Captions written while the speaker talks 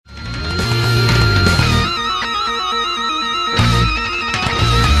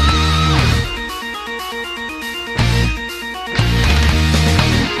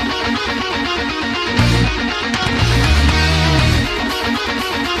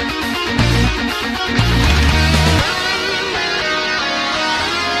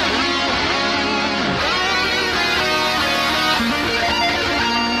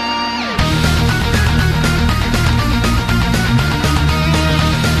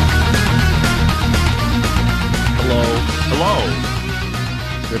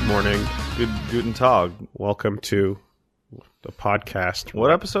Good morning. Guten Tag. Welcome to the podcast.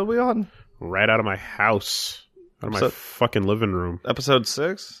 What episode we on? Right out of my house. Out of my fucking living room. Episode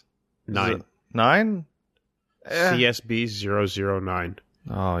 6? 9. 9? CSB 009.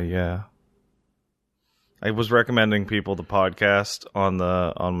 Oh, yeah. I was recommending people the podcast on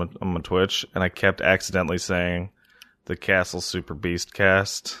my Twitch, and I kept accidentally saying the Castle Super Beast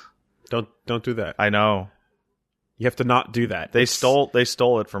cast. Don't do that. I know. You have to not do that. They stole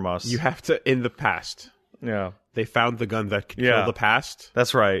it from us. You have to, in the past. Yeah. They found the gun that could kill the past.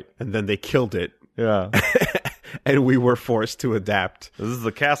 That's right. And then they killed it. Yeah. And we were forced to adapt. This is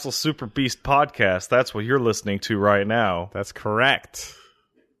the Castle Super Beast podcast. That's what you're listening to right now. That's correct.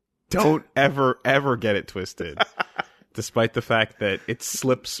 Don't ever get it twisted. Despite the fact that it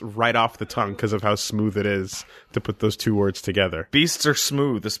slips right off the tongue because of how smooth it is to put those two words together. Beasts are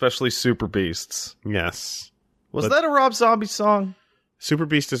smooth, especially super beasts. Yes. Was that a Rob Zombie song? Super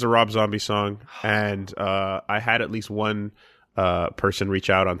Beast is a Rob Zombie song, and I had at least one person reach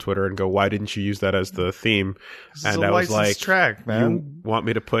out on Twitter and go, "Why didn't you use that as the theme?" And I was like, track, man. "You want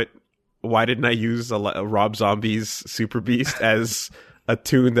me to put? Why didn't I use a Rob Zombie's Super Beast as a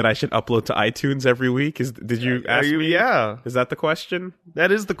tune that I should upload to iTunes every week?" Did you ask me? Yeah. Is that the question?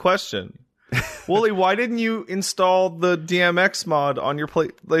 That is the question. Wooly, why didn't you install the DMX mod on your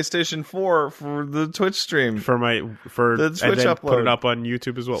PlayStation 4 for the Twitch stream? For the Twitch and then upload. Put it up on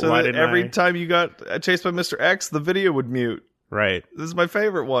YouTube as well. So why that didn't every time you got chased by Mr. X, the video would mute. Right. This is my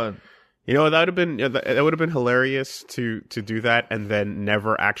favorite one. You know, that would have been hilarious to do that and then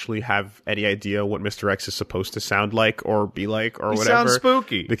never actually have any idea what Mr. X is supposed to sound like or be like or whatever. Sounds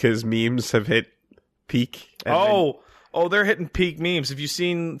spooky. Because memes have hit peak. Oh, they're hitting peak memes. Have you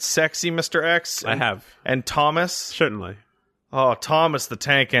seen Sexy Mr. X? I have. And Thomas? Certainly. Oh, Thomas the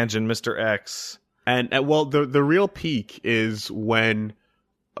Tank Engine, Mr. X. And well, the real peak is when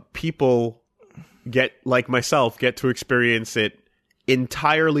people like myself, get to experience it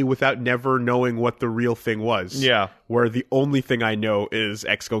entirely without never knowing what the real thing was. Yeah. Where the only thing I know is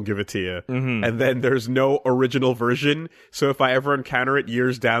X gon' give it to you. Mm-hmm. And then there's no original version. So if I ever encounter it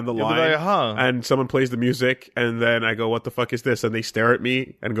years down the line and someone plays the music and then I go, "What the fuck is this?" And they stare at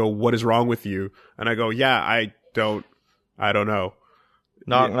me and go, "What is wrong with you?" And I go, "Yeah, I don't know."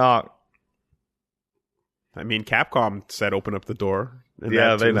 Knock, knock. I mean, Capcom said open up the door.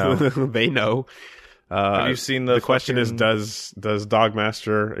 Yeah, they know. They know. Have you seen the question is, does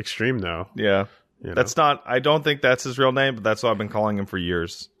Dogmaster Extreme know? Yeah. You know? That's not, I don't think that's his real name, but that's what I've been calling him for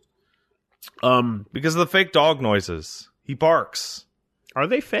years. Because of the fake dog noises. He barks. Are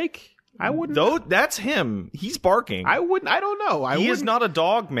they fake? I wouldn't. That's him. He's barking. I don't know. He is not a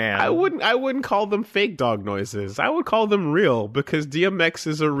dog man. I wouldn't call them fake dog noises. I would call them real because DMX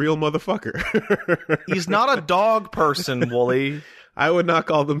is a real motherfucker. He's not a dog person, Wooly. I would not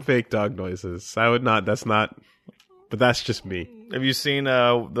call them fake dog noises. I would not. That's not. But that's just me. Have you seen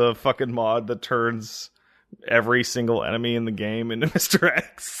the fucking mod that turns every single enemy in the game into Mr.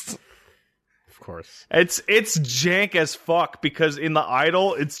 X? Of course. It's jank as fuck because in the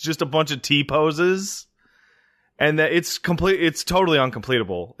idol it's just a bunch of T poses, and that it's totally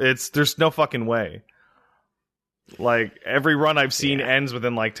uncompletable. There's no fucking way. Like every run I've seen ends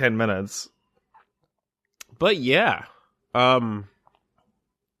within like 10 minutes. But yeah.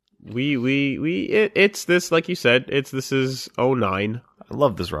 It's this, like you said, this is 09. I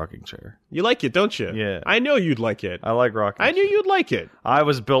love this rocking chair. You like it, don't you? Yeah. I know you'd like it. I like rocking I knew you'd like it. I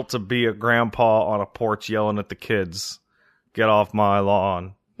was built to be a grandpa on a porch yelling at the kids, "Get off my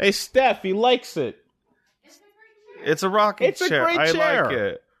lawn." Hey, Steph, he likes it. It's a rocking chair. It's a great chair. I like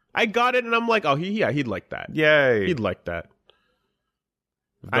it. I got it, and I'm like, oh, he'd like that. Yay. He'd like that.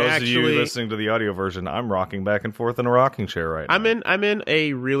 Those of you listening to the audio version, I'm rocking back and forth in a rocking chair right now. I'm in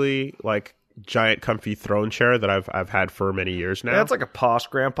a really like giant comfy throne chair that I've had for many years now. Yeah, it's like a posh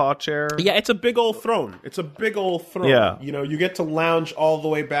grandpa chair. Yeah, it's a big old throne. Yeah. You know, you get to lounge all the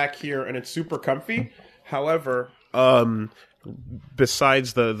way back here and it's super comfy. However,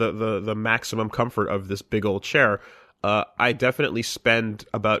 besides the maximum comfort of this big old chair, I definitely spend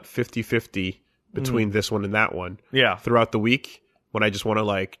about 50-50 between this one and that one. Yeah. Throughout the week. When I just want to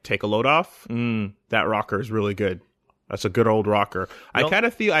like take a load off, that rocker is really good. That's a good old rocker. I kind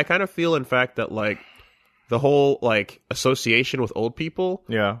of feel, in fact, that like the whole like association with old people,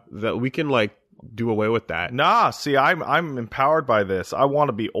 that we can like do away with that. Nah, see, I'm empowered by this. I want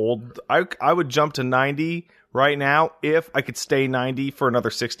to be old. I would jump to 90 right now if I could stay 90 for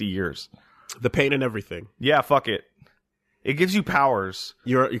another 60 years. The pain and everything. Yeah, fuck it. It gives you powers.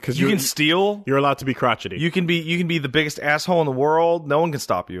 You can steal. You're allowed to be crotchety. You can be the biggest asshole in the world. No one can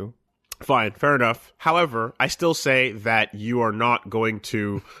stop you. Fine, fair enough. However, I still say that you are not going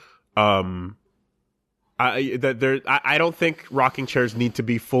to. I don't think rocking chairs need to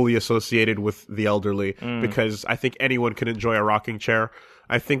be fully associated with the elderly because I think anyone can enjoy a rocking chair.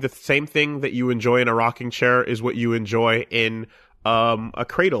 I think the same thing that you enjoy in a rocking chair is what you enjoy in a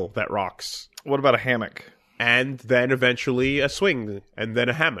cradle that rocks. What about a hammock? And then eventually a swing, and then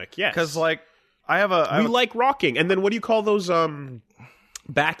a hammock. Yes, because like we like rocking. And then what do you call those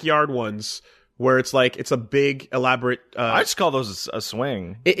backyard ones where it's like it's a big elaborate? I just call those a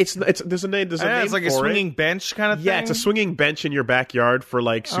swing. It's there's a name. There's a name. It's like a swinging bench kind of thing. Yeah, it's a swinging bench in your backyard for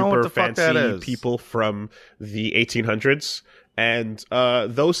like super fancy people from the 1800s, and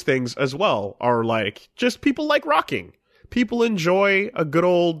those things as well are like just people like rocking. People enjoy a good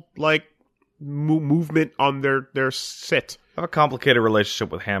old like movement on their sit. I have a complicated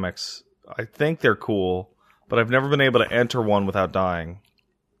relationship with hammocks. I think they're cool, but I've never been able to enter one without dying.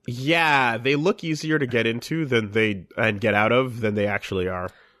 Yeah, they look easier to get into and get out of than they actually are,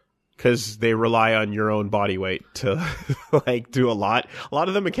 because they rely on your own body weight to like do a lot. A lot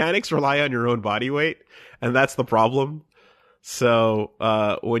of the mechanics rely on your own body weight, and that's the problem.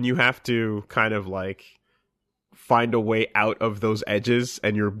 So when you have to kind of like find a way out of those edges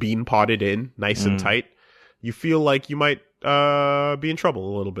and you're bean potted in nice and tight, you feel like you might be in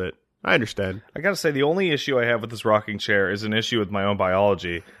trouble a little bit. I understand. I gotta say, the only issue I have with this rocking chair is an issue with my own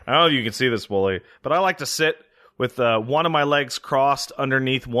biology. I don't know if you can see this, Wooly, but I like to sit with one of my legs crossed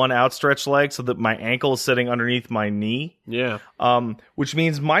underneath one outstretched leg so that my ankle is sitting underneath my knee. Yeah. Which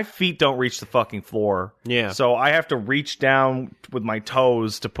means my feet don't reach the fucking floor. Yeah. So I have to reach down with my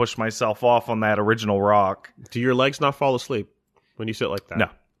toes to push myself off on that original rock. Do your legs not fall asleep when you sit like that? No.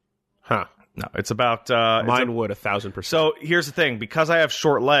 Huh. No, it's about mine would 1,000%. So here's the thing: because I have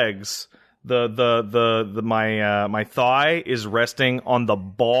short legs, my thigh is resting on the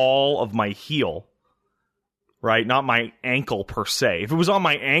ball of my heel, right? Not my ankle per se. If it was on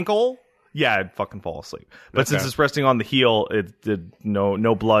my ankle, yeah, I'd fucking fall asleep. But since it's resting on the heel, it did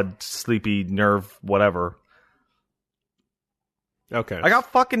no blood, sleepy nerve, whatever. Okay, I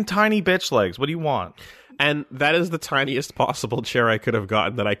got fucking tiny bitch legs. What do you want? And that is the tiniest possible chair I could have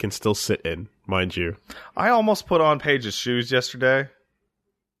gotten that I can still sit in, mind you. I almost put on Paige's shoes yesterday.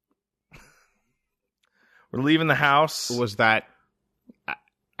 We're leaving the house. Was that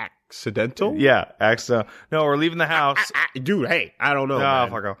accidental? Yeah, accidental. No, we're leaving the house. Dude, hey, I don't know. No,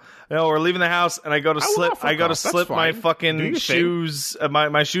 fuck off. No, we're leaving the house, and I go to slip my fucking shoes,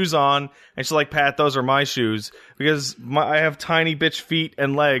 my shoes on, and she's like, "Pat, those are my shoes because I have tiny bitch feet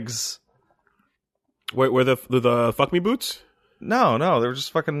and legs." Wait, were the fuck me boots? No, they were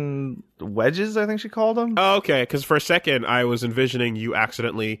just fucking wedges, I think she called them. Oh, okay, because for a second I was envisioning you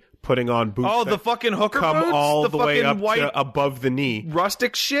accidentally putting on boots. Oh, the fucking hooker come boots? all the way up white to above the knee.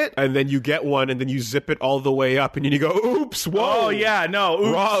 Rustic shit? And then you get one, and then you zip it all the way up, and then you go, oops, whoa. Oh, yeah, no,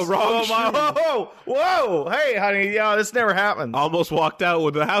 oops. Wrong shoe. Whoa, hey, honey, this never happened. Almost walked out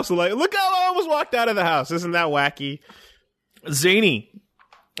with the house, like, look how I almost walked out of the house. Isn't that wacky? Zany,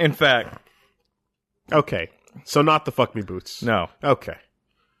 in fact. Okay, so not the fuck me boots. No. Okay.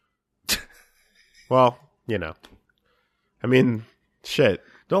 Well, you know. I mean, shit.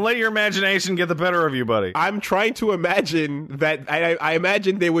 Don't let your imagination get the better of you, buddy. I'm trying to imagine that. I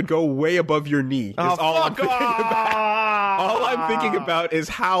imagine they would go way above your knee. Oh, all I'm thinking about. All I'm thinking about is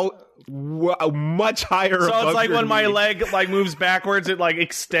how much higher. So above it's like your when my knee. leg like moves backwards, it like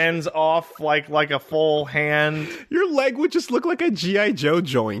extends off like a full hand. Your leg would just look like a G.I. Joe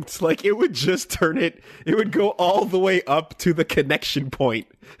joint. Like it would just turn it. It would go all the way up to the connection point.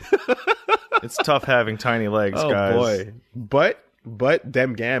 It's tough having tiny legs, oh, guys. Boy. But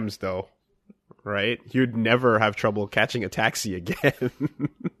them gams though, right? You'd never have trouble catching a taxi again.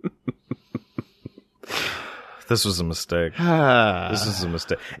 This was a mistake. This is a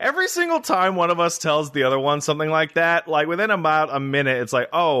mistake. Every single time one of us tells the other one something like that, like within about a minute, it's like,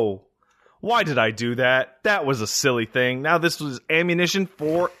 oh, why did I do that? That was a silly thing. Now this was ammunition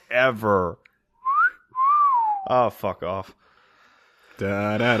forever. Oh, fuck off.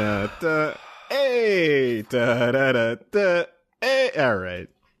 Da da da da. Hey, da da da da. Hey. All right.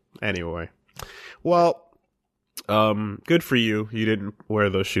 Anyway, well, good for you. You didn't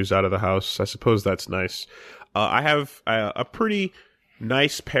wear those shoes out of the house. I suppose that's nice. I have a pretty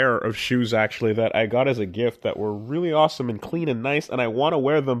nice pair of shoes actually that I got as a gift that were really awesome and clean and nice, and I want to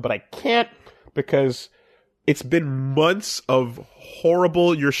wear them, but I can't because it's been months of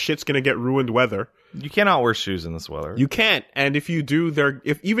horrible. Your shit's gonna get ruined weather. You cannot wear shoes in this weather. You can't, and if you do,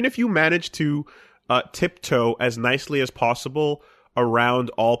 even if you manage to tiptoe as nicely as possible around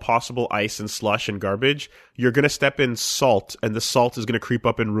all possible ice and slush and garbage, you're going to step in salt, and the salt is going to creep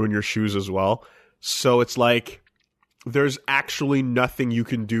up and ruin your shoes as well. So it's like there's actually nothing you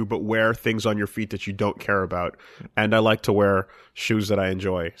can do but wear things on your feet that you don't care about. And I like to wear shoes that I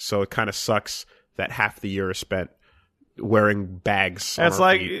enjoy. So it kind of sucks that half the year is spent wearing bags. It's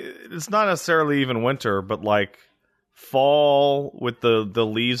like, it's not necessarily even winter, but like fall with the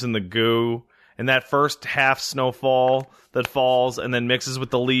leaves and the goo, and that first half snowfall that falls and then mixes with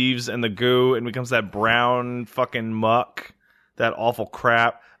the leaves and the goo and becomes that brown fucking muck, that awful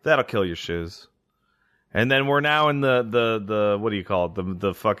crap, that'll kill your shoes. And then we're now in the what do you call it?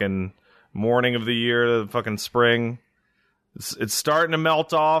 The fucking morning of the year, the fucking spring. It's starting to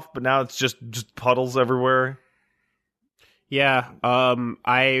melt off, but now it's just puddles everywhere. Yeah,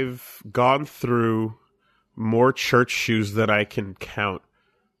 I've gone through more church shoes than I can count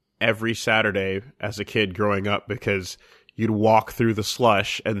every Saturday as a kid growing up, because you'd walk through the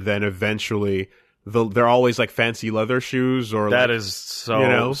slush and then eventually they're always like fancy leather shoes, or that like, is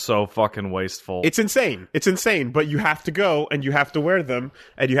so so fucking wasteful. It's insane, but you have to go and you have to wear them,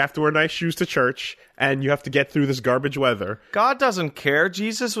 and you have to wear nice shoes to church, and you have to get through this garbage weather. God doesn't care.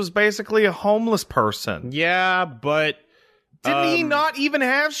 Jesus was basically a homeless person. Yeah, but didn't he not even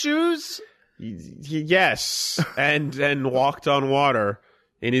have shoes? Yes, and walked on water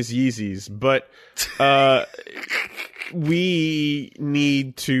in his Yeezys, but we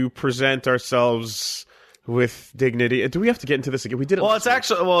need to present ourselves with dignity. Do we have to get into this again? We did it.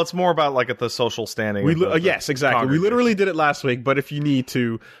 Well, it's more about like at the social standing. Yes, exactly. We literally did it last week, but if you need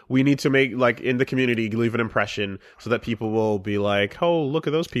to, we need to make, like, in the community, leave an impression so that people will be like, oh, look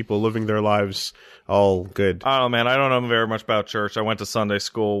at those people living their lives all good. I don't know, man. I don't know very much about church. I went to Sunday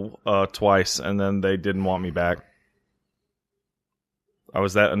school twice, and then they didn't want me back. I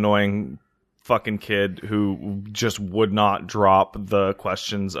was that annoying fucking kid who just would not drop the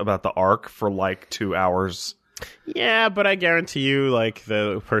questions about the Ark for like 2 hours. Yeah, but I guarantee you, like,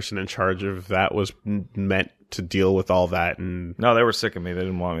 the person in charge of that was meant to deal with all that. And no, they were sick of me. They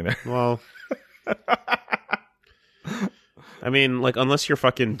didn't want me there. Well, I mean, like, unless you're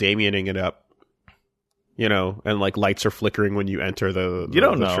fucking Damiening it up, you know, and like lights are flickering when you enter the you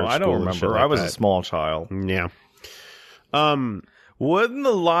don't the know. church I don't school and shit remember. like I was that. a small child. Yeah. Wouldn't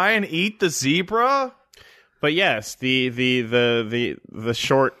the lion eat the zebra? But yes, the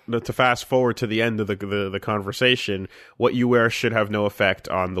short, to fast forward to the end of the conversation, what you wear should have no effect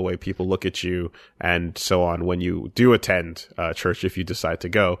on the way people look at you and so on when you do attend church, if you decide to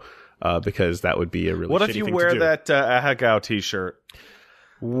go, because that would be a really What shitty if you thing wear to do. that Ahegod t-shirt?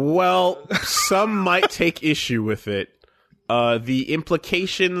 Well, some might take issue with it. The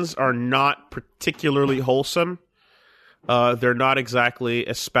implications are not particularly wholesome. They're not exactly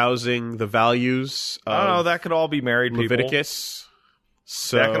espousing the values of I don't know, that could all be married people. Leviticus.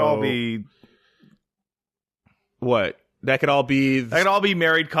 So That could all be... What? That could all be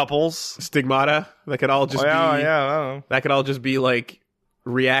married couples. stigmata. That could all just I don't be know. That could all just be like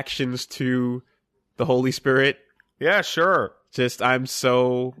reactions to the Holy Spirit. Yeah, sure. Just I'm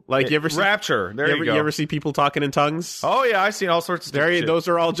so like you ever see Rapture. There you go. You ever see people talking in tongues? Oh yeah, I've seen all sorts of shit. Those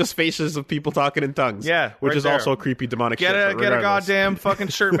are all just faces of people talking in tongues. Yeah, which right is there. also a creepy demonic Get shit. a but regardless. goddamn fucking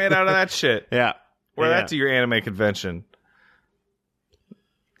shirt made out of that shit. Yeah. Wear Yeah. that to your anime convention.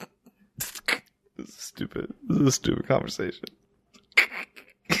 This is stupid. This is a stupid conversation.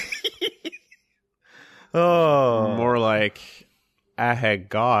 Oh, More like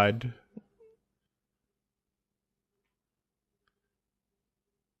Ahegod.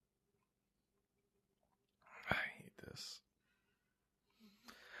 I hate this.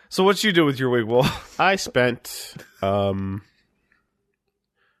 So what you do with your week, Will? I spent my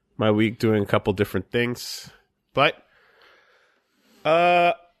week doing a couple different things, but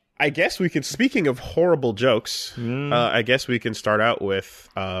I guess we could. Speaking of horrible jokes, I guess we can start out with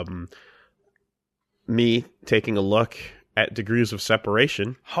me taking a look at Degrees of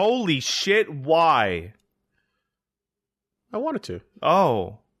Separation. Holy shit, why? I wanted to.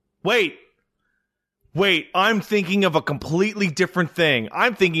 Oh. Wait, I'm thinking of a completely different thing.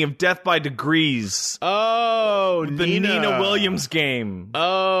 I'm thinking of Death by Degrees. Oh, The Nina Williams game.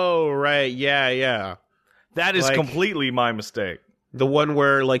 Oh, right. Yeah. That is like- completely my mistake. The one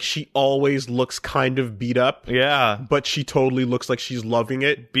where, like, she always looks kind of beat up, Yeah. but she totally looks like she's loving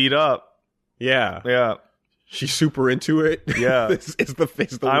it. Beat up. Yeah. Yeah. She's super into it. Yeah. it's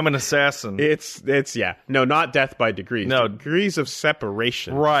the I'm an assassin. It's yeah. No, not Death by Degrees. No. Degrees of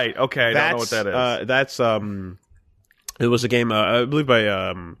Separation. Right. Okay. I don't know what that is. That's it was a game I believe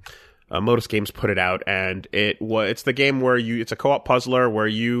by Modus Games put it out, and it's the game where it's a co-op puzzler where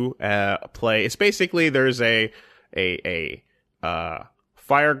you play. It's basically there's a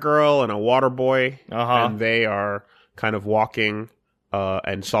fire girl and a water boy, Uh-huh. and they are kind of walking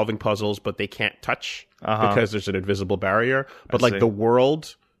and solving puzzles, but they can't touch because there's an invisible barrier. But like the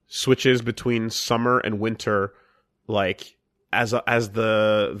world switches between summer and winter, like as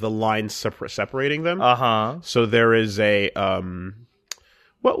the lines separating them. So there is a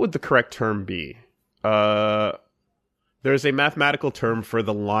what would the correct term be? There's a mathematical term for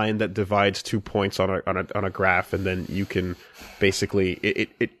the line that divides 2 points on a graph, and then you can basically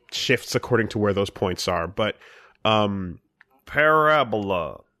it shifts according to where those points are. But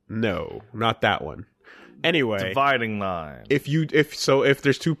parabola. No, not that one. Anyway, dividing line. If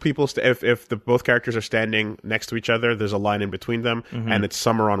there's two people, if both characters are standing next to each other, there's a line in between them, and it's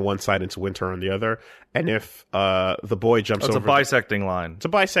summer on one side and it's winter on the other. And if the boy jumps over, it's a bisecting line. It's a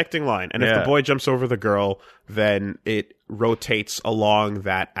bisecting line. And if the boy jumps over the girl, then it rotates along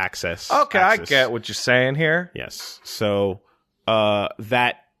that axis. Okay, I get what you're saying here. Yes. So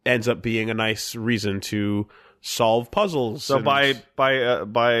that ends up being a nice reason to solve puzzles. So by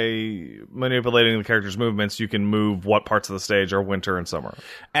manipulating the character's movements, you can move what parts of the stage are winter and summer.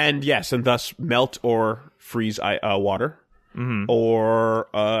 And yes, and thus melt or freeze water,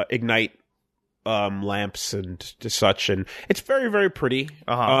 or ignite lamps and such. And it's very, very pretty.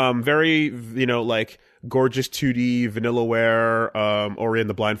 Very, like gorgeous 2D Vanillaware, Ori and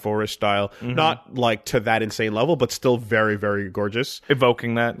the Blind Forest style. Not like to that insane level, but still very, very gorgeous.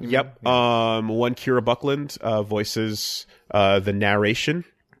 Evoking that. Yep. One Kira Buckland voices the narration.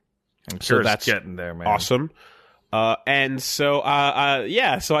 I'm sure that's getting there, man. Awesome. And so,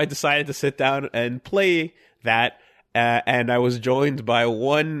 so I decided to sit down and play that. And I was joined by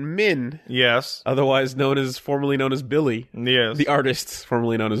one Min. Yes. Formerly known as Billy. Yes. The artist,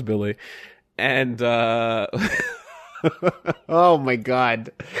 formerly known as Billy. And, oh my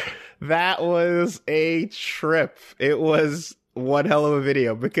God. That was a trip. It was one hell of a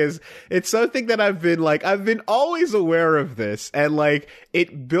video because it's something that I've been always aware of this. And like,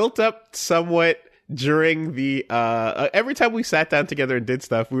 it built up somewhat during the, every time we sat down together and did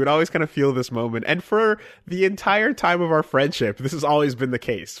stuff, we would always kind of feel this moment. And for the entire time of our friendship, this has always been the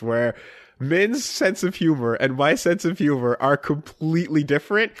case where Min's sense of humor and my sense of humor are completely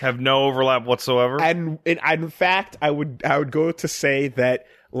different. Have no overlap whatsoever. And in fact, I would go to say that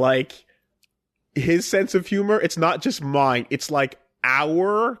like his sense of humor, it's not just mine. It's like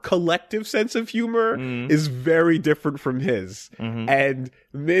our collective sense of humor is very different from his. And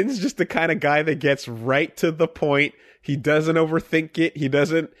Min's just the kind of guy that gets right to the point. He doesn't overthink it. He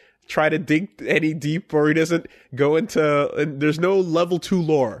doesn't try to dig any deep, or he doesn't go into, and there's no level 2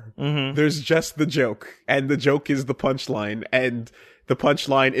 lore. There's just the joke, and the joke is the punchline, and the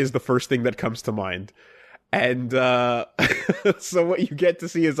punchline is the first thing that comes to mind. And so what you get to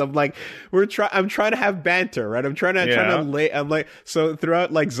see is I'm trying to have banter, right? I'm trying to so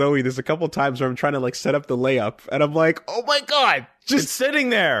throughout like Zoe, there's a couple times where I'm trying to like set up the layup, and I'm like, oh my God, it's sitting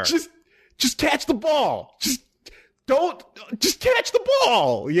there. Just catch the ball. Just catch the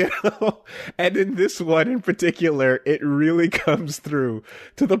ball, And in this one in particular, it really comes through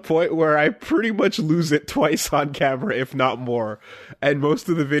to the point where I pretty much lose it twice on camera, if not more. And most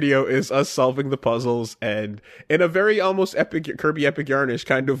of the video is us solving the puzzles and in a very almost epic, Kirby Epic Yarnish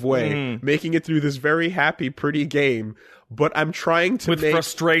kind of way, making it through this very happy, pretty game. But I'm trying to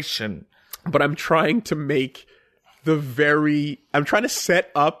frustration. But I'm trying to make I'm trying to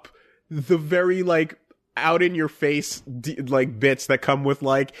set up the very like out in your face like bits that come with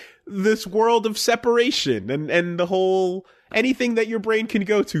like this world of separation and the whole anything that your brain can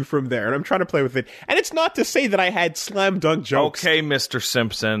go to from there, and I'm trying to play with it. And it's not to say that I had slam dunk jokes. Okay, Mr.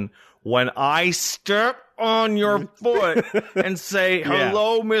 Simpson, when I step on your foot and say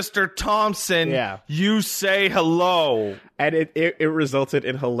hello, Mr. Thompson, you say hello. And it resulted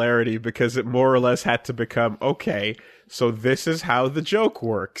in hilarity because it more or less had to become, okay, so this is how the joke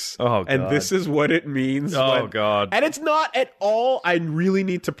works. Oh, God. And this is what it means. Oh, God. And it's not at all, I really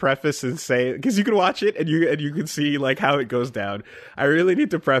need to preface and say, because you can watch it and you can see like how it goes down. I really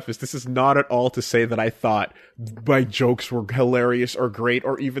need to preface, this is not at all to say that I thought my jokes were hilarious or great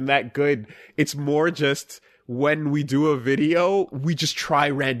or even that good. It's more just when we do a video, we just try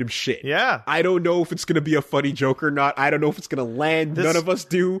random shit. Yeah. I don't know if it's going to be a funny joke or not. I don't know if it's going to land. None of us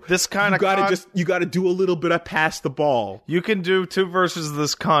do. This kind of you got to do a little bit of pass the ball. You can do 2 versions of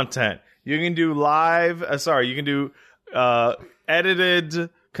this content. You can do you can do edited,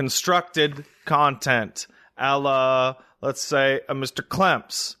 constructed content a la, let's say, a Mr.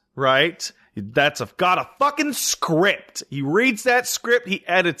 Klemps, right? That's got a fucking script. He reads that script, he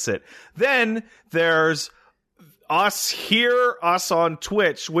edits it. Then there's us on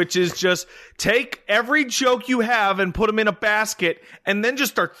Twitch, which is just take every joke you have and put them in a basket and then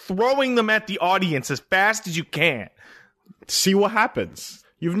just start throwing them at the audience as fast as you can. See what happens.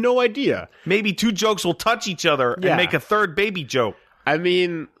 You have no idea. Maybe 2 jokes will touch each other and make a third baby joke. I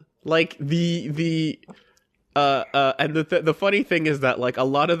mean, like and the funny thing is that like a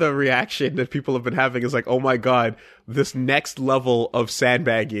lot of the reaction that people have been having is like, oh my god, this next level of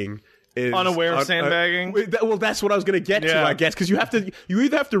sandbagging is unaware sandbagging. Well, that's what I was gonna get to, I guess, because you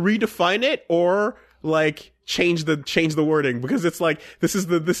either have to redefine it or like change the wording, because it's like this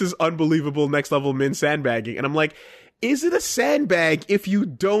is unbelievable next level min sandbagging, and I'm like, is it a sandbag if you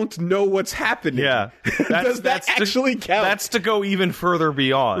don't know what's happening? Yeah. Does that actually count? That's to go even further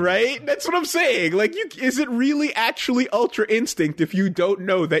beyond. Right? That's what I'm saying. Like, is it really actually Ultra Instinct if you don't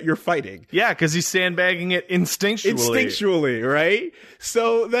know that you're fighting? Yeah, because he's sandbagging it instinctually. Instinctually, right?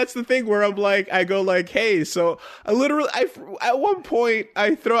 So that's the thing where I go like, hey, so at one point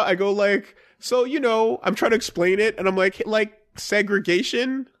I go like, so, I'm trying to explain it, and I'm like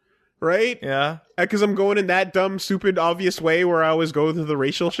segregation, right? Yeah. Because I'm going in that dumb, stupid, obvious way where I always go through the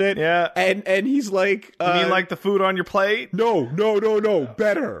racial shit. Yeah. And he's like... you mean like the food on your plate? No.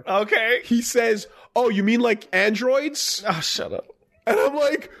 Better. Okay. He says, oh, you mean like androids? Oh, shut up. And I'm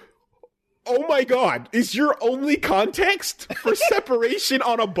like, oh my god, is your only context for separation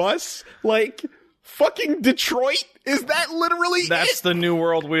on a bus like fucking Detroit? Is that literally That's the new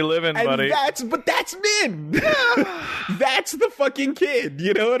world we live in, buddy. That's Min. That's the fucking kid.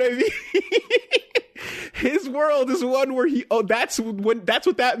 You know what I mean? His world is one where that's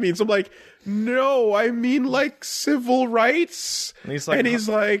what that means. I'm like, no, I mean like civil rights. And he's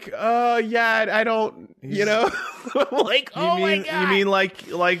like, yeah, I don't, I'm like, my god. You mean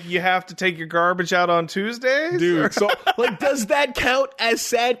like you have to take your garbage out on Tuesdays? Dude, so like, does that count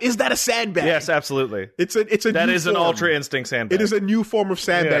as is that a sandbag? Yes, absolutely. It's a that new is form. An Ultra Instinct sandbag. It is a new form of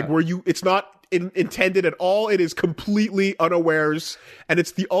sandbag where it's not intended at all. It is completely unawares, and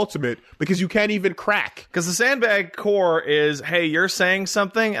it's the ultimate because you can't even crack. Because the sandbag core is, hey, you're saying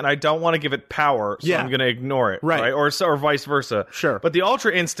something, and I don't want to give it power, so I'm going to ignore it, right? Or vice versa. Sure. But the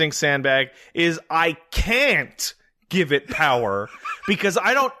Ultra Instinct sandbag is, I can't give it power because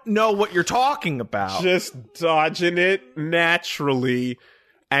I don't know what you're talking about. Just dodging it naturally.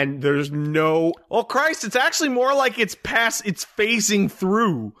 And there's no... Well, Christ, it's actually more like it's facing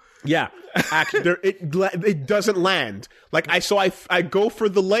through. Yeah. Actually, it doesn't land. Like, I go for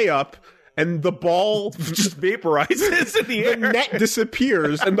the layup, and the ball just vaporizes in the air. The net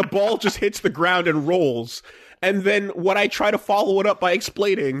disappears, and the ball just hits the ground and rolls. And then when I try to follow it up by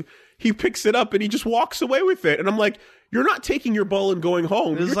explaining, he picks it up, and he just walks away with it. And I'm like... You're not taking your ball and going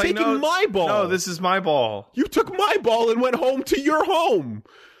home. You're taking my ball. No, this is my ball. You took my ball and went home to your home.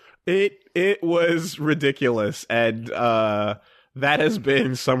 It was ridiculous. And that has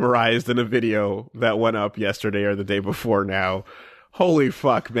been summarized in a video that went up yesterday or the day before now. Holy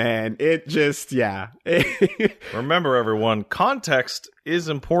fuck, man. It just, yeah. Remember, everyone, context is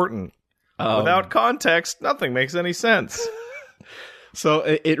important. Without context, nothing makes any sense. So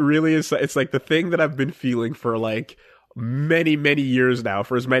it really is. It's like the thing that I've been feeling for like many years now,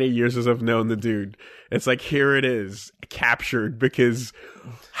 for as many years as I've known the dude. It's like, here it is, captured, because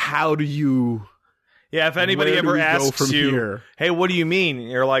how do you... Yeah, if anybody ever asks you, here? Hey, what do you mean?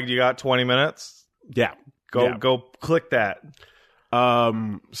 You're like, you got 20 minutes? Yeah. Go click that.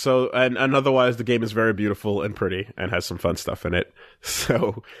 So, and otherwise the game is very beautiful and pretty and has some fun stuff in it.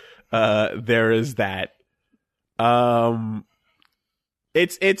 So, there is that. You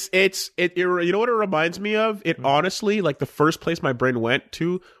know what it reminds me of? It honestly, like the first place my brain went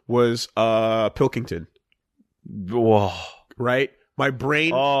to was Pilkington. Whoa. Right? My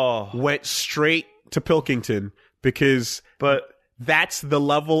brain went straight to Pilkington because that's the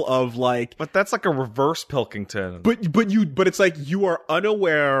level of like... But that's like a reverse Pilkington. But it's like you are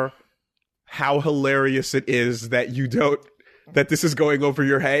unaware how hilarious it is that that this is going over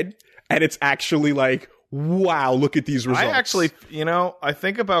your head, and it's actually like, wow, look at these results. I actually, I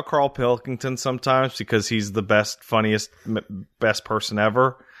think about Carl Pilkington sometimes because he's the best, funniest, best person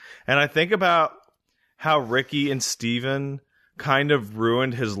ever. And I think about how Ricky and Steven kind of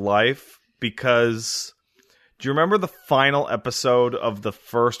ruined his life because... Do you remember the final episode of the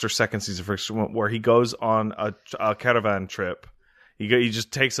first or second season where he goes on a caravan trip? He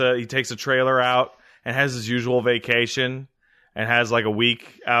just takes a trailer out and has his usual vacation. And has like a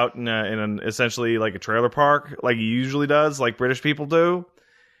week out in an essentially like a trailer park, like he usually does, like British people do.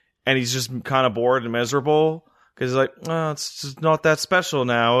 And he's just kind of bored and miserable because he's like, oh, it's just not that special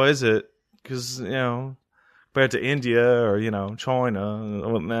now, is it? Because compared to India or, China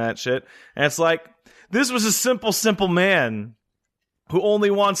and that shit. And it's like, this was a simple man who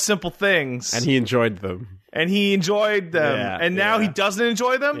only wants simple things. And he enjoyed them. Yeah, and now he doesn't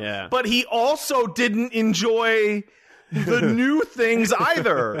enjoy them. Yeah. But he also didn't enjoy the new things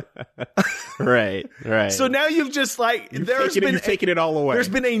either. Right. So now you've just you've taken it all away. There's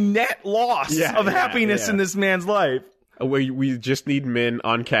been a net loss of happiness in this man's life. We just need Min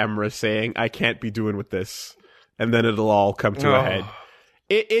on camera saying, "I can't be doing with this," and then it'll all come to a head.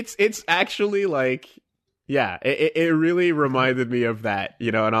 It's actually like, it really reminded me of that,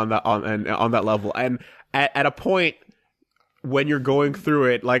 and on that level, and at a point when you're going through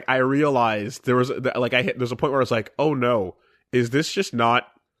it, like, I realized there's a point where I was like, oh no, is this just not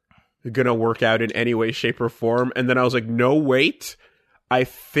gonna work out in any way, shape, or form? And then I was like, no, wait, I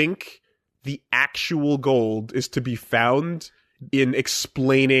think the actual gold is to be found in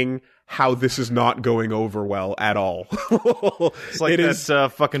explaining how this is not going over well at all. It's like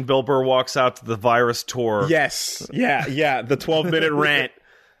that fucking Bill Burr walks out to the virus tour. Yes. Yeah. The 12-minute rant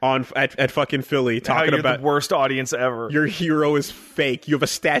at fucking Philly talking about the worst audience ever. Your hero is fake. You have a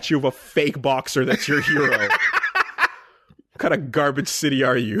statue of a fake boxer that's your hero. What kind of garbage city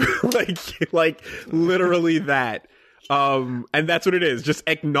are you? like literally that. And that's what it is. Just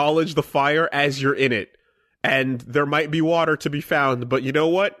acknowledge the fire as you're in it. And there might be water to be found, but you know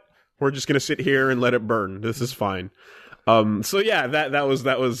what? We're just gonna sit here and let it burn. This is fine. So yeah, that was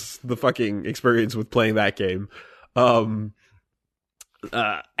the fucking experience with playing that game. And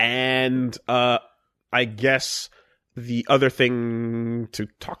I guess the other thing to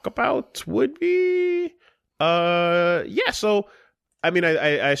talk about would be so I mean,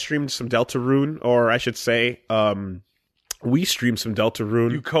 I streamed some Deltarune, or I should say we streamed some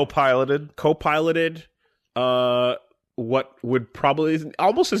Deltarune. You co-piloted what would probably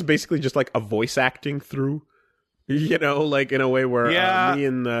almost is basically just like a voice acting through, like in a way where me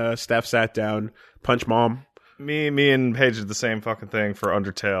and Steph sat down, Punch Mom. Me and Paige did the same fucking thing for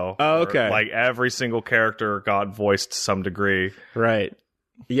Undertale. Oh, okay. Like, every single character got voiced to some degree. Right.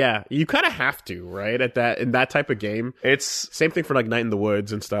 Yeah, you kind of have to, right? In that type of game. It's same thing for like Night in the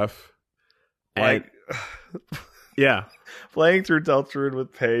Woods and stuff. Yeah. Playing through Deltarune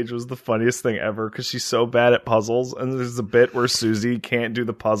with Paige was the funniest thing ever because she's so bad at puzzles, and there's a bit where Susie can't do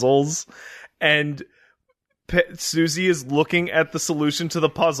the puzzles, and Susie is looking at the solution to the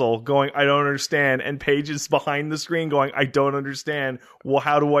puzzle going, I don't understand, and Paige is behind the screen going, I don't understand, well,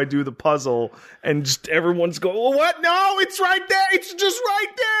 how do I do the puzzle? And just everyone's going, well, what? No, it's right there, it's just right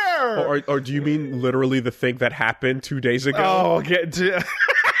there. Or do you mean literally the thing that happened 2 days ago? Oh, okay.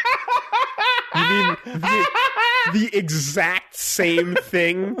 You mean the exact same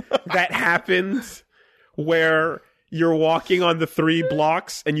thing that happened where you're walking on the 3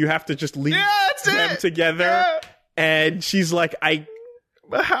 blocks and you have to just leave them together. Yeah. And she's like,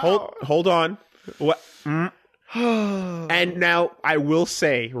 hold on. What? And now I will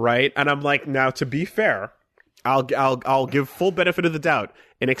say, right? And I'm like, now to be fair, I'll give full benefit of the doubt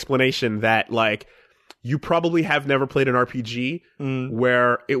an explanation that, like, you probably have never played an RPG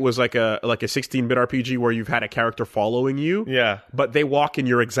where it was like a 16-bit RPG where you've had a character following you. Yeah. But they walk in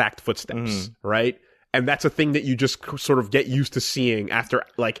your exact footsteps, right? And that's a thing that you just sort of get used to seeing after,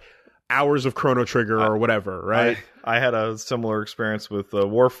 like, hours of Chrono Trigger or whatever, right? I had a similar experience with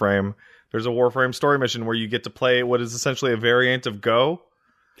Warframe. There's a Warframe story mission where you get to play what is essentially a variant of Go.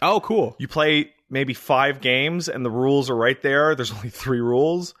 Oh, cool. You play maybe 5 games, and the rules are right there. There's only 3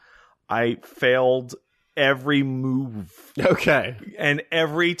 rules. I failed every move. Okay. And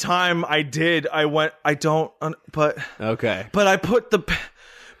every time I did, I went, okay. But I put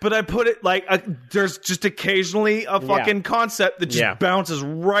it like, there's just occasionally a fucking concept that just bounces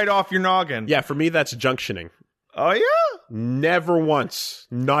right off your noggin. Yeah, for me, that's junctioning. Oh, yeah? Never once.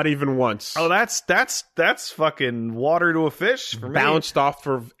 Not even once. Oh, that's fucking water to a fish for me. Bounced off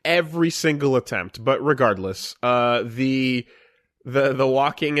for every single attempt. But regardless, the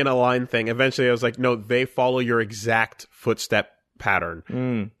walking in a line thing, eventually I was like, no, they follow your exact footstep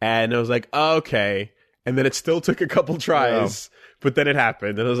pattern. And I was like, okay. And then it still took a couple tries, but then it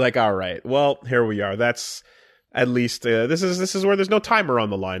happened. And I was like, all right, well, here we are. That's at least, this is where there's no timer on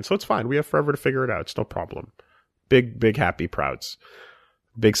the line. So it's fine. We have forever to figure it out. It's no problem. Big, happy prouds.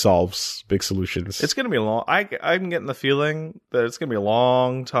 Big solves, big solutions. It's going to be a long, I'm getting the feeling that it's going to be a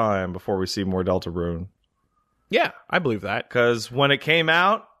long time before we see more Deltarune. Yeah, I believe that. Because when it came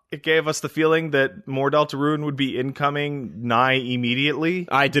out, it gave us the feeling that more Deltarune would be incoming nigh immediately.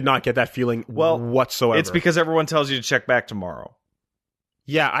 I did not get that feeling whatsoever. It's because everyone tells you to check back tomorrow.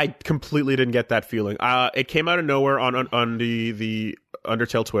 Yeah, I completely didn't get that feeling. It came out of nowhere on the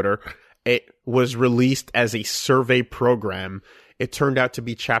Undertale Twitter. was released as a survey program. It turned out to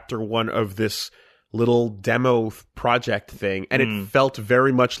be chapter 1 of this little demo project thing, and it felt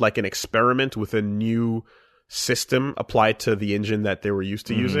very much like an experiment with a new system applied to the engine that they were used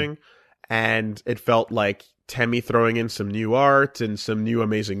to using. And it felt like Temmie throwing in some new art and some new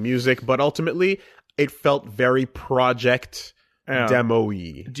amazing music, but ultimately it felt very project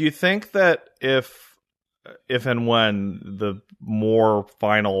demo-y. Do you think that if and when the more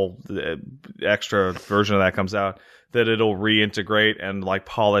final extra version of that comes out, that it'll reintegrate and like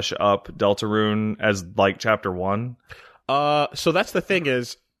polish up Deltarune as like chapter 1? So that's the thing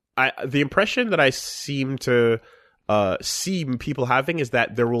is, the impression that I seem to see people having is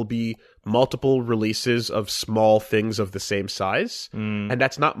that there will be multiple releases of small things of the same size, and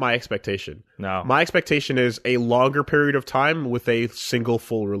that's not my expectation. No. My expectation is a longer period of time with a single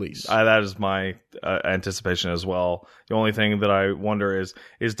full release. That is my anticipation as well. The only thing that I wonder is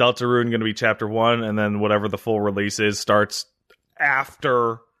Deltarune going to be chapter 1, and then whatever the full release is starts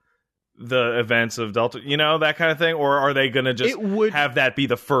after the events of Delta, that kind of thing? Or are they going to just have that be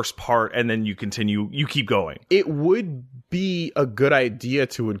the first part and then you keep going? It would be a good idea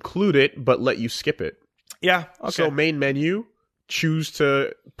to include it, but let you skip it. Yeah. Okay. So main menu, choose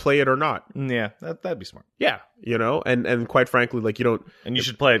to play it or not. Yeah, that'd be smart. Yeah, and quite frankly, like you don't... And you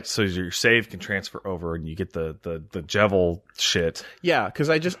should play it so your save can transfer over and you get the Jevil shit. Yeah, because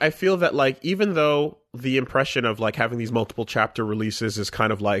I feel that like even though the impression of like having these multiple chapter releases is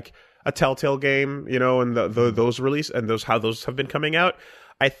kind of like a Telltale game, and those release and how those have been coming out,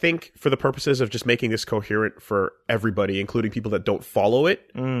 I think for the purposes of just making this coherent for everybody, including people that don't follow it,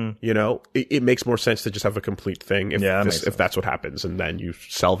 it makes more sense to just have a complete thing if that's what happens, and then you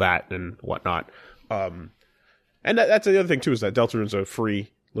sell that and whatnot. And that's the other thing too, is that Deltarune's a free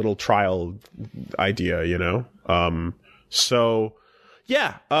little trial idea, So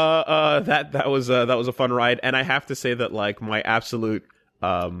yeah, that was a fun ride, and I have to say that like my absolute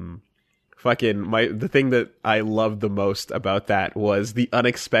the thing that I loved the most about that was the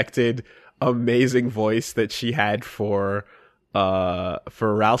unexpected, amazing voice that she had for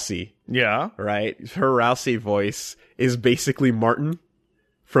Rousey. Yeah. Right? Her Rousey voice is basically Martin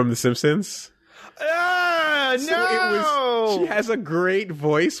from The Simpsons. No! She has a great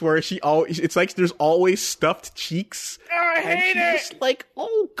voice where it's like there's always stuffed cheeks. I hate it! She's like,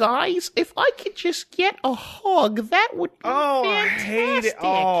 oh, guys, if I could just get a hug, that would be fantastic. I hate it.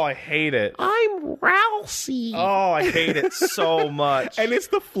 Oh, I hate it. I'm Rousey. Oh, I hate it so much. And it's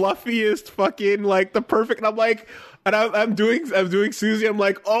the fluffiest fucking, like, the perfect, and I'm like... And I'm doing Susie. I'm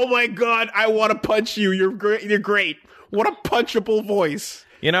like, oh my god, I want to punch you. You're great. You're great. What a punchable voice.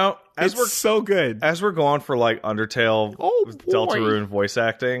 It's so good. As we're going for like Undertale, Deltarune voice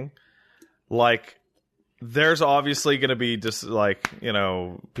acting, like there's obviously going to be just like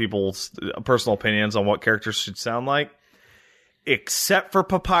people's personal opinions on what characters should sound like, except for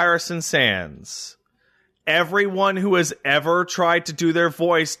Papyrus and Sans. Everyone who has ever tried to do their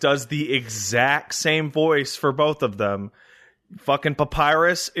voice does the exact same voice for both of them. Fucking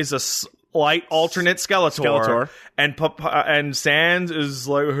Papyrus is a slight alternate Skeletor. And Sans is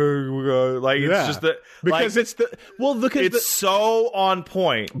like, it's just that because it's so on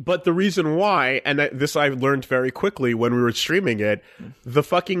point. But the reason why, and this I learned very quickly when we were streaming it, the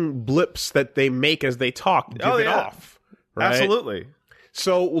fucking blips that they make as they talk give it off. Right? Absolutely.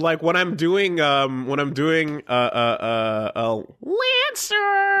 So, like, when I'm doing Lancer.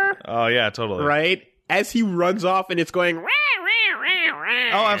 Oh yeah, totally. Right? As he runs off and it's going, rah, rah, rah,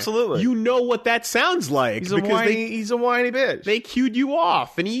 rah. Oh, absolutely. You know what that sounds like. He's a whiny bitch. They cued you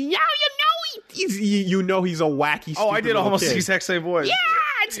off, and he's a wacky. Oh, I did almost kid. the exact same voice. Yeah,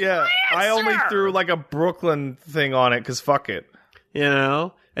 it's Lancer. I only threw like a Brooklyn thing on it because fuck it.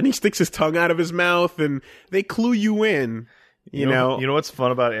 And he sticks his tongue out of his mouth, and they clue you in. You know what's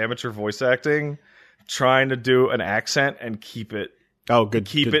fun about amateur voice acting? Trying to do an accent and keep it. Oh, good.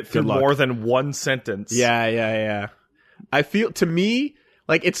 Keep it through more than one sentence. Yeah. I feel, to me,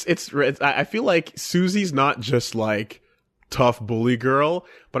 like I feel like Susie's not just like tough bully girl,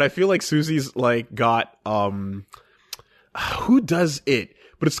 but I feel like Susie's like got who does it?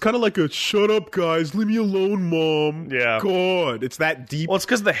 But it's kind of like a shut up, guys, leave me alone, mom. Yeah. God, it's that deep. Well, it's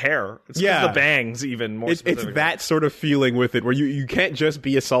because of the hair. It's because of the bangs, even more. It's that sort of feeling with it, where you can't just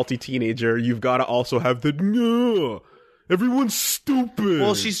be a salty teenager. You've got to also have the everyone's stupid.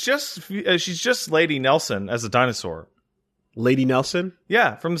 Well, she's just Lady Nelson as a dinosaur. Lady Nelson?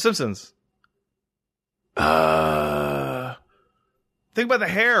 Yeah, from The Simpsons. Think about the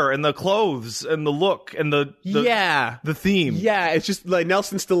hair and the clothes and the look and the theme. Yeah, it's just like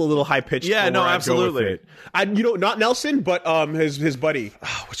Nelson's still a little high pitched. Yeah, no, absolutely. Not Nelson, but his buddy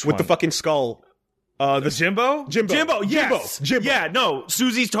Which with one? the fucking skull. The Jimbo? Jimbo, yes. Jimbo. Yeah, no,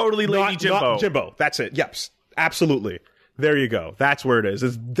 Susie's totally Lady Jimbo. Not Jimbo. That's it. Yep, absolutely. There you go. That's where it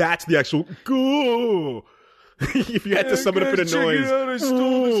is. That's the actual. Ooh. If you had to sum it up in a noise. I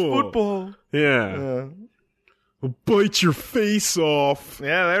stole this football. Yeah. I'll bite your face off.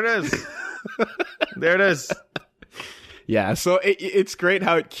 Yeah, there it is. There it is. Yeah, so it's great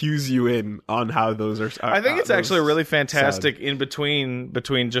how it cues you in on how those are. I think it's actually a really fantastic in between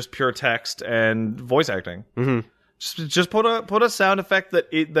just pure text and voice acting. Mm-hmm. Just put a sound effect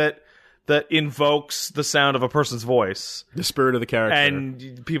that invokes the sound of a person's voice, the spirit of the character,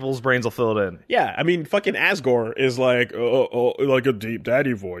 and people's brains will fill it in. Yeah, I mean, fucking Asgore is like like a deep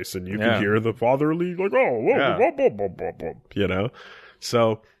daddy voice, and you can hear the fatherly like you know.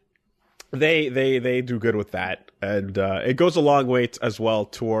 So they do good with that, and it goes a long way as well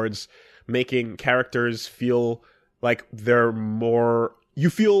towards making characters feel like they're more. You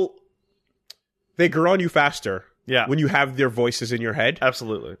feel they grow on you faster. Yeah. When you have their voices in your head.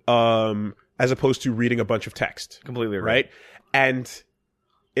 Absolutely. As opposed to reading a bunch of text. Completely right. And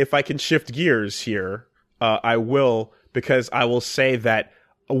if I can shift gears here, I will, because I will say that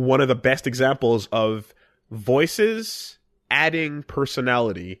one of the best examples of voices adding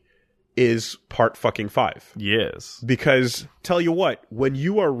personality is part fucking 5. Yes. Because tell you what, when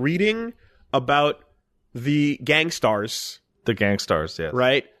you are reading about the Gangstars, yes.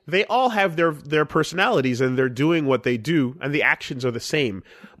 Right? They all have their personalities and they're doing what they do and the actions are the same.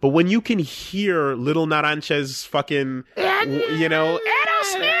 But when you can hear Little Narancha's fucking, you know,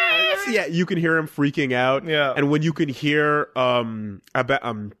 yeah, you can hear him freaking out. Yeah. And when you can hear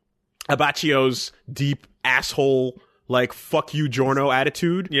Abacchio's deep asshole, like, fuck you, Giorno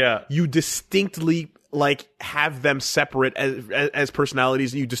attitude. Yeah. You distinctly, like, have them separate as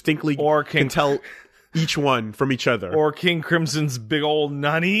personalities and you distinctly can tell each one from each other. Or King Crimson's big old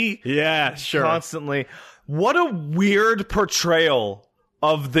nunny. Yeah, sure. Constantly. What a weird portrayal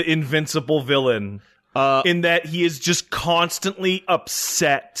of the invincible villain. In that he is just constantly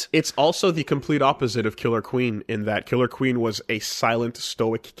upset. It's also the complete opposite of Killer Queen, in that Killer Queen was a silent,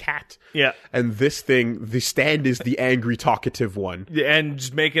 stoic cat. Yeah. And this thing, the Stand is the angry, talkative one. And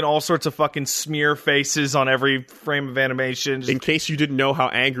just making all sorts of fucking smear faces on every frame of animation. In case you didn't know how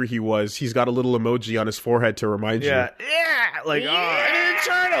angry he was, he's got a little emoji on his forehead to remind you. Yeah. Like, an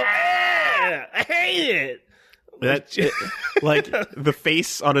internal. I hate it. Like, the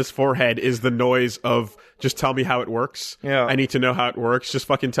face on his forehead is the noise of, just tell me how it works. Yeah. I need to know how it works. Just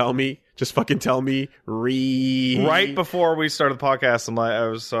fucking tell me. Read. Right before we started the podcast, I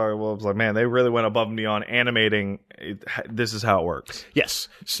was like, man, they really went above and beyond animating. This is how it works. Yes.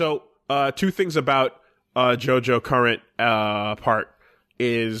 So, 2 things about JoJo current part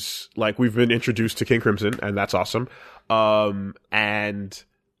is, like, we've been introduced to King Crimson, and that's awesome. Just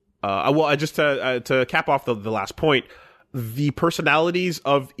to cap off the last point, the personalities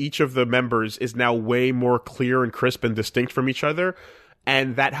of each of the members is now way more clear and crisp and distinct from each other,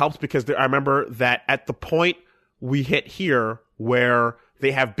 and that helps because I remember that at the point we hit here where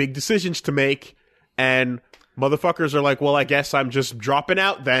they have big decisions to make, and motherfuckers are like, well, I guess I'm just dropping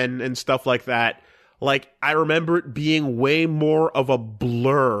out then, and stuff like that. Like, I remember it being way more of a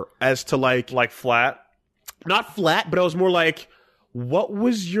blur as to like flat? Not flat, but I was more like, what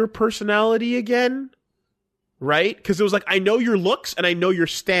was your personality again? Right? Because it was like, I know your looks and I know your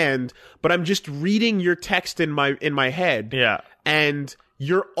stand, but I'm just reading your text in my head. Yeah. And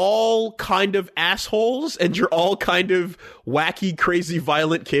you're all kind of assholes and you're all kind of wacky, crazy,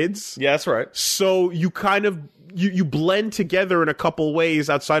 violent kids. Yeah, that's right. So you kind of, you blend together in a couple ways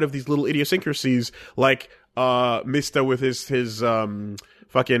outside of these little idiosyncrasies, like Mista with his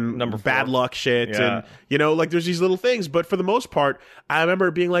fucking bad luck shit. Yeah. And, you know, like, there's these little things. But for the most part, I remember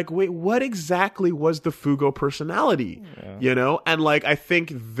being like, wait, what exactly was the Fugo personality? Yeah. You know? And, like, I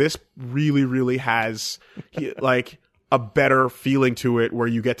think this really, really has, like, a better feeling to it where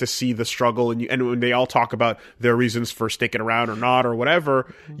you get to see the struggle and when they all talk about their reasons for sticking around or not or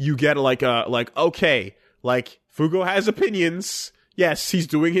whatever, you get okay, like, Fugo has opinions. Yes, he's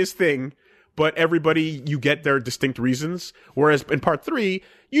doing his thing. But everybody, you get their distinct reasons. Whereas in part 3,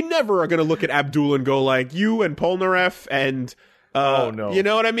 you never are going to look at Abdul and go like, you and Polnareff and no. You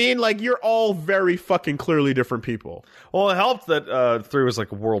know what I mean? Like, you're all very fucking clearly different people. Well, it helped that 3 was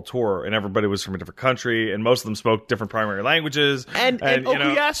like a world tour, and everybody was from a different country, and most of them spoke different primary languages. And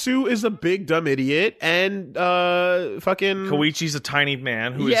Okuyasu is a big dumb idiot, and fucking Koichi's a tiny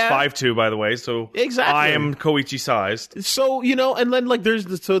man who is 5'2", by the way. So exactly, I am Koichi sized. So and then like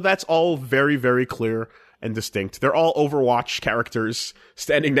so that's all very, very clear and distinct. They're all Overwatch characters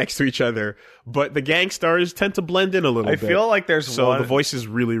standing next to each other, but the gang stars tend to blend in a little bit. I feel like there's so the voices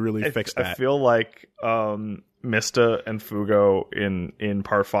really fix that. I feel like Mista and Fugo in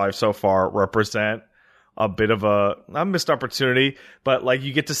part 5 so far represent a bit of a not missed opportunity, but like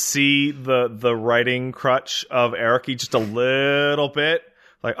you get to see the writing crutch of Araki just a little bit.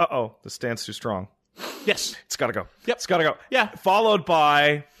 Like, the stand's too strong. Yes, it's gotta go. Yep, it's gotta go. Yeah, followed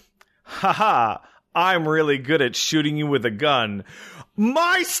by, haha, I'm really good at shooting you with a gun.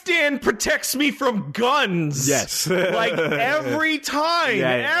 My stand protects me from guns. Yes. Like every time.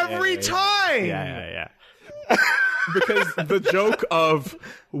 Every time. Yeah. Because the joke of,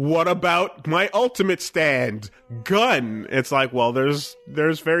 what about my ultimate stand? Gun. It's like, well, there's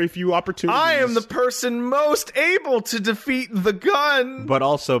very few opportunities. I am the person most able to defeat the gun. But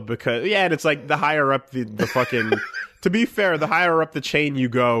also because, and it's like the higher up the fucking, to be fair, the higher up the chain you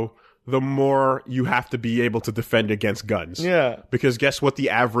go, the more you have to be able to defend against guns. Yeah. Because guess what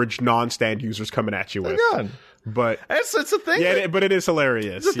the average non-stand user's coming at you with? A gun. But it's a thing. Yeah, but it is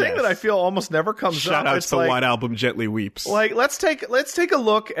hilarious. It's a thing that I feel almost never comes up. Shout out to White Album Gently Weeps. Like, let's take a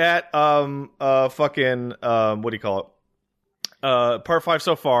look at fucking what do you call it? Part 5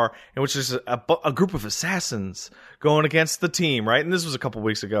 so far, in which there's a group of assassins going against the team, right? And this was a couple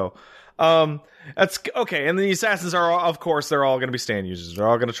weeks ago. That's okay. And the assassins are, of course, they're all going to be stand users. They're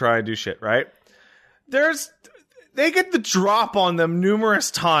all going to try and do shit, right? They get the drop on them numerous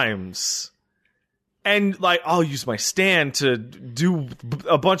times. And like, I'll use my stand to do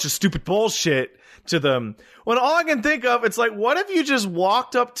a bunch of stupid bullshit to them. When all I can think of, it's like, what if you just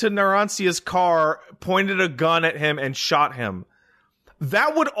walked up to Narancia's car, pointed a gun at him, and shot him?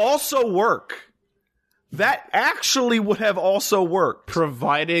 That would also work. That actually would have also worked.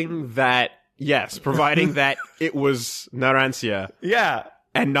 Providing that it was Narancia. Yeah.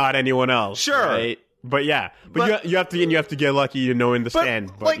 And not anyone else. Sure. Right? But you have to get lucky to know in the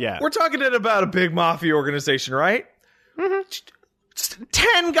stand. But yeah. We're talking about a big mafia organization, right? Mm-hmm. Just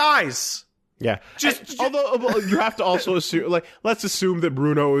 10 guys. Yeah. Although you have to also assume, like, let's assume that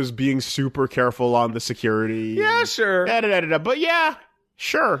Bruno is being super careful on the security. Yeah, sure. But yeah,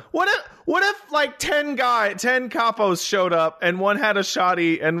 sure. What if like 10 capos showed up and one had a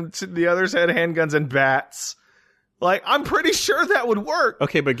shotty and the others had handguns and bats? Like, I'm pretty sure that would work.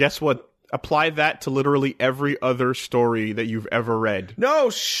 Okay, but guess what? Apply that to literally every other story that you've ever read.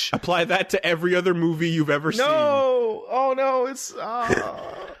 No, Apply that to every other movie you've ever seen. No. Oh, no. It's...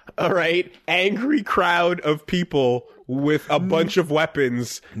 All right. Angry crowd of people with a bunch of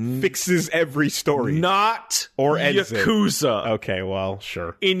weapons fixes every story. Not or Yakuza. Okay, well,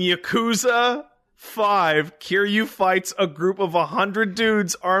 sure. In Yakuza 5, Kiryu fights a group of 100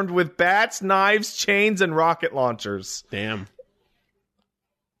 dudes armed with bats, knives, chains, and rocket launchers. Damn.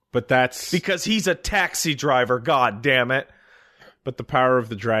 But that's... because he's a taxi driver, god damn it. But the power of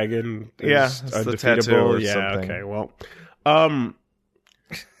the dragon is it's undefeatable. The tattoo or yeah, something. Okay, well.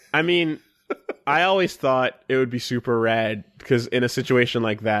 I mean, I always thought it would be super rad, because in a situation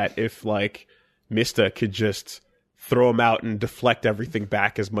like that, if, like, Mista could just throw him out and deflect everything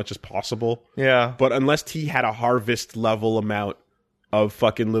back as much as possible. Yeah. But unless he had a harvest-level amount of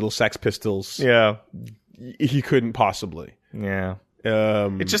fucking little Sex Pistols, he couldn't possibly. Yeah.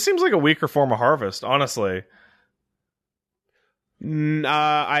 It just seems like a weaker form of Harvest, honestly. No,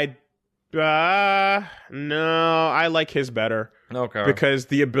 I like his better. Okay. Because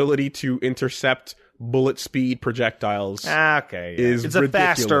the ability to intercept bullet speed projectiles is it's a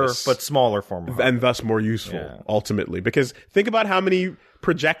ridiculous, faster but smaller form of Harvest. And thus more useful, ultimately. Because think about how many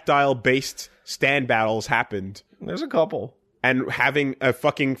projectile-based stand battles happened. There's a couple. And having a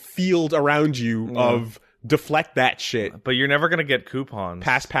fucking field around you of... deflect that shit. But you're never going to get coupons.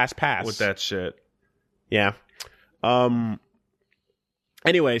 Pass. With that shit. Yeah.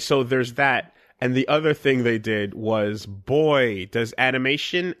 Anyway, so there's that. And the other thing they did was, boy, does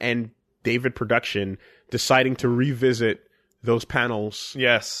animation and David Production deciding to revisit those panels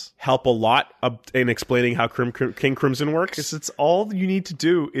help a lot in explaining how King Crimson works. Because it's all you need to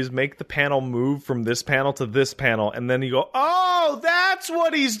do is make the panel move from this panel to this panel, and then you go, oh, that's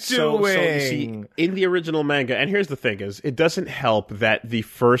what he's doing. So you see, in the original manga, and here's the thing is, it doesn't help that the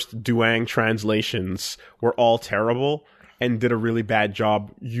first Duang translations were all terrible, and did a really bad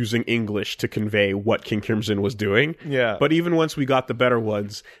job using English to convey what King Crimson was doing. Yeah. But even once we got the better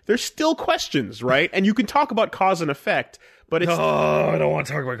ones, there's still questions, right? And you can talk about cause and effect, but it's... Oh, I don't want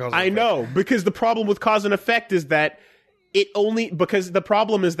to talk about cause and effect. I know, because the problem with cause and effect is that because the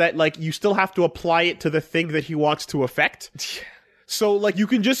problem is that, like, you still have to apply it to the thing that he wants to affect. So, like, you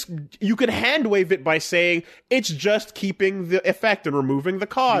can hand wave it by saying it's just keeping the effect and removing the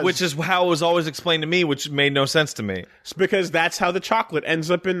cause. Which is how it was always explained to me, which made no sense to me. It's because that's how the chocolate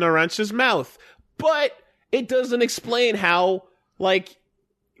ends up in Naranja's mouth. But it doesn't explain how, like,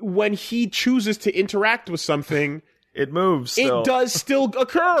 when he chooses to interact with something... It moves still. It does still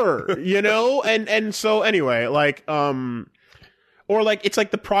occur, you know? And so, anyway, like, or like it's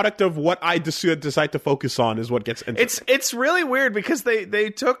like the product of what I decide to focus on is what gets interesting. It's really weird because they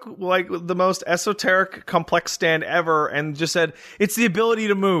took like the most esoteric complex stand ever and just said it's the ability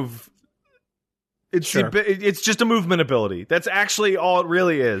to move. It's just a movement ability. That's actually all it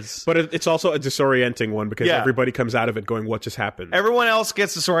really is. But it's also a disorienting one because everybody comes out of it going, what just happened? Everyone else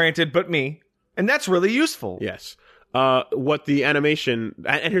gets disoriented but me. And that's really useful. Yes. What the animation...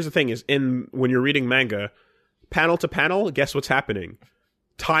 And here's the thing is, when you're reading manga, panel to panel, guess what's happening?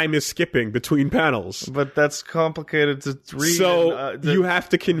 Time is skipping between panels. But that's complicated to read. So you have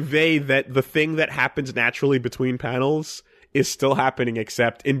to convey that the thing that happens naturally between panels is still happening,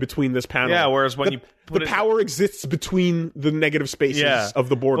 except in between this panel. Yeah, whereas when the power exists between the negative spaces of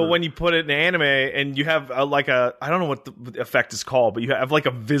the border. But when you put it in anime and you have I don't know what the effect is called, but you have like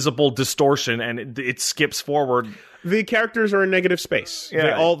a visible distortion and it skips forward. The characters are in negative space.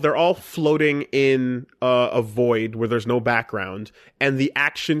 Yeah. They're all floating in a void where there's no background, and the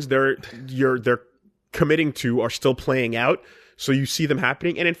actions they're committing to are still playing out. So you see them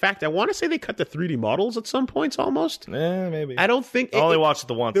happening, and in fact, I want to say they cut the 3D models at some points almost. Maybe. I don't think... I only watched it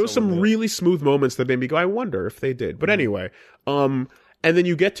the once. There was some really smooth moments that made me go, I wonder if they did. But anyway, and then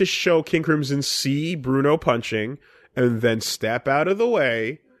you get to show King Crimson see Bruno punching, and then step out of the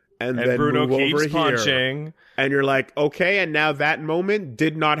way, and then Bruno move keeps over punching. Here. And you're like, okay, and now that moment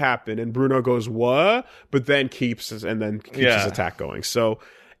did not happen. And Bruno goes, what? But then keeps his attack going. So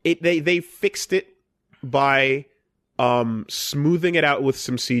they fixed it by... smoothing it out with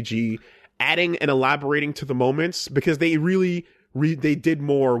some CG, adding and elaborating to the moments, because they really they did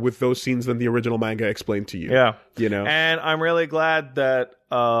more with those scenes than the original manga explained to you. Yeah. You know? And I'm really glad that,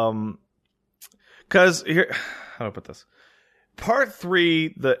 because here, how do I put this? Part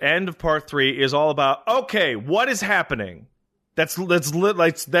 3, the end of part 3 is all about, okay, what is happening? That's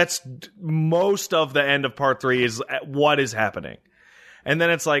most of the end of part 3 is what is happening. And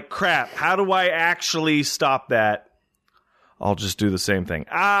then it's like, crap, how do I actually stop that? I'll just do the same thing.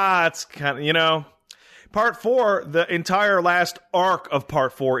 It's kind of, part 4, the entire last arc of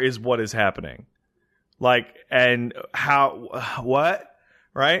part 4 is what is happening. Like, and how, what?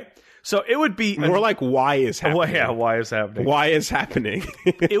 Right? So it would be... More like, why is happening? Well, yeah, why is happening? Why is happening?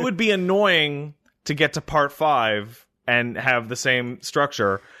 It would be annoying to get to part 5 and have the same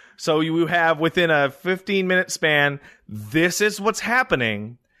structure. So you have, within a 15-minute span, this is what's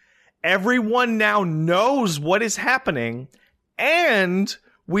happening. Everyone now knows what is happening. And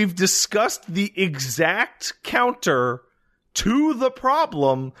we've discussed the exact counter to the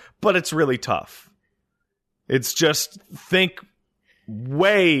problem, but it's really tough. It's just think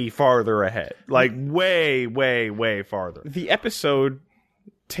way farther ahead. Like way, way, way farther. The episode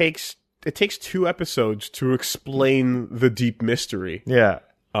takes 2 episodes to explain the deep mystery. Yeah.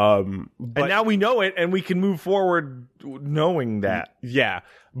 But and now we know it, and we can move forward knowing that. Yeah,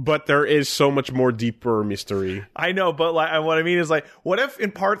 but there is so much more deeper mystery. I know, but like, what I mean is, like, what if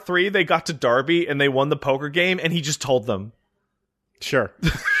in part 3 they got to Darby and they won the poker game, and he just told them? Sure.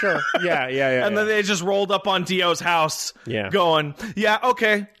 Yeah. And then they just rolled up on Dio's house, going, yeah,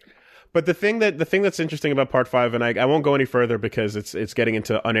 okay. But the thing that's interesting about part 5, and I won't go any further because it's getting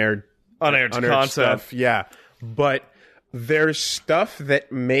into unaired content stuff. Yeah, but there's stuff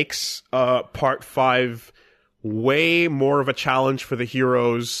that makes part 5 way more of a challenge for the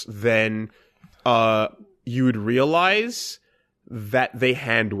heroes than you would realize that they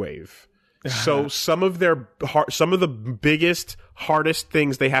hand wave. So some of the biggest, hardest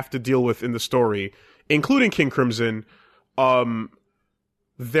things they have to deal with in the story, including King Crimson,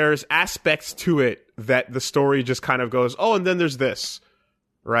 there's aspects to it that the story just kind of goes, oh, and then there's this,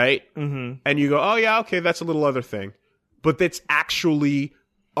 right? Mm-hmm. And you go, oh yeah, okay, that's a little other thing. But that's actually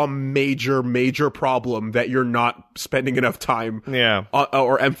a major, major problem that you're not spending enough time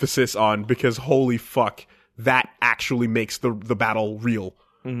or emphasis on, because holy fuck, that actually makes the battle real.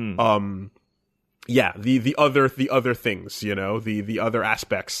 Mm-hmm. The other things, the other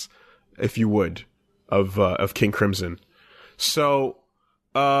aspects, if you would, of King Crimson. So,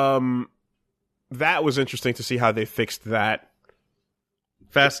 that was interesting to see how they fixed that.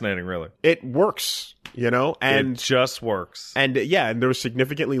 Fascinating, really. It works, and it just works. And and there was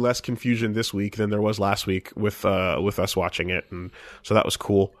significantly less confusion this week than there was last week with us watching it, and so that was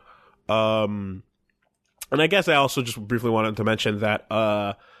cool. And I guess I also just briefly wanted to mention that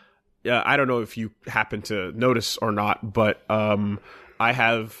I don't know if you happen to notice or not, but I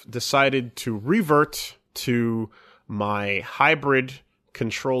have decided to revert to my hybrid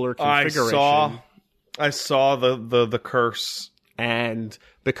controller configuration. I saw the curse. And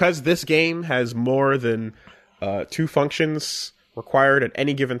because this game has more than 2 functions required at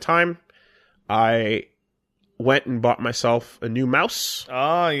any given time, I went and bought myself a new mouse.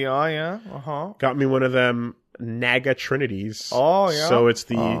 Oh, yeah. Uh-huh. Got me one of them Naga Trinities. Oh, yeah. So it's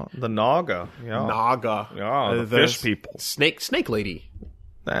the Naga. Yeah. Naga. Yeah, the fish people. Snake lady.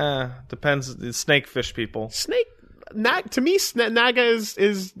 Depends. The snake fish people. To me, Naga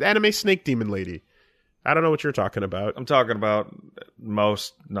is anime snake demon lady. I don't know what you're talking about. I'm talking about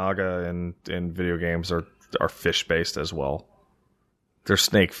most Naga in video games are fish based as well. They're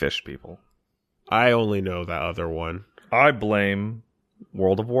snake fish people. I only know that other one. I blame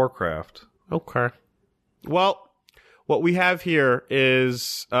World of Warcraft. Okay. Well, what we have here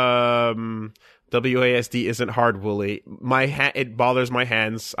is WASD isn't hard, Wooly. It bothers my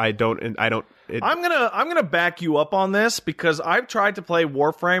hands. I'm gonna back you up on this because I've tried to play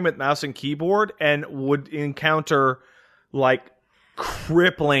Warframe with mouse and keyboard and would encounter like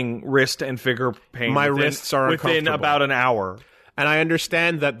crippling wrist and finger pain. My wrists are within about an hour. And I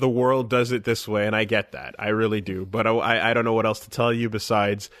understand that the world does it this way, and I get that. I really do. But I don't know what else to tell you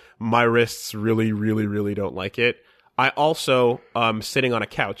besides my wrists really, really, really don't like it. I also sitting on a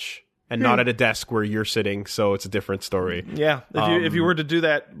couch and not at a desk where you're sitting, so it's a different story. Yeah, if you were to do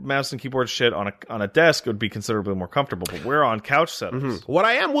that mouse and keyboard shit on a desk, it would be considerably more comfortable. But we're on couch setups. Mm-hmm. What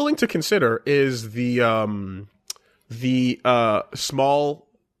I am willing to consider is the small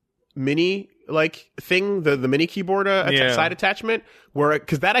mini thing, the mini keyboard side attachment,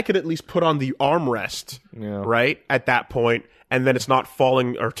 because that I could at least put on the armrest, right at that point. And then it's not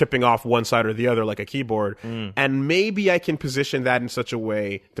falling or tipping off one side or the other like a keyboard. And maybe I can position that in such a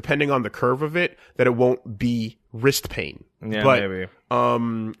way, depending on the curve of it, that it won't be wrist pain. Yeah, but, maybe.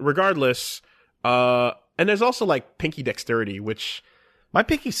 Regardless, and there's also like pinky dexterity, which my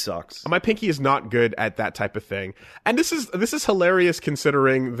pinky sucks. My pinky is not good at that type of thing. And this is hilarious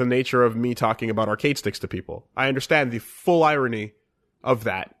considering the nature of me talking about arcade sticks to people. I understand the full irony of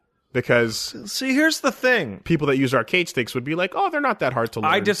that. Because see, here's the thing: people that use arcade sticks would be like, "Oh, they're not that hard to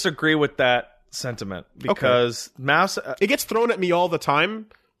learn." I disagree with that sentiment because mouse. It gets thrown at me all the time,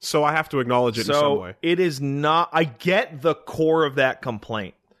 so I have to acknowledge it in some way. It is not. I get the core of that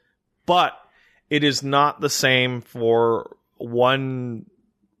complaint, but it is not the same for one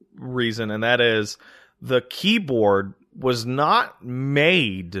reason, and that is the keyboard was not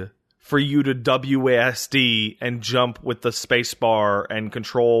made for you to WASD and jump with the space bar and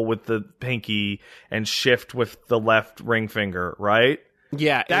control with the pinky and shift with the left ring finger, right?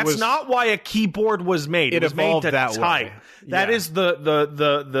 Yeah, that's not why a keyboard was made. It was made to that type. Way. That is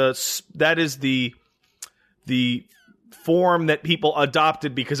that is the form that people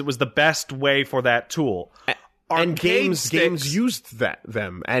adopted because it was the best way for that tool. And games used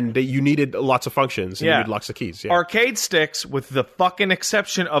them, and you needed lots of functions, and you needed lots of keys. Yeah. Arcade sticks, with the fucking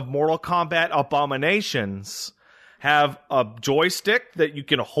exception of Mortal Kombat Abominations, have a joystick that you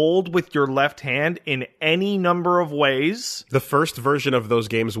can hold with your left hand in any number of ways. The first version of those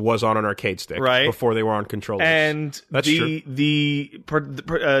games was on an arcade stick, right? Before they were on controllers. And that's true.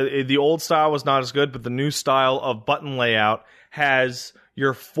 The old style was not as good, but the new style of button layout has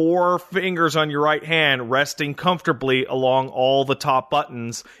your 4 fingers on your right hand resting comfortably along all the top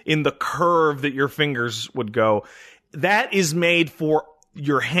buttons in the curve that your fingers would go. That is made for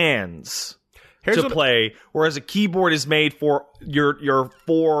your hands to play, whereas a keyboard is made for your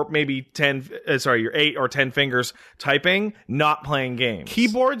 4, maybe 10, your 8 or 10 fingers typing, not playing games.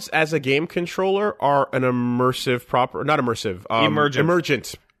 Keyboards as a game controller are an emergent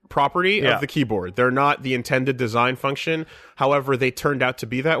property of the keyboard. They're not the intended design function. However, they turned out to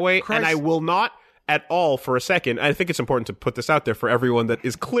be that way. And I will not at all for a second. I think it's important to put this out there for everyone that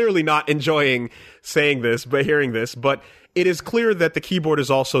is clearly not enjoying saying this, but hearing this. But it is clear that the keyboard is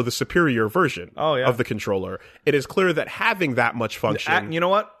also the superior version of the controller. It is clear that having that much function, you know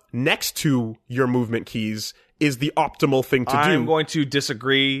what, next to your movement keys is the optimal thing to do. I'm going to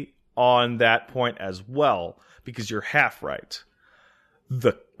disagree on that point as well, because you're half right.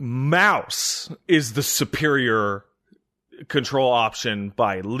 The mouse is the superior control option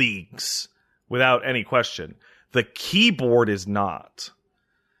by leagues, without any question. The keyboard is not.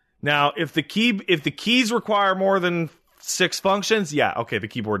 Now, if the keys require more than 6 functions, yeah, okay, the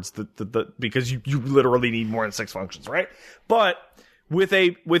keyboard's the because you literally need more than 6 functions, right? But with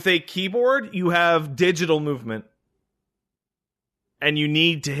a keyboard, you have digital movement, and you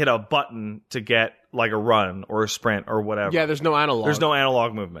need to hit a button to get like a run or a sprint or whatever. Yeah, there's no analog. There's no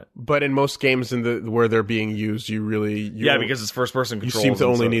analog movement. But in most games where they're being used, because it's first person controls. You seem to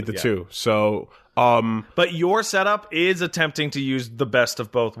only need the two. So, but your setup is attempting to use the best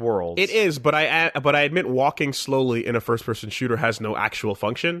of both worlds. It is, but I admit walking slowly in a first person shooter has no actual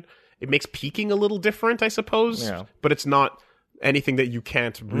function. It makes peeking a little different, I suppose. Yeah. But it's not anything that you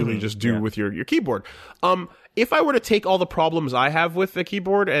can't really just do with your keyboard. If I were to take all the problems I have with the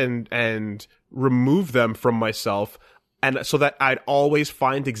keyboard and remove them from myself, and so that I'd always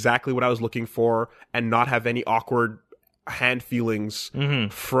find exactly what I was looking for and not have any awkward hand feelings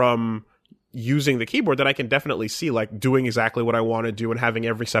from using the keyboard, then I can definitely see like doing exactly what I want to do and having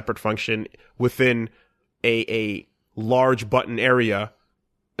every separate function within a large button area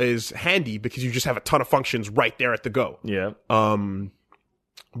is handy because you just have a ton of functions right there at the go. Yeah.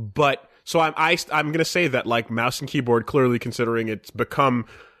 But so I'm gonna say that like mouse and keyboard, clearly considering it's become,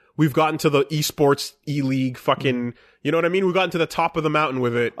 we've gotten to the esports e-league fucking, you know what I mean? We've gotten to the top of the mountain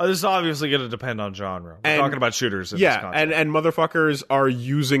with it. This is obviously going to depend on genre. We're talking about shooters. In this context. and motherfuckers are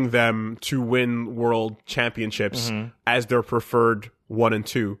using them to win world championships as their preferred 1 and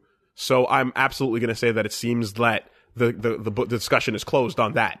 2. So I'm absolutely gonna say that it seems that the discussion is closed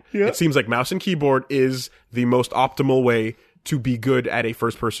on that. Yeah. It seems like mouse and keyboard is the most optimal way to be good at a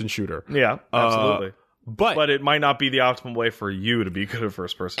first-person shooter. Yeah, absolutely. But it might not be the optimal way for you to be good at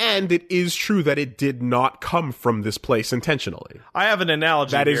first-person. And it is true that it did not come from this place intentionally. I have an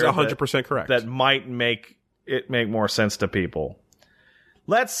analogy that is 100% correct. That might make it make more sense to people.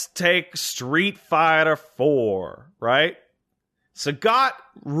 Let's take Street Fighter 4, right? Sagat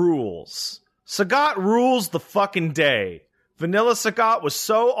rules. Sagat rules the fucking day. Vanilla Sagat was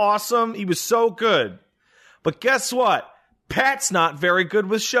so awesome. He was so good. But guess what? Pat's not very good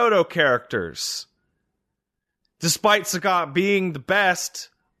with Shoto characters. Despite Sagat being the best,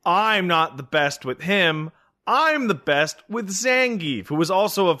 I'm not the best with him. I'm the best with Zangief, who was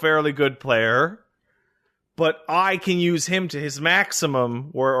also a fairly good player. But I can use him to his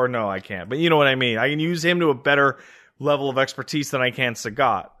maximum, or no, I can't. But you know what I mean. I can use him to a better level of expertise than I can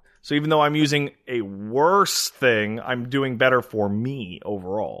Sagat. So even though I'm using a worse thing, I'm doing better for me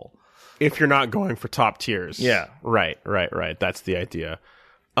overall. If you're not going for top tiers. Yeah. Right. That's the idea.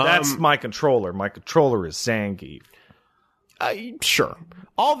 That's my controller. My controller is Zangief. Sure.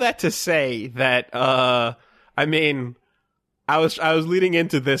 All that to say that, I mean, I was leading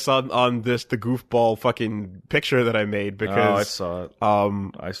into this on the goofball fucking picture that I made because I saw it.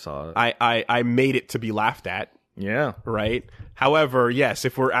 I saw it. I made it to be laughed at. Yeah. Right? However, yes,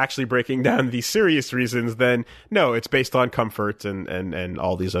 if we're actually breaking down the serious reasons, then no, it's based on comfort and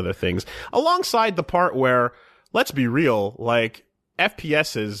all these other things. Alongside the part where, let's be real, like,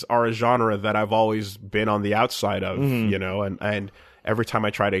 FPSs are a genre that I've always been on the outside of, you know, and every time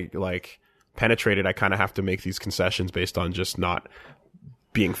I try to, like, penetrate it, I kind of have to make these concessions based on just not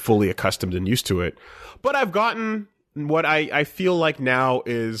being fully accustomed and used to it. But I've gotten what I feel like now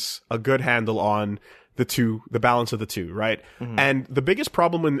is a good handle on the balance of the two, right? And the biggest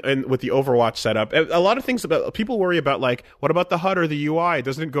problem with the Overwatch setup, a lot of things about people worry about, like, what about the HUD or the UI?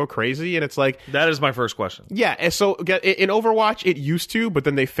 Doesn't it go crazy? And it's like, that is my first question. Yeah, and so in Overwatch it used to, but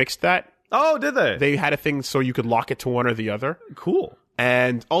then they fixed that. Oh, did they? They had a thing so you could lock it to one or the other. Cool.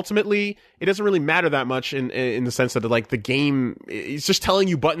 And ultimately, it doesn't really matter that much in the sense that, like, the game is just telling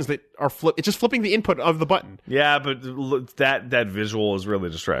you buttons that are it's just flipping the input of the button. Yeah, but that visual is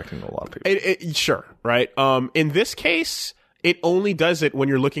really distracting to a lot of people. Sure, right? In this case, it only does it when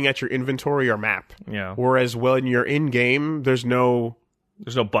you're looking at your inventory or map. Yeah. Whereas when you're in game, there's no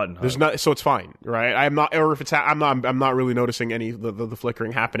button. There's not, so it's fine, right? I'm not really noticing any the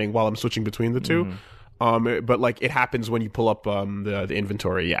flickering happening while I'm switching between the two. But like, it happens when you pull up the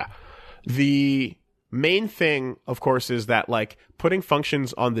inventory. Yeah. The main thing, of course, is that, like, putting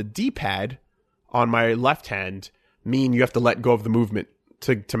functions on the D-pad on my left hand mean you have to let go of the movement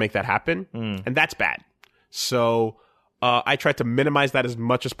to make that happen, and that's bad. So I tried to minimize that as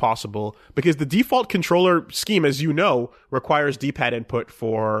much as possible because the default controller scheme, as you know, requires D-pad input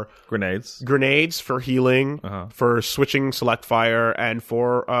for grenades, for healing, for switching select fire, and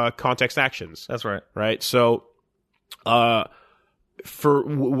for context actions. That's right. Right? So for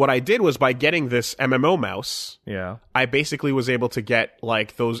what I did was, by getting this MMO mouse, I basically was able to get,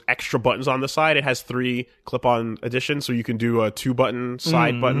 like, those extra buttons on the side. It has 3 clip-on additions, so you can do 2-button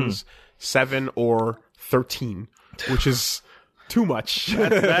side buttons, 7 or 13, which is too much.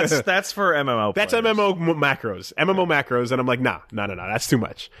 That's for MMO. That's players. MMO macros, and I'm like, nah, that's too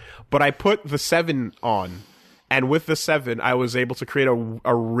much. But I put the 7 on, and with the 7, I was able to create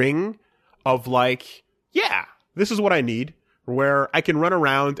a ring of like, yeah, this is what I need, where I can run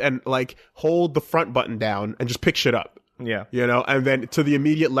around and like hold the front button down and just pick shit up. Yeah. You know, and then to the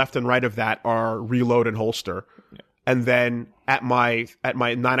immediate left and right of that are reload and holster. Yeah. And then at my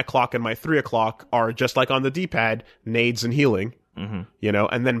 9 o'clock and my 3 o'clock are just like on the D-pad, nades and healing. Mm-hmm. You know,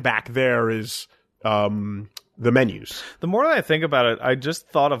 and then back there is the menus. The more that I think about it, I just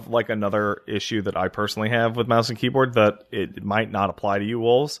thought of like another issue that I personally have with mouse and keyboard that it might not apply to you,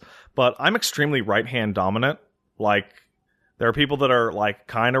 Wolves, but I'm extremely right-hand dominant. Like, there are people that are like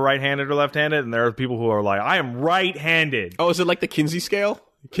kind of right-handed or left-handed, and there are people who are like, I am right-handed. Oh, is it like the Kinsey scale?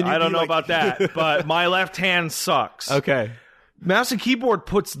 I don't know about that, but my left hand sucks. Okay. Mouse and keyboard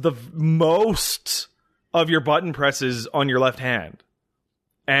puts the most of your button presses on your left hand.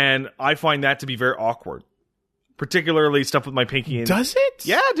 And I find that to be very awkward. Particularly stuff with my pinky. And does it?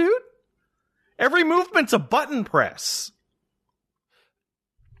 Yeah, dude. Every movement's a button press.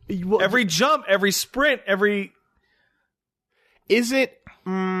 Well, every jump, every sprint, every... Is it...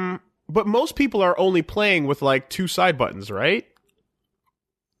 but most people are only playing with like 2 side buttons, right?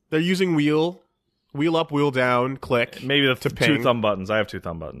 They're using wheel up, wheel down, click. Maybe the 2 thumb buttons. I have 2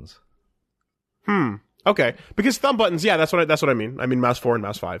 thumb buttons. Okay. Because thumb buttons, yeah, that's what I mean. I mean mouse 4 and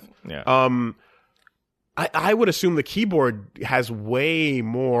mouse 5. Yeah. I would assume the keyboard has way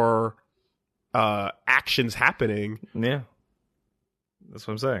more actions happening. Yeah. That's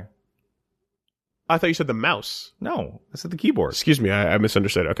what I'm saying. I thought you said the mouse. No, I said the keyboard. Excuse me, I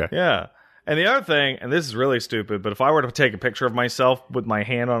misunderstood. Okay. Yeah. And the other thing, and this is really stupid, but if I were to take a picture of myself with my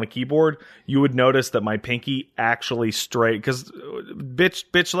hand on a keyboard, you would notice that my pinky actually straight, because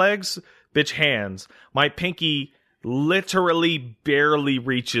bitch legs, bitch hands, my pinky literally barely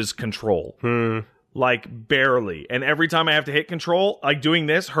reaches control. Like, barely. And every time I have to hit control, like doing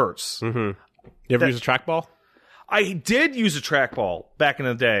this hurts. Mm-hmm. You ever use a trackball? I did use a trackball back in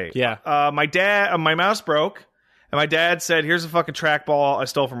the day. Yeah. My mouse broke, and my dad said, here's a fucking trackball I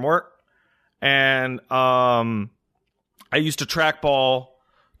stole from work. And I used a trackball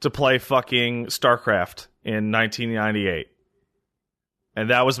to play fucking StarCraft in 1998. And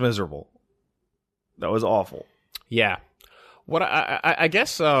that was miserable. That was awful. Yeah. What I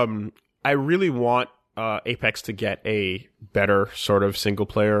guess I really want Apex to get a better sort of single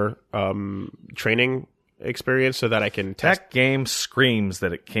player training experience so that I can test. That game screams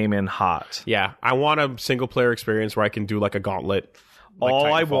that it came in hot. Yeah, I want a single player experience where I can do like a gauntlet. Like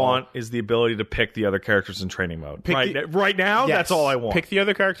all I want is the ability to pick the other characters in training mode. Right now, yes, that's all I want. Pick the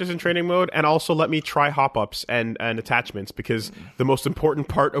other characters in training mode, and also let me try hop-ups and attachments, because the most important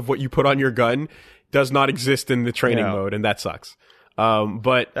part of what you put on your gun does not exist in the training mode, and that sucks.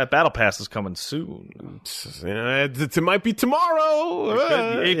 But that battle pass is coming soon. It might be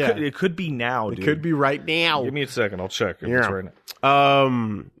tomorrow. It could be now, dude. It could be right now. Give me a second. I'll check if it's right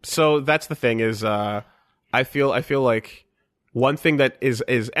now. So that's the thing is, I feel like one thing that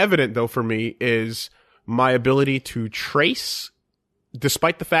is evident though for me is my ability to trace,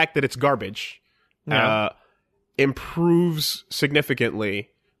 despite the fact that it's garbage, improves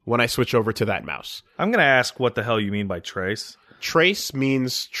significantly when I switch over to that mouse. I'm going to ask what the hell you mean by trace. Trace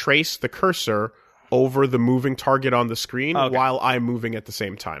means trace the cursor over the moving target on the screen while I'm moving at the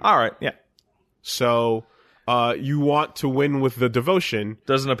same time. All right, yeah. So you want to win with the devotion.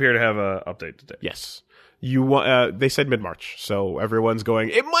 Doesn't appear to have an update today. Yes. You want? They said mid-March, so everyone's going,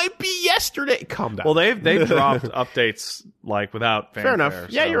 it might be yesterday. Calm down. Well, they've dropped updates like without fanfare. Fair enough.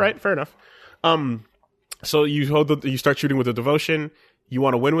 Yeah, you're right. Fair enough. So you start shooting with the devotion. You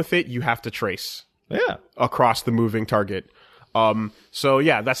want to win with it, you have to trace. Yeah. Across the moving target. So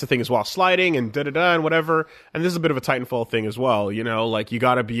yeah, that's the thing as well. Sliding and da-da-da and whatever. And this is a bit of a Titanfall thing as well, you know, like you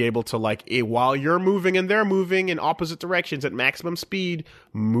gotta be able to like, while you're moving and they're moving in opposite directions at maximum speed,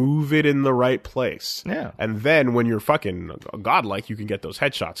 move it in the right place. Yeah. And then when you're fucking godlike, you can get those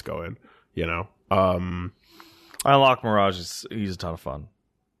headshots going, you know. I unlock Mirage. He's a ton of fun.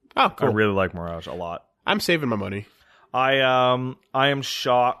 Oh, cool. I really like Mirage a lot. I'm saving my money. I am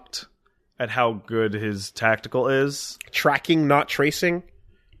shocked at how good his tactical is. Tracking, not tracing?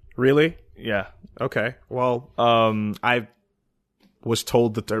 Really? Yeah. Okay. Well, I was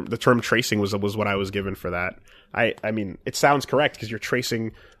told that the term tracing was what I was given for that. I mean, it sounds correct because you're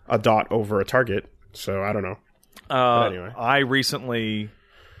tracing a dot over a target. So I don't know. But anyway, I recently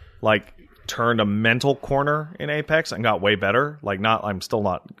turned a mental corner in Apex and got way better. I'm still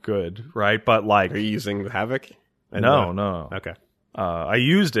not good, right? But are you using the Havoc? No. Okay. I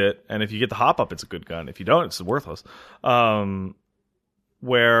used it, and if you get the hop up, it's a good gun. If you don't, it's worthless.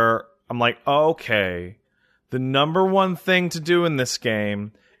 Where I'm like, okay, the number one thing to do in this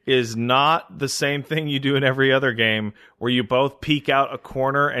game is not the same thing you do in every other game, where you both peek out a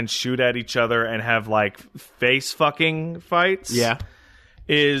corner and shoot at each other and have like face fucking fights. Yeah.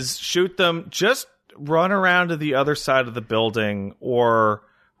 Is shoot them, just run around to the other side of the building or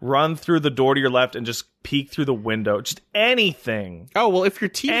run through the door to your left and just peek through the window. Just anything. Oh, well, if your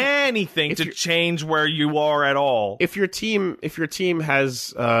team anything to change where you are at all. If your team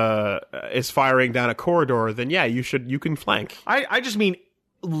has is firing down a corridor, then yeah, you can flank. I just mean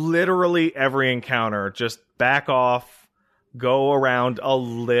literally every encounter, just back off, go around a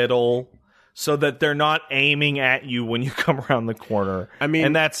little, so that they're not aiming at you when you come around the corner. I mean,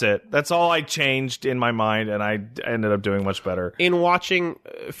 and that's it. That's all I changed in my mind, and I ended up doing much better. In watching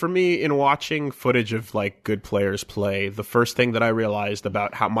footage of like good players play, the first thing that I realized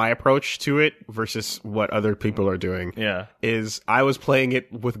about how my approach to it versus what other people are doing, is I was playing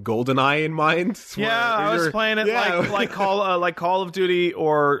it with GoldenEye in mind. I was playing it like Call of Duty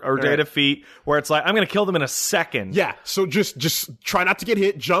or Day of Defeat, where it's like I'm going to kill them in a second. Yeah, so just try not to get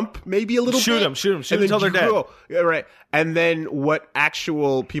hit, jump maybe a little. Shoot them until they're dead. Yeah, right. And then what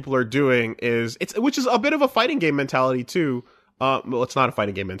actual people are doing is which is a bit of a fighting game mentality too. Well, it's not a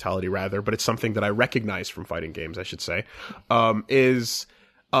fighting game mentality rather, but it's something that I recognize from fighting games, I should say. I'm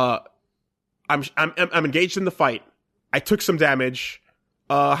engaged in the fight. I took some damage.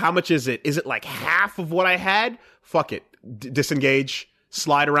 How much is it? Is it like half of what I had? Fuck it. Disengage.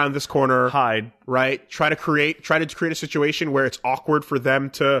 Slide around this corner. Hide. Right? Try to create a situation where it's awkward for them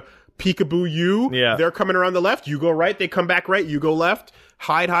to peekaboo you. Yeah. They're coming around the left. You go right. They come back right. You go left.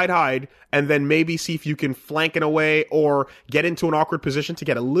 Hide. And then maybe see if you can flank in a way or get into an awkward position to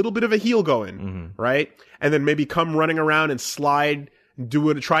get a little bit of a heal going. Mm-hmm. Right? And then maybe come running around and slide,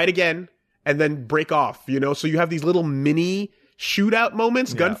 try it again, and then break off. So you have these little mini shootout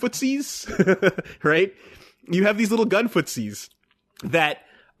moments, gun footsies. Right? You have these little gun footsies that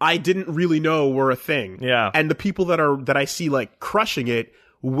I didn't really know were a thing. Yeah. And the people that I see like crushing it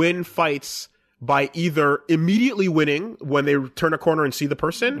win fights by either immediately winning when they turn a corner and see the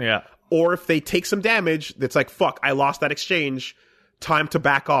person. Yeah. Or if they take some damage, it's like, fuck, I lost that exchange. Time to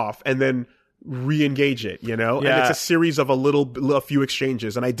back off and then re-engage it, Yeah. And it's a series of a few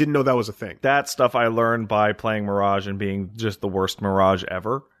exchanges, and I didn't know that was a thing. That stuff I learned by playing Mirage and being just the worst Mirage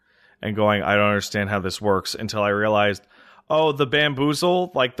ever. And going, I don't understand how this works, until I realized, the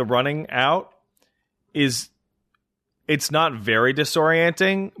bamboozle, like the running out, it's not very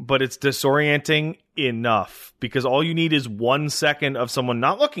disorienting, but it's disorienting enough, because all you need is 1 second of someone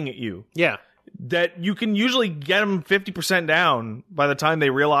not looking at you. Yeah. That you can usually get them 50% down by the time they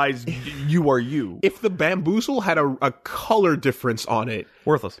realize you are you. If the bamboozle had a color difference on it.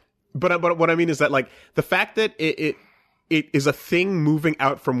 Worthless. But what I mean is that, like, the fact that it is a thing moving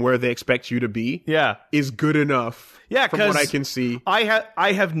out from where they expect you to be is good enough. Yeah, from what I can see.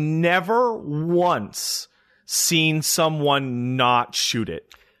 I have never once seen someone not shoot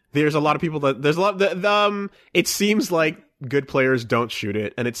it. There's a lot of people it seems like good players don't shoot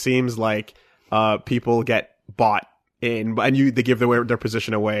it, and it seems like people get bought in, and they give their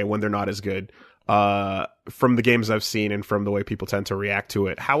position away when they're not as good. From the games I've seen and from the way people tend to react to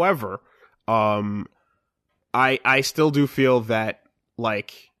it. However, I still do feel that,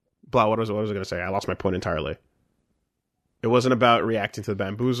 like, what was I going to say? I lost my point entirely. It wasn't about reacting to the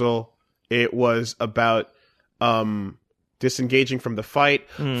bamboozle. It was about disengaging from the fight.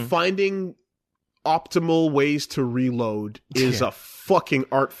 Finding optimal ways to reload is a fucking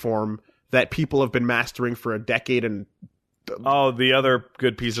art form that people have been mastering for a decade. And the other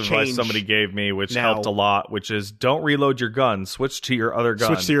good piece of advice somebody gave me, which helped a lot, which is don't reload your gun. Switch to your other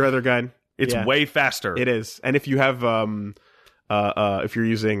gun. It's way faster. It is. And if you have if you're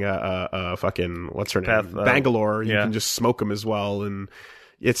using fucking what's her name, Bangalore, you can just smoke them as well, and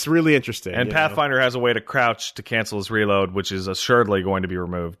it's really interesting. And Pathfinder has a way to crouch to cancel his reload, which is assuredly going to be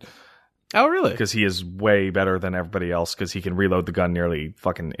removed. Oh, really? Because he is way better than everybody else, because he can reload the gun nearly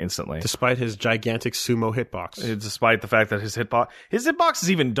fucking instantly. Despite his gigantic sumo hitbox. Despite the fact that his hitbox is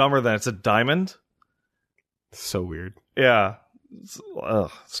even dumber than it's a diamond. So weird. Yeah.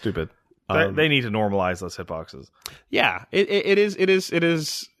 Stupid. They need to normalize those hitboxes. Yeah, it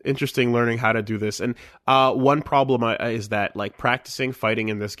is interesting learning how to do this. And one problem is that, like, practicing fighting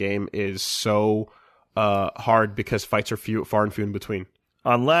in this game is so hard because fights are far and few in between.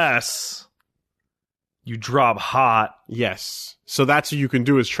 Unless you drop hot. Yes. So that's what you can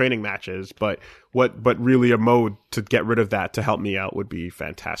do is training matches, but really a mode to get rid of that to help me out would be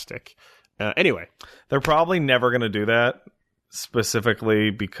fantastic. Anyway. They're probably never going to do that. specifically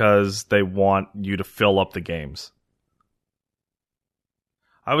because they want you to fill up the games.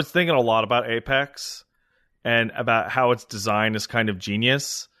 I was thinking a lot about Apex and about how its design is kind of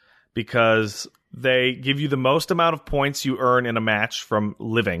genius because they give you the most amount of points you earn in a match from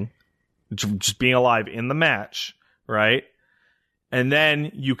living, just being alive in the match, right? And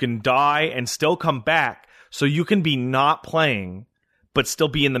then you can die and still come back, so you can be not playing, but still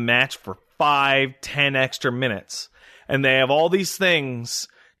be in the match for 5-10 extra minutes. And they have all these things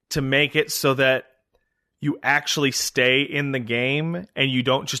to make it so that you actually stay in the game and you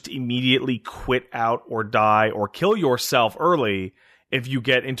don't just immediately quit out or die or kill yourself early if you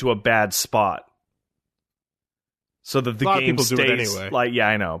get into a bad spot. So that the game stays anyway. Like, yeah,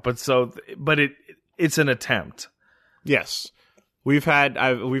 I know. But it's an attempt. Yes. We've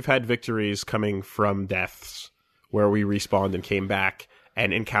had victories coming from deaths where we respawned and came back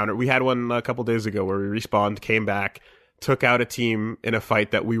and encountered. We had one a couple days ago where we respawned, came back, took out a team in a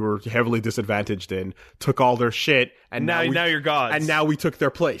fight that we were heavily disadvantaged in, took all their shit, and now you're gods. And now we took their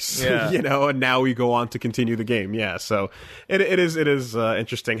place, yeah. And now we go on to continue the game. Yeah, so it is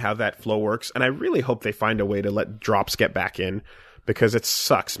interesting how that flow works, and I really hope they find a way to let drops get back in because it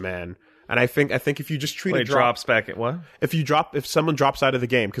sucks, man. And I think if you just treat a drop, drops back at what? If someone drops out of the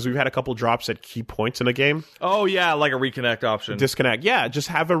game, because we've had a couple drops at key points in a game. Oh yeah, like a reconnect option. Disconnect. Yeah, just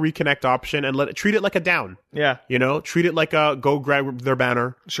have a reconnect option and treat it like a down. Yeah. Treat it like a go grab their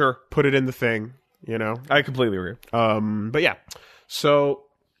banner. Sure. Put it in the thing, I completely agree. But yeah. So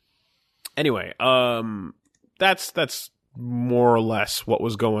anyway, that's more or less what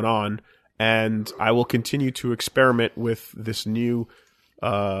was going on, and I will continue to experiment with this new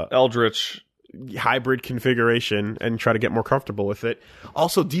Eldritch hybrid configuration and try to get more comfortable with it.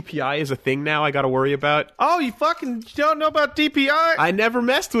 Also, DPI is a thing now I got to worry about. Oh, you don't know about DPI? I never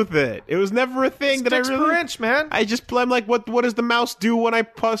messed with it. It was never a thing that I really... per inch, man. I'm like, what does the mouse do when I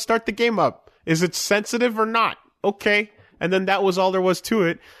start the game up? Is it sensitive or not? Okay. And then that was all there was to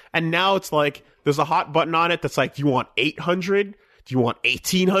it. And now it's like, there's a hot button on it that's like, do you want 800? Do you want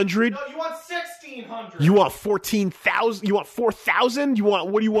 1800? No, you want 1600. You want 14,000? You want 4,000?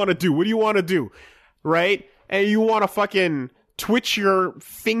 What do you want to do? What do you want to do? Right? And you want to fucking twitch your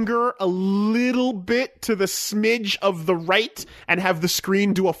finger a little bit to the smidge of the right and have the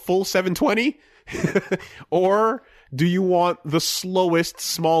screen do a full 720? Or do you want the slowest,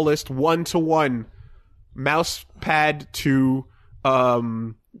 smallest 1-to-1 mouse pad to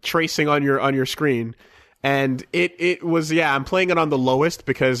tracing on your screen? And it was, I'm playing it on the lowest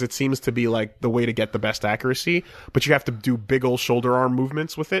because it seems to be like the way to get the best accuracy, but you have to do big old shoulder arm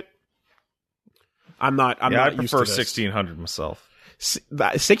movements with it. I'm not I used prefer to this. 1600 myself.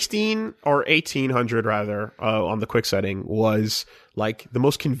 16 or 1800 rather, on the quick setting was like the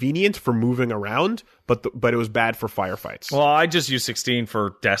most convenient for moving around, but it was bad for firefights. Well, I just use 16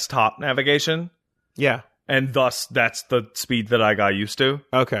 for desktop navigation. Yeah. And thus, that's the speed that I got used to.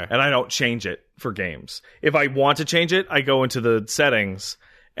 Okay. And I don't change it for games. If I want to change it, I go into the settings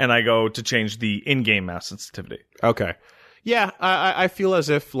and I go to change the in-game mouse sensitivity. Okay. Yeah, I feel as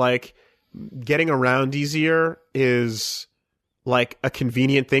if, like, getting around easier is, like, a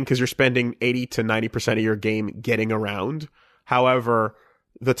convenient thing because you're spending 80 to 90% of your game getting around. However,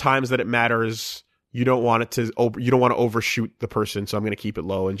 the times that it matters, you don't want to overshoot the person, so I'm going to keep it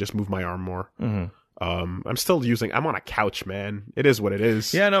low and just move my arm more. Mm-hmm. I'm on a couch, man. It is what it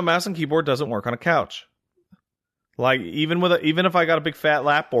is. Yeah, no, mouse and keyboard doesn't work on a couch. Like, even if I got a big fat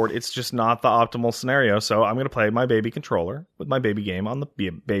lap board, it's just not the optimal scenario. So I'm going to play my baby controller with my baby game on the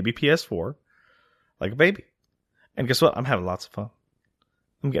baby PS4 like a baby. And guess what? I'm having lots of fun.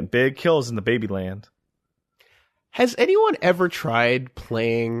 I'm getting big kills in the baby land. Has anyone ever tried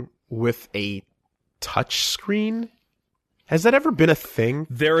playing with a touch screen? Has that ever been a thing?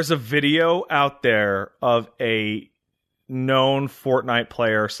 There is a video out there of a known Fortnite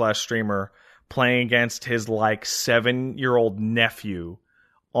player / streamer playing against his 7-year-old nephew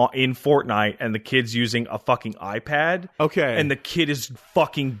in Fortnite, and the kid's using a fucking iPad. Okay. And the kid is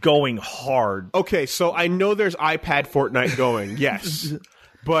fucking going hard. Okay, so I know there's iPad Fortnite going, yes.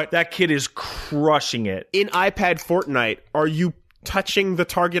 But that kid is crushing it. In iPad Fortnite, are you touching the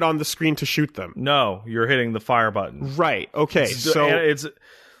target on the screen to shoot them? No, you're hitting the fire button. Right. Okay. So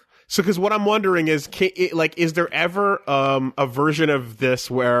because what I'm wondering is, is there ever a version of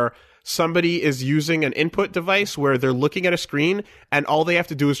this where somebody is using an input device where they're looking at a screen and all they have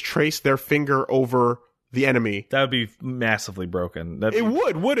to do is trace their finger over the enemy? That would be massively broken.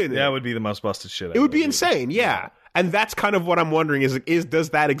 Wouldn't it? That would be the most busted shit. It would be insane. Yeah. And that's kind of what I'm wondering is does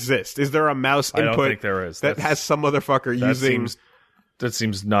that exist? Is there a mouse input? I don't think there is. That has some motherfucker using... That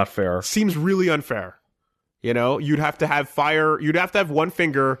seems not fair. Seems really unfair. You know, you'd have to have one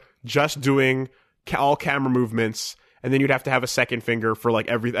finger just doing all camera movements, and then you'd have to have a second finger for like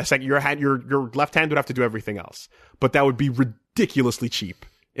your left hand would have to do everything else. But that would be ridiculously cheap,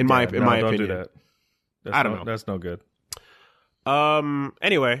 in my opinion. Don't do that. I don't know. That's no good.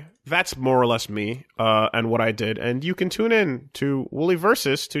 Anyway, that's more or less me, and what I did. And you can tune in to Woolly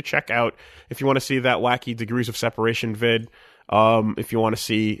Versus to check out if you want to see that wacky Degrees of Separation vid. If you want to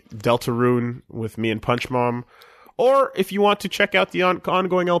see Deltarune with me and Punch Mom, or if you want to check out the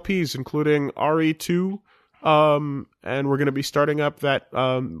ongoing LPs, including RE2, and we're going to be starting up that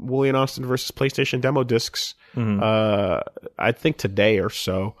Wooly and Austin versus PlayStation demo discs, I think today or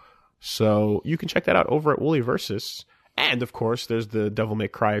so. So you can check that out over at Wooly Versus. And, of course, there's the Devil May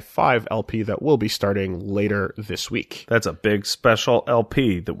Cry 5 LP that will be starting later this week. That's a big special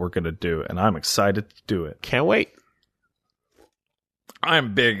LP that we're going to do, and I'm excited to do it. Can't wait.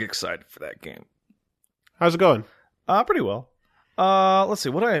 I'm big excited for that game. How's it going? Pretty well. Let's see.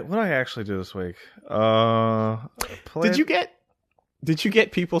 What I actually do this week? Did you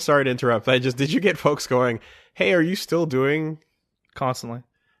get people? Sorry to interrupt. Did you get folks going, "Hey, are you still doing?" Constantly,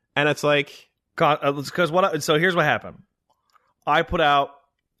 and it's like, because so here's what happened. I put out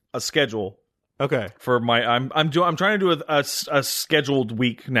a schedule. Okay. For my, I'm trying to do a scheduled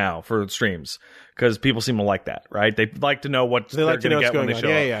week now for streams because people seem to like that, right? They like to know what they're going to get when they show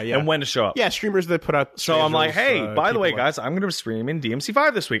up, and when to show up. Yeah, streamers that put out. So I'm like, hey, by the way, guys, I'm going to stream in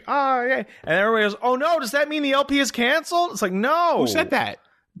DMC5 this week. Oh, yeah, and everybody goes, oh no, does that mean the LP is canceled? It's like, no. Who said that?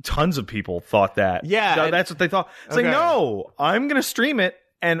 Tons of people thought that. Yeah, that's what they thought. It's like, no, I'm going to stream it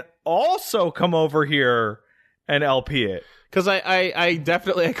and also come over here and LP it. Because I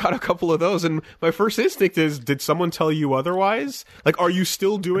definitely got a couple of those, and my first instinct is, did someone tell you otherwise? Like, are you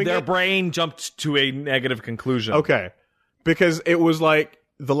still doing it? Their brain jumped to a negative conclusion. Okay. Because it was like,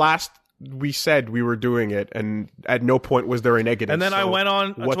 the last we said we were doing it, and at no point was there a negative. And then I went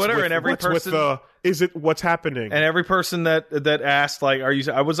on Twitter, and every person... what's happening? And every person that asked, like, are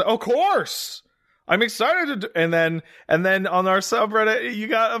you... I was like, of course! I'm excited to and then on our subreddit you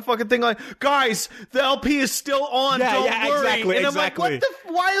got a fucking thing like, guys, the LP is still on. Don't worry. Exactly, and I'm like,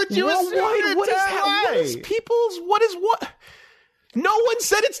 why would you assume it? What is what? No one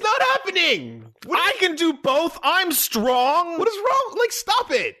said it's not happening. I can do both. I'm strong. What is wrong? Like,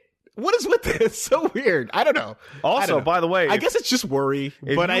 stop it. What is with this? It's so weird. I don't know. Also, by the way, I guess it's just worry,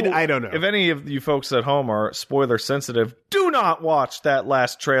 but I don't know. If any of you folks at home are spoiler sensitive, do not watch that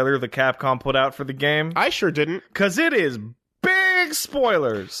last trailer the Capcom put out for the game. I sure didn't, because it is big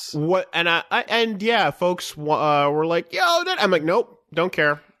spoilers. What? And yeah, folks were like, "Yo," I'm like, "Nope, don't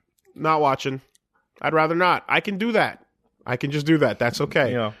care, not watching. I'd rather not. I can do that. I can just do that. That's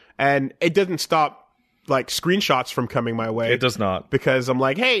okay." Yeah. And it didn't stop like screenshots from coming my way. It does not, because I'm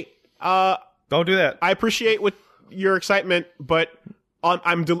like, hey. Don't do that. I appreciate your excitement, but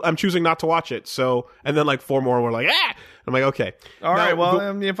I'm choosing not to watch it. So, and then like 4 more were like, ah! I'm like, okay. All right, well,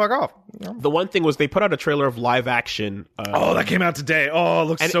 fuck off. The one thing was they put out a trailer of live action. That came out today. Oh, it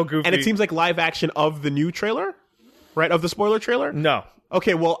looks so goofy. And it seems like live action of the new trailer, right? Of the spoiler trailer? No.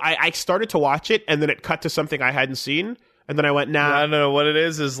 Okay, well, I started to watch it, and then it cut to something I hadn't seen. And then I went, nah. I don't know what it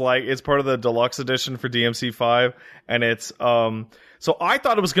is like, it's part of the deluxe edition for DMC5, and it's, so I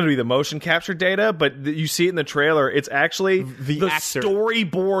thought it was going to be the motion capture data, but you see it in the trailer, it's actually the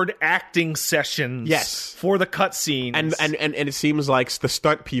storyboard acting sessions. Yes. For the cutscenes. And it seems like the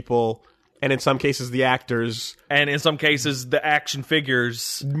stunt people, and in some cases the actors. And in some cases the action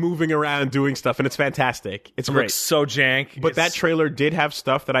figures. Moving around doing stuff, and it's fantastic. It's great. Looks so jank. But that trailer did have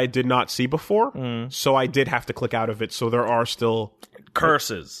stuff that I did not see before, so I did have to click out of it, so there are still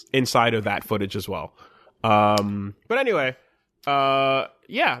curses inside of that footage as well. But anyway...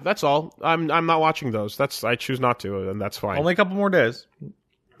 yeah, that's all. I'm not watching those. I choose not to, and that's fine. Only a couple more days.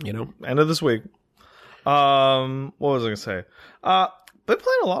 You know, end of this week. What was I gonna say? Been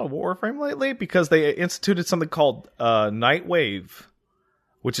playing a lot of Warframe lately because they instituted something called Nightwave,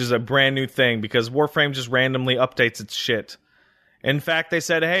 which is a brand new thing because Warframe just randomly updates its shit. In fact, they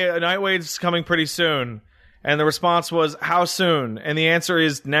said, "Hey, Nightwave's coming pretty soon," and the response was, "How soon?" And the answer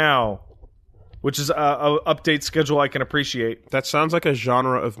is now. Which is a update schedule I can appreciate. That sounds like a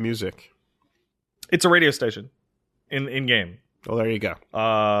genre of music. It's a radio station in game. Well, there you go.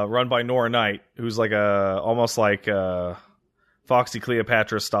 Run by Nora Knight, who's like almost like Foxy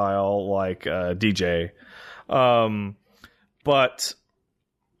Cleopatra style, like DJ. But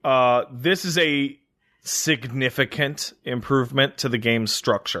this is a significant improvement to the game's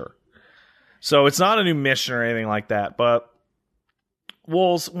structure. So it's not a new mission or anything like that, but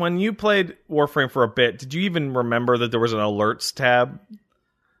Wolves, when you played Warframe for a bit, did you even remember that there was an alerts tab?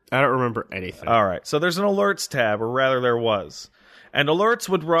 I don't remember anything. All right. So there's an alerts tab, or rather there was. And alerts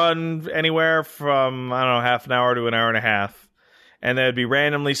would run anywhere from, I don't know, half an hour to an hour and a half. And they'd be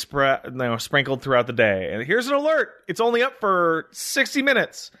randomly sprinkled throughout the day. And here's an alert. It's only up for 60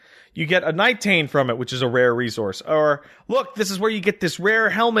 minutes. You get a Nightane from it, which is a rare resource. Or, look, this is where you get this rare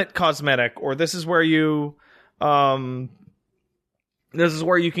helmet cosmetic. Or this is where you can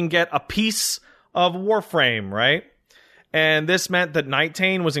get a piece of Warframe, right? And this meant that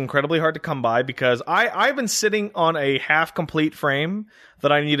Nightane was incredibly hard to come by because I've been sitting on a half-complete frame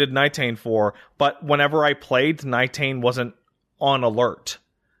that I needed Nightane for, but whenever I played, Nightane wasn't on alert.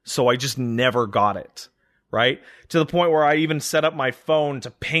 So I just never got it, right? To the point where I even set up my phone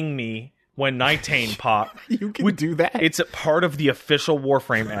to ping me when Nightane popped. You can do that? It's a part of the official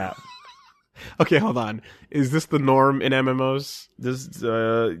Warframe app. Okay, hold on. Is this the norm in MMOs?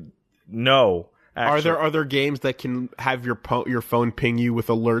 No. Actually. Are there games that can have your phone ping you with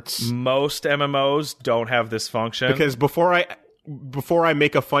alerts? Most MMOs don't have this function. Because before I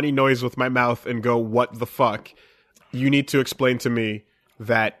make a funny noise with my mouth and go, what the fuck, you need to explain to me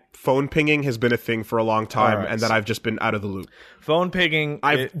that phone pinging has been a thing for a long time, and that I've just been out of the loop. Phone pinging...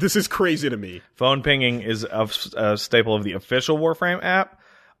 this is crazy to me. Phone pinging is a staple of the official Warframe app.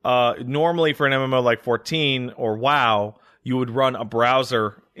 Normally for an MMO like 14 or WoW, you would run a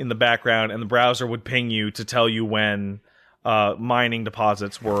browser in the background, and the browser would ping you to tell you when mining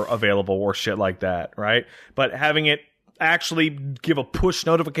deposits were available or shit like that, right? But having it actually give a push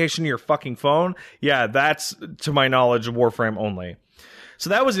notification to your fucking phone, yeah, that's, to my knowledge, Warframe only. So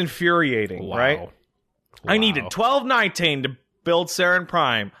that was infuriating, right? Wow. I needed 12 Nightane to build Saren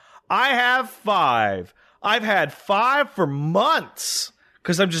Prime. I have 5. I've had 5 for months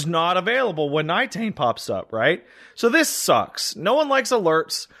because I'm just not available when Nightane pops up, right? So this sucks. No one likes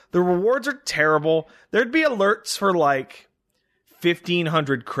alerts. The rewards are terrible. There'd be alerts for like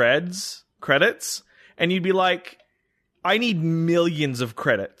 1,500 credits, and you'd be like, I need millions of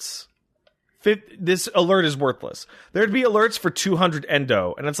credits. This alert is worthless. There'd be alerts for 200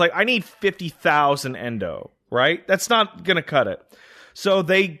 endo, and it's like, I need 50,000 endo, right? That's not going to cut it. So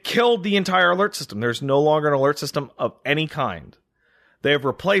they killed the entire alert system. There's no longer an alert system of any kind. They have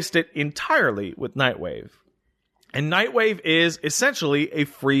replaced it entirely with Nightwave. And Nightwave is essentially a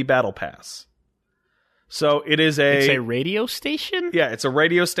free battle pass. So it's a radio station? Yeah, it's a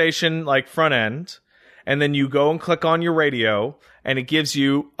radio station, like front end. And then you go and click on your radio, and it gives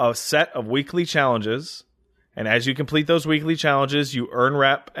you a set of weekly challenges. And as you complete those weekly challenges, you earn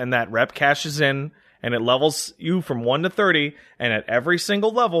rep, and that rep cashes in, and it levels you from 1 to 30. And at every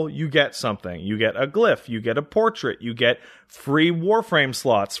single level, you get something. You get a glyph, you get a portrait, you get free Warframe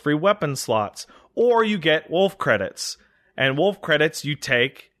slots, free weapon slots, or you get wolf credits. And wolf credits you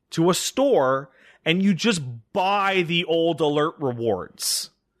take to a store, and you just buy the old alert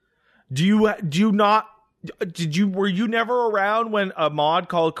rewards. Were you never around when a mod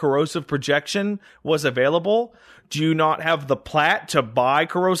called Corrosive Projection was available? Do you not have the plat to buy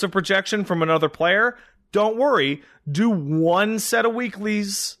Corrosive Projection from another player? Don't worry. Do one set of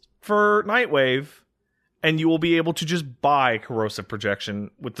weeklies for Nightwave, and you will be able to just buy Corrosive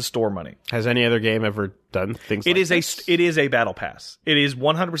Projection with the store money. Has any other game ever done things like this? It is a battle pass. It is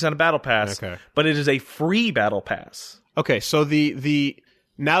 100% a battle pass, but it is a free battle pass. Okay, so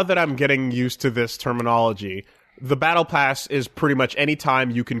now that I'm getting used to this terminology, the battle pass is pretty much any time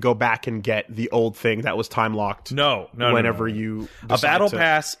you can go back and get the old thing that was time locked. No. Whenever you a battle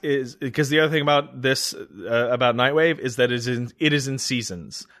pass is, because the other thing about this about Nightwave is that it is in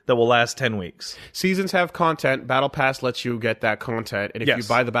seasons that will last 10 weeks. Seasons have content. Battle pass lets you get that content, and if you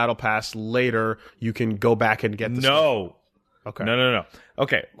buy the battle pass later, you can go back and get the stuff. Okay. No.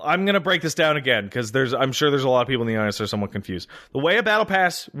 Okay, I'm going to break this down again because I'm sure there's a lot of people in the audience that are somewhat confused. The way a battle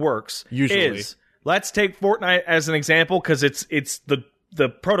pass works is, let's take Fortnite as an example because it's the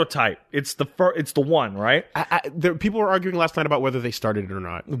prototype. It's the one, right? People were arguing last night about whether they started it or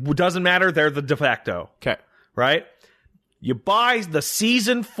not. It doesn't matter. They're the de facto. Okay. Right? You buy the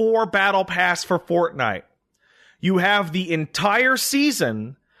Season 4 battle pass for Fortnite. You have the entire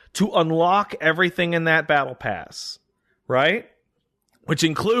season to unlock everything in that battle pass. Right? Which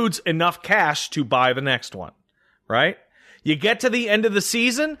includes enough cash to buy the next one. Right? You get to the end of the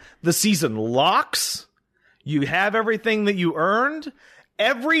season locks, you have everything that you earned,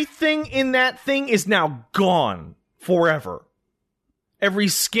 everything in that thing is now gone forever. Every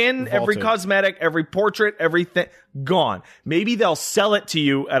skin, every cosmetic, every portrait, everything, gone. Maybe they'll sell it to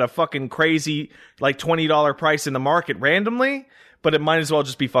you at a fucking crazy, like $20 price in the market randomly, but it might as well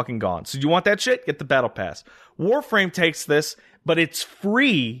just be fucking gone. So do you want that shit? Get the battle pass. Warframe takes this, but it's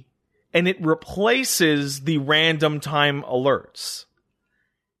free, and it replaces the random time alerts.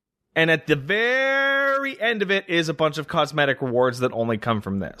 And at the very end of it is a bunch of cosmetic rewards that only come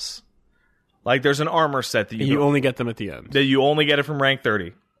from this. Like, there's an armor set that you only get them at the end. That you only get it from rank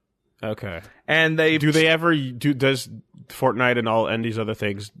 30. Okay. And does Fortnite and these other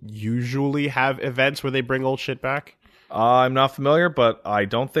things usually have events where they bring old shit back? I'm not familiar, but I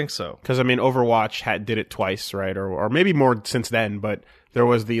don't think so. Because, I mean, Overwatch did it twice, right? Or maybe more since then, but there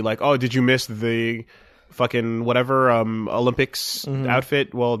was the, like, oh, did you miss the fucking whatever Olympics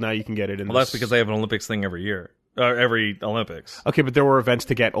outfit? Well, now you can get it in that's because they have an Olympics thing every year. Every Olympics. Okay, but there were events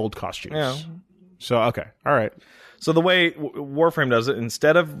to get old costumes. Yeah. So, okay. All right. So the way Warframe does it,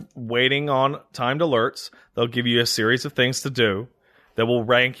 instead of waiting on timed alerts, they'll give you a series of things to do that will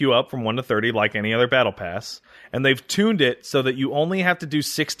rank you up from 1 to 30 like any other battle pass. And they've tuned it so that you only have to do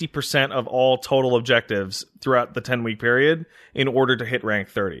 60% of all total objectives throughout the 10-week period in order to hit rank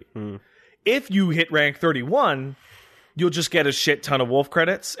 30. If you hit rank 31, you'll just get a shit ton of wolf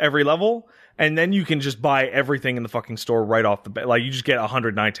credits every level, and then you can just buy everything in the fucking store right off the bat. Like, you just get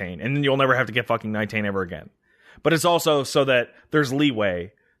 100 Nitane, and then you'll never have to get fucking Nitane ever again. But it's also so that there's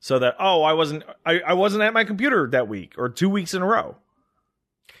leeway, so that, oh, I wasn't at my computer that week, or 2 weeks in a row.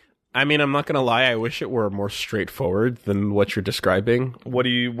 I mean, I'm not gonna lie. I wish it were more straightforward than what you're describing. What do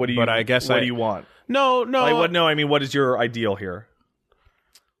you? But I guess what do you want? No. Like, what? No, I mean, what is your ideal here?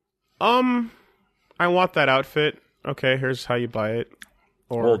 I want that outfit. Okay, here's how you buy it.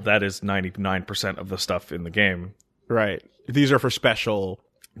 Well, that is 99% of the stuff in the game. Right. These are for special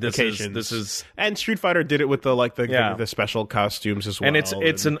occasions. This is and Street Fighter did it with the special costumes as well. And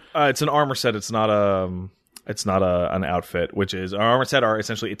it's an armor set. It's not an outfit, which is an armor set are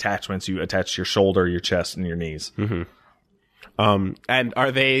essentially attachments you attach to your shoulder, your chest, and your knees. Mm-hmm. And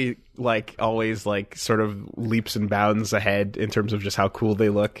are they like always like sort of leaps and bounds ahead in terms of just how cool they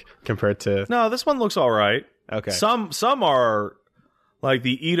look compared to? No, this one looks all right. Okay. Some are like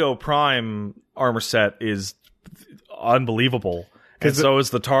the Edo Prime armor set is unbelievable. And so is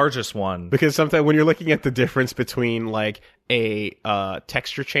the Targus one. Because sometimes when you're looking at the difference between like a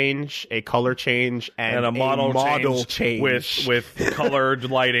texture change, a color change, and a model change with colored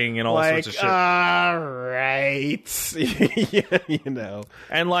lighting and all sorts of shit. All right, you know.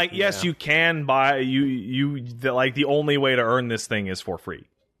 And like, yes, you can buy the only way to earn this thing is for free,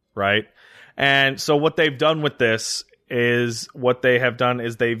 right? And so what they've done with this is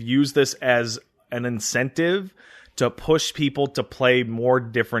they've used this as an incentive to push people to play more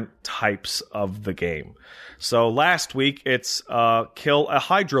different types of the game. So last week, it's kill a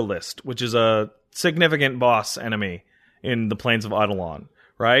Hydralist, which is a significant boss enemy in the Plains of Eidolon,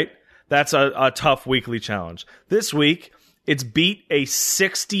 right? That's a tough weekly challenge. This week, it's beat a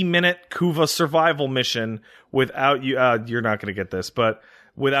 60-minute Kuva survival mission without you. You're not going to get this, but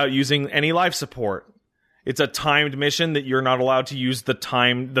without using any life support. It's a timed mission that you're not allowed to use the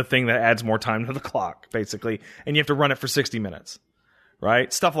thing that adds more time to the clock, basically. And you have to run it for 60 minutes,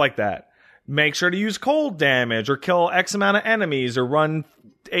 right? Stuff like that. Make sure to use cold damage or kill X amount of enemies or run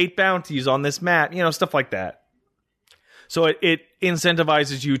 8 bounties on this map, stuff like that. So it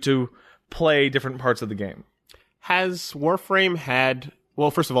incentivizes you to play different parts of the game. Has Warframe had...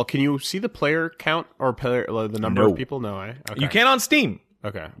 Well, first of all, can you see the player count or the number of people? No, okay. You can on Steam.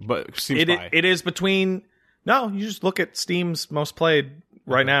 Okay, but Steam it is between... No, you just look at Steam's most played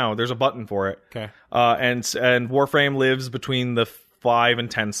right now. There's a button for it. Okay. And Warframe lives between the 5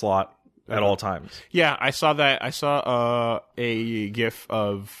 and 10 slot at all times. Yeah, I saw that. I saw a GIF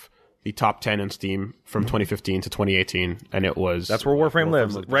of the top 10 in Steam from 2015 to 2018, and it was... That's where Warframe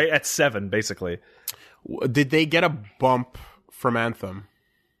lives, right at 7, basically. Did they get a bump from Anthem?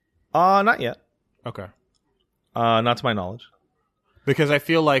 Not yet. Okay. Not to my knowledge. Because I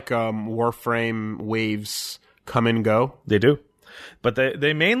feel like Warframe waves come and go. They do. But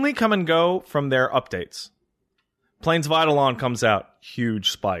they mainly come and go from their updates. Plains of Eidolon comes out, huge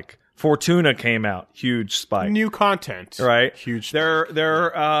spike. Fortuna came out, huge spike. New content. Right? Huge spike.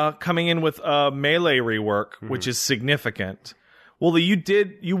 They're coming in with a melee rework, which is significant. Well,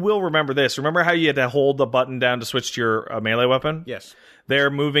 you will remember this. Remember how you had to hold the button down to switch to your melee weapon? Yes.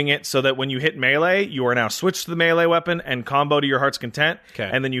 They're moving it so that when you hit melee, you are now switched to the melee weapon and combo to your heart's content. Okay.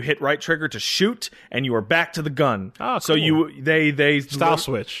 And then you hit right trigger to shoot, and you are back to the gun. Oh, cool. So they style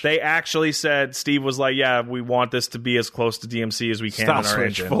switch. They actually said, Steve was like, "Yeah, we want this to be as close to DMC as we can." Style in our switch,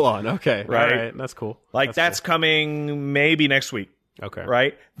 engine. full on. Okay, right? All right. That's cool. Like that's coming maybe next week. Okay,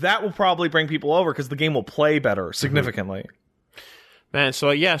 right? That will probably bring people over because the game will play better significantly. Man, so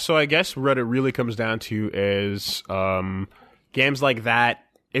I guess what it really comes down to is games like that.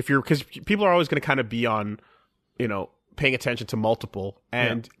 Because people are always going to kind of be on, paying attention to multiple,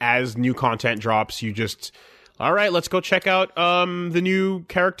 and as new content drops, you just all right, let's go check out the new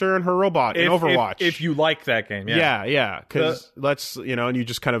character and her robot in Overwatch. If you like that game, yeah, because let's and you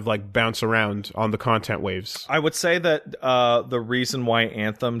just kind of like bounce around on the content waves. I would say that the reason why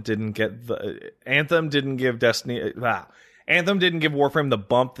Anthem didn't give Warframe the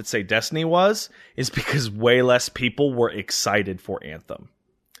bump that say Destiny is because way less people were excited for Anthem.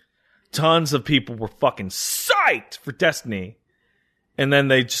 Tons of people were fucking psyched for Destiny, and then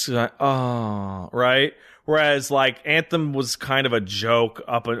they just like, oh, right. Whereas, like, Anthem was kind of a joke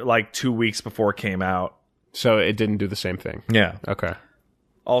up like 2 weeks before it came out. So it didn't do the same thing. Yeah. Okay.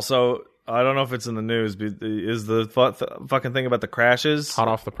 Also, I don't know if it's in the news, but is the fucking thing about the crashes hot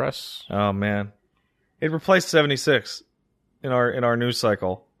off the press? Oh, man. It replaced 76 in our news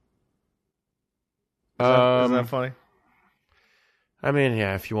cycle. Isn't that funny? I mean,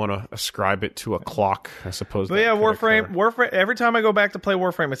 yeah, if you want to ascribe it to a clock, I suppose. But yeah, Warframe, every time I go back to play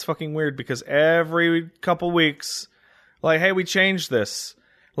Warframe, it's fucking weird because every couple weeks, like, hey, we changed this.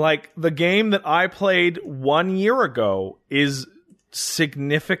 Like, the game that I played 1 year ago is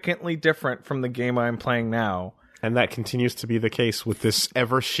significantly different from the game I'm playing now. And that continues to be the case with this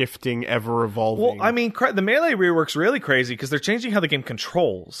ever-shifting, ever-evolving... Well, I mean, the Melee rework's really crazy because they're changing how the game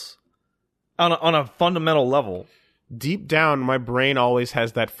controls on a fundamental level. Deep down, my brain always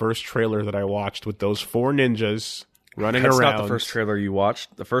has that first trailer that I watched with those 4 ninjas running around. That's not the first trailer you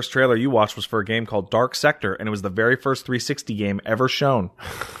watched. The first trailer you watched was for a game called Dark Sector, and it was the very first 360 game ever shown.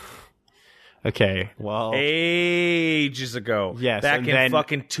 Okay, well... Ages ago. Yes. Back in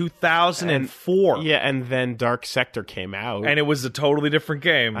fucking 2004. And then Dark Sector came out. And it was a totally different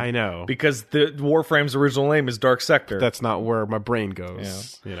game. I know. Because the Warframe's original name is Dark Sector. That's not where my brain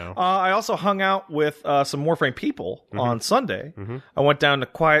goes, I also hung out with some Warframe people on Sunday. Mm-hmm. I went down to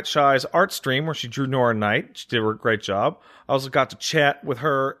Quiet Shy's art stream where she drew Nora Knight. She did a great job. I also got to chat with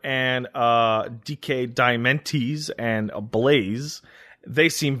her and DK Diamentes and Blaze. They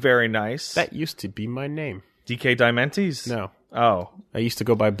seem very nice. That used to be my name. DK Diamentes? No. Oh. I used to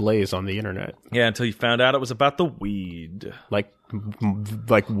go by Blaze on the internet. Yeah, until you found out it was about the weed. Like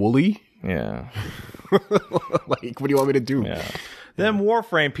Wooly? Yeah. Like, what do you want me to do? Yeah. Them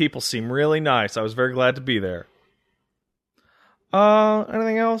Warframe people seem really nice. I was very glad to be there.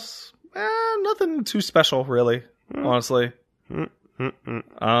 Anything else? Nothing too special, really, honestly.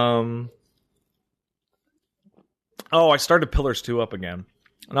 Oh, I started Pillars 2 up again.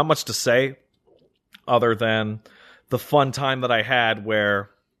 Not much to say other than the fun time that I had where...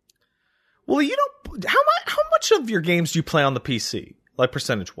 Well, you don't... How much of your games do you play on the PC? Like,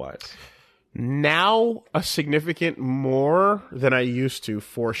 percentage-wise? Now, a significant more than I used to,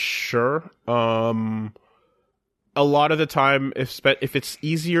 for sure. A lot of the time, if it's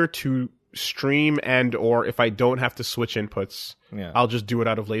easier to stream and or if I don't have to switch inputs, I'll just do it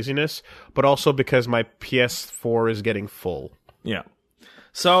out of laziness, but also because my PS4 is getting full. Yeah.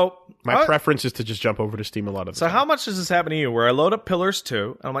 So my preference is to just jump over to Steam a lot of the time. So how much does this happen to you where I load up Pillars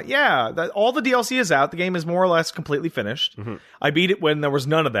 2 and I'm like, all the DLC is out. The game is more or less completely finished. Mm-hmm. I beat it when there was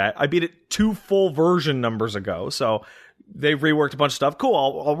none of that. I beat it 2 full version numbers ago. So they've reworked a bunch of stuff. Cool.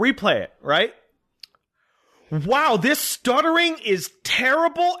 I'll replay it, right? Wow, this stuttering is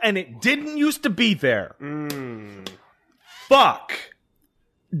terrible, and it didn't used to be there. Fuck.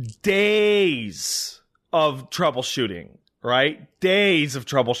 Days of troubleshooting, right? Days of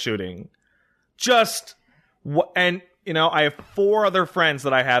troubleshooting. And, I have 4 other friends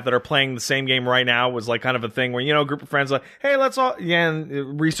that I have that are playing the same game right now. It was like kind of a thing where, a group of friends like, hey, let's all... Yeah,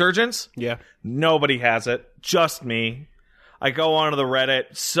 and Resurgence? Yeah. Nobody has it. Just me. I go onto the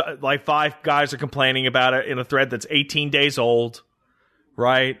Reddit, like 5 guys are complaining about it in a thread that's 18 days old,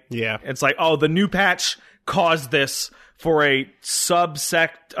 right? Yeah. It's like, oh, the new patch caused this for a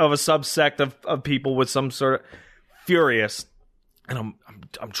subsect of people with some sort of furious. And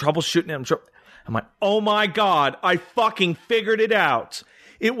I'm troubleshooting it. I'm like, oh my God, I fucking figured it out.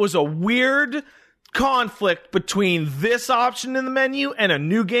 It was a weird conflict between this option in the menu and a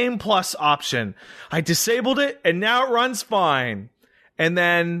New Game Plus option. I disabled it and now it runs fine. And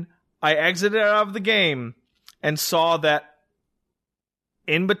then I exited out of the game and saw that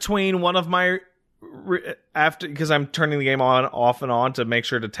in between one of my because I'm turning the game off and on to make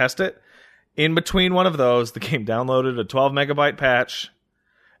sure to test it. In between one of those, the game downloaded a 12 megabyte patch,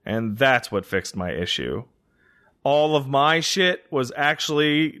 and that's what fixed my issue. All of my shit was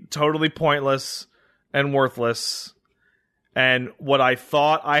actually totally pointless and worthless, and what I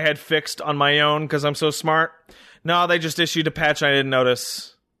thought I had fixed on my own because I'm so smart, no, they just issued a patch I didn't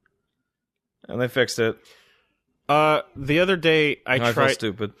notice, and they fixed it. The other day I tried. felt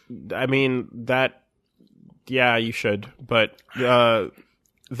stupid. I mean you should, but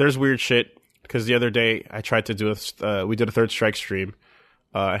there's weird shit because the other day I tried to do we did a Third Strike stream.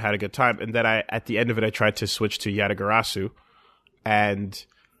 I had a good time, and then at the end of it, I tried to switch to Yatagarasu, and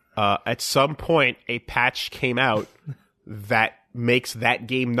at some point, a patch came out that makes that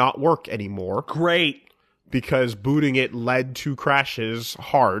game not work anymore. Great. Because booting it led to crashes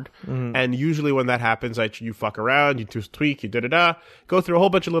hard. Mm-hmm. And usually when that happens, you fuck around, you tweak, you go through a whole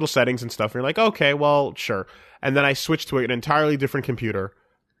bunch of little settings and stuff, and you're like, okay, well, sure. And then I switch to an entirely different computer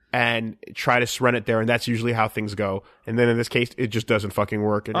and try to run it there, and that's usually how things go. And then in this case, it just doesn't fucking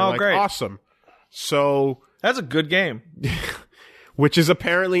work. And you're like, great. Awesome. So... That's a good game. Which is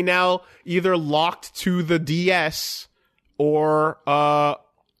apparently now either locked to the DS or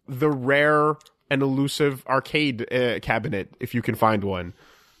the rare and elusive arcade cabinet, if you can find one.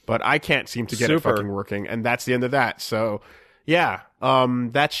 But I can't seem to get it fucking working, and that's the end of that. So, yeah,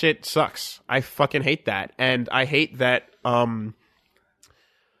 that shit sucks. I fucking hate that. And I hate that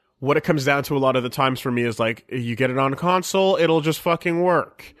what it comes down to a lot of the times for me is like, you get it on a console, it'll just fucking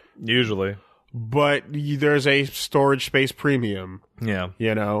work. Usually. But there's a storage space premium. Yeah.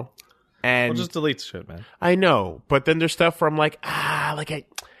 You know? And we'll just delete the shit, man. I know. But then there's stuff where I'm like,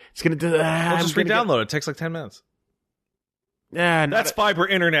 it's going to do that. We'll just re-download it. It takes like 10 minutes. Yeah, that's fiber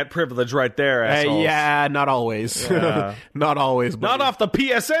internet privilege right there, assholes. Yeah, not always. Yeah. Not always. Buddy. Not off the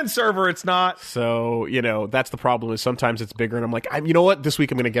PSN server, it's not. So, that's the problem is sometimes it's bigger and I'm like, you know what? This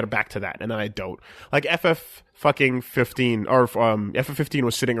week I'm going to get back to that. And then I don't. Like FF15 or FF15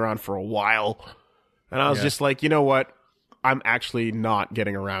 was sitting around for a while. And I was just like, you know what? I'm actually not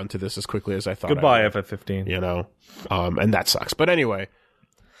getting around to this as quickly as I thought. Goodbye, FF15. And that sucks. But anyway.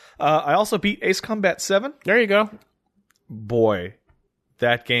 I also beat Ace Combat 7. There you go. Boy,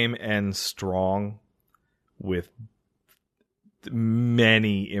 that game ends strong with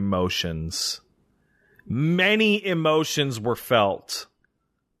many emotions. Many emotions were felt.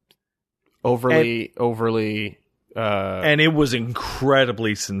 Overly and it was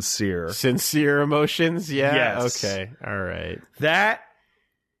incredibly sincere. Sincere emotions? Yeah. Yes. Okay. All right.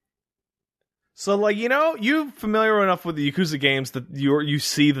 So, like, you're familiar enough with the Yakuza games that you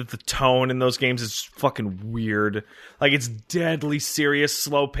see that the tone in those games is fucking weird. Like, it's deadly serious,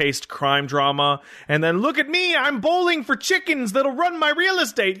 slow-paced crime drama. And then, look at me, I'm bowling for chickens that'll run my real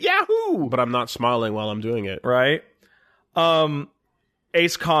estate. Yahoo! But I'm not smiling while I'm doing it. Right?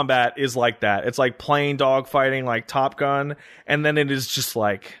 Ace Combat is like that. It's like plain dogfighting, like Top Gun. And then it is just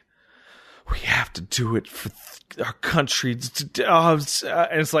like, we have to do it for our country, and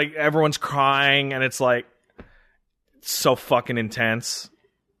it's like everyone's crying, and it's like so fucking intense.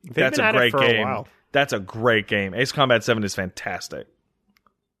 That's a great game. That's a great game. Ace Combat 7 is fantastic.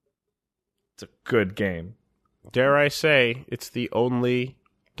 It's a good game. Dare I say, it's the only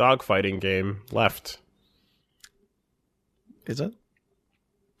dogfighting game left. Is it?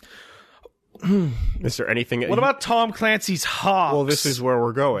 Is there anything... What about Tom Clancy's Hawks? Well, this is where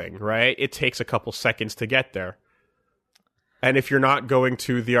we're going, right? It takes a couple seconds to get there. And if you're not going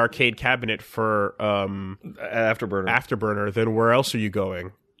to the arcade cabinet for Afterburner, then where else are you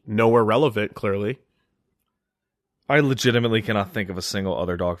going? Nowhere relevant, clearly. I legitimately cannot think of a single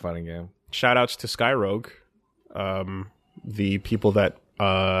other dogfighting game. Shoutouts to Skyrogue, the people that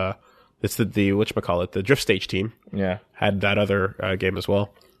it's the whatchamacallit, the Drift Stage team. Yeah, had that other game as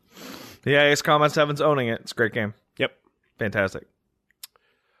well. Yeah, Ace Combat 7's owning it. It's a great game. Yep, fantastic.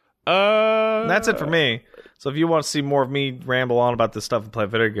 And that's it for me. So if you want to see more of me ramble on about this stuff and play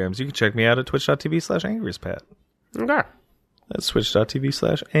video games, you can check me out at twitch.tv/angriestpat. Okay. That's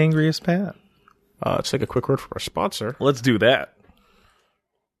twitch.tv/angriestpat. Let's take a quick word from our sponsor. Let's do that.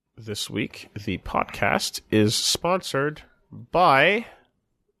 This week, the podcast is sponsored by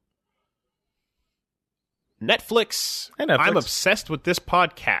Netflix. Hey, Netflix. I'm obsessed with this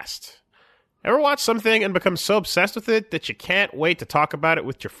podcast. Ever watch something and become so obsessed with it that you can't wait to talk about it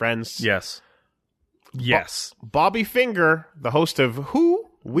with your friends? Yes. Yes. Bobby Finger, the host of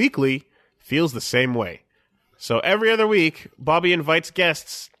Who Weekly, feels the same way. So every other week, Bobby invites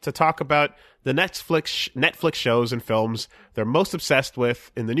guests to talk about the Netflix shows and films they're most obsessed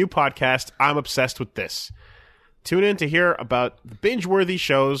with in the new podcast, I'm Obsessed with This. Tune in to hear about the binge-worthy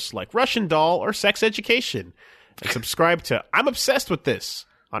shows like Russian Doll or Sex Education. And subscribe to I'm Obsessed with This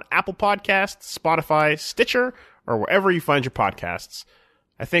on Apple Podcasts, Spotify, Stitcher, or wherever you find your podcasts.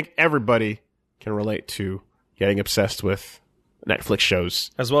 I think everybody can relate to getting obsessed with Netflix shows.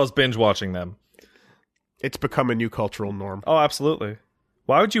 As well as binge watching them. It's become a new cultural norm. Oh, absolutely.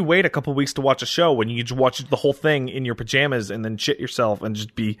 Why would you wait a couple weeks to watch a show when you could watch the whole thing in your pajamas and then shit yourself and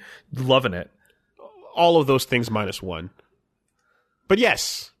just be loving it? All of those things minus one. But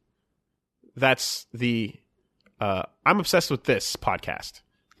yes, that's the I'm Obsessed with This podcast.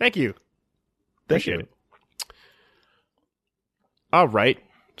 Thank you. Appreciate it. All right.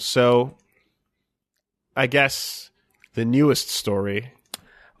 So, I guess the newest story.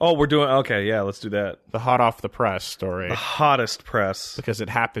 Oh, we're doing... Okay, yeah, let's do that. The hot off the press story. The hottest press. Because it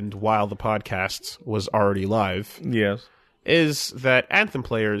happened while the podcast was already live. Yes. Is that Anthem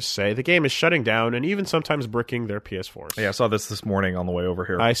players say the game is shutting down and even sometimes bricking their PS4s. Yeah, I saw this morning on the way over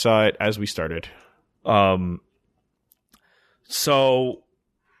here. I saw it as we started. So,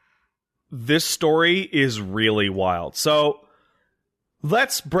 this story is really wild. So...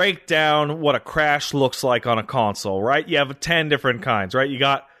 let's break down what a crash looks like on a console, right? You have 10 different kinds, right? You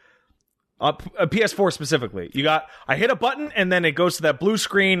got a PS4 specifically. You got, I hit a button, and then it goes to that blue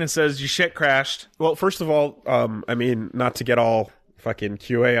screen and says, your shit crashed. Well, first of all, I mean, not to get all fucking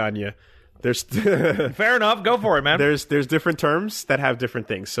QA on you, there's... Fair enough, go for it, man. There's different terms that have different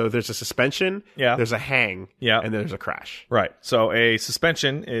things. So there's a suspension, there's a hang, and there's a crash. Right. So a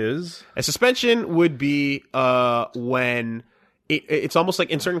suspension is... A suspension would be when... It's almost like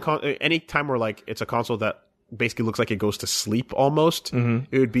in certain any time where like it's a console that basically looks like it goes to sleep almost. Mm-hmm.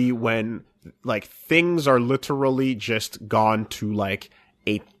 It would be when like things are literally just gone to like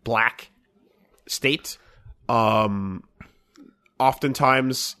a black state. Oftentimes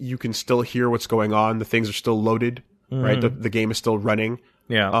you can still hear what's going on. The things are still loaded, right? The game is still running.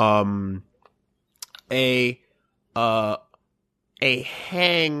 Yeah. A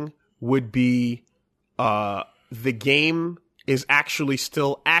hang would be the game is actually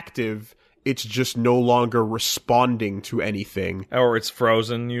still active. It's just no longer responding to anything. Or it's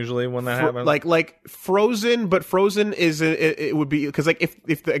frozen usually when that happens. Like frozen, but frozen is it would be because like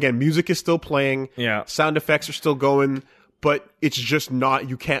if again music is still playing, sound effects are still going, but it's just not.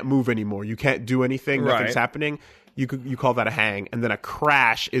 You can't move anymore. You can't do anything. Right. Nothing's happening. You call that a hang, and then a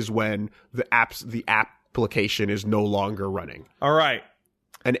crash is when the application is no longer running. All right.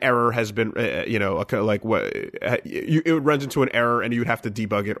 An error has been, it runs into an error and you'd have to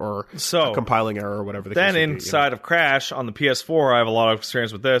debug it or a compiling error or whatever the case may be. Then inside of Crash on the PS4, I have a lot of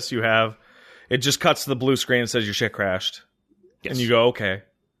experience with this. It just cuts to the blue screen and says your shit crashed. Yes. And you go, okay.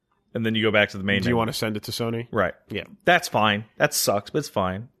 And then you go back to the main menu. Do you want to send it to Sony? Right. Yeah. That's fine. That sucks, but it's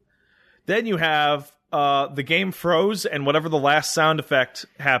fine. Then you have the game froze and whatever the last sound effect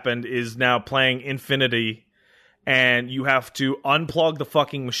happened is now playing infinity. And you have to unplug the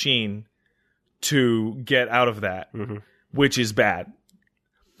fucking machine to get out of that, which is bad.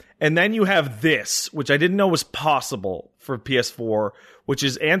 And then you have this, which I didn't know was possible for PS4, which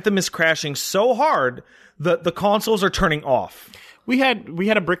is Anthem is crashing so hard that the consoles are turning off. We had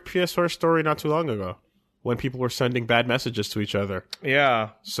a brick PS4 story not too long ago when people were sending bad messages to each other. Yeah.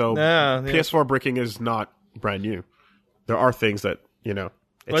 So PS4 bricking is not brand new. There are things that,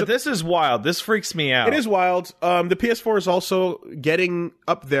 But this is wild. This freaks me out. It is wild. The PS4 is also getting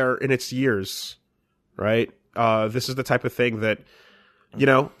up there in its years, right? This is the type of thing that,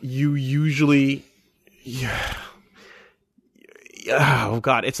 you usually... oh,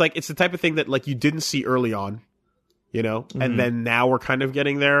 God. It's the type of thing that, like, you didn't see early on, And then now we're kind of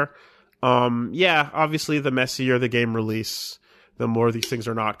getting there. Obviously, the messier the game release, the more these things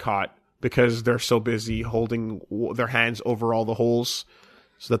are not caught because they're so busy holding their hands over all the holes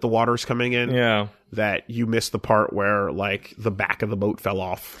so that the water's coming in, that you miss the part where, like, the back of the boat fell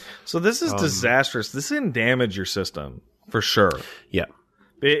off. So this is disastrous. This can damage your system, for sure. Yeah.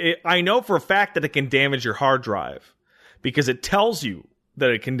 I know for a fact that it can damage your hard drive, because it tells you that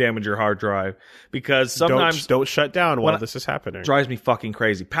it can damage your hard drive, because sometimes... Don't shut down while this is happening. Drives me fucking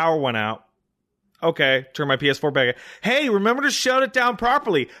crazy. Power went out. Okay, turn my PS4 back on. Hey, remember to shut it down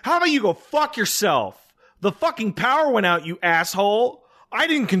properly. How about you go fuck yourself? The fucking power went out, you asshole. I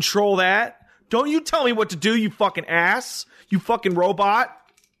didn't control that. Don't you tell me what to do, you fucking ass. You fucking robot.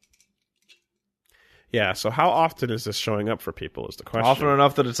 Yeah, so how often is this showing up for people is the question. Often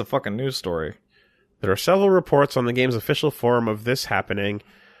enough that it's a fucking news story. There are several reports on the game's official forum of this happening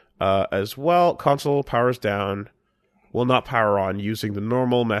as well. Console powers down. Will not power on using the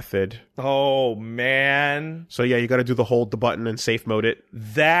normal method. Oh, man. So, yeah, you got to do the hold the button and safe mode it.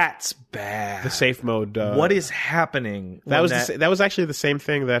 That's bad. The safe mode. What is happening? That was actually the same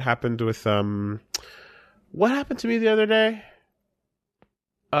thing that happened with... what happened to me the other day?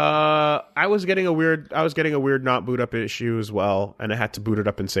 I was getting a weird not boot up issue as well, and I had to boot it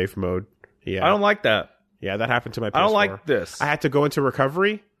up in safe mode. Yeah. I don't like that. Yeah, that happened to my PS4. I don't like this. I had to go into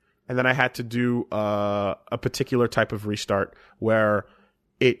recovery, and then I had to do a particular type of restart where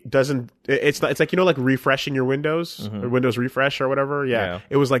it doesn't. It's not. It's like like refreshing your Windows or Windows refresh or whatever. Yeah,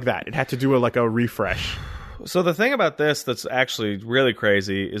 it was like that. It had to do a refresh. So the thing about this that's actually really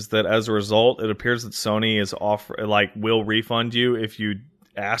crazy is that as a result, it appears that Sony is will refund you if you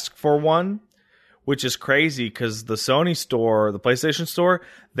ask for one. which is crazy because the Sony store, the PlayStation store,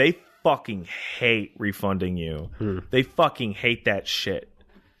 they fucking hate refunding you. They fucking hate that shit.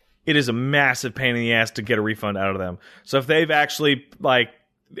 It is a massive pain in the ass to get a refund out of them. So if they've actually, like,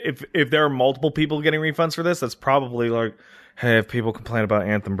 if there are multiple people getting refunds for this, that's probably like, hey, if people complain about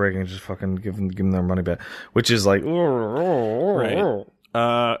Anthem breaking, just fucking give them their money back. Which is like, right.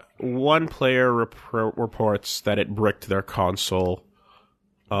 One player reports that it bricked their console.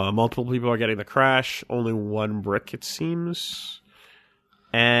 Multiple people are getting the crash. Only one brick, it seems.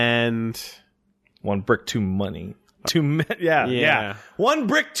 And one brick too money. Yeah. One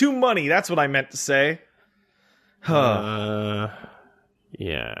brick too money. That's what I meant to say.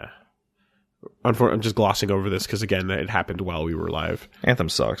 Yeah. Unfortunately, I'm just glossing over this because, again, it happened while we were live. Anthem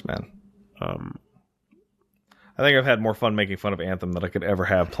sucks, man. I think I've had more fun making fun of Anthem than I could ever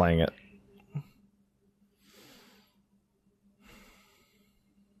have playing it.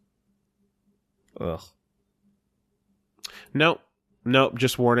 Ugh. Nope,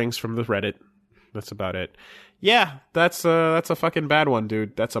 just warnings from the Reddit. That's about it. Yeah, that's a fucking bad one,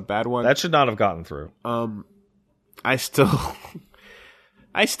 dude. That's a bad one. That should not have gotten through. I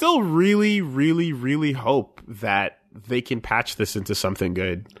still really, really, really hope that they can patch this into something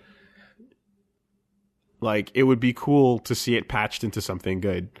good. Like, it would be cool to see it patched into something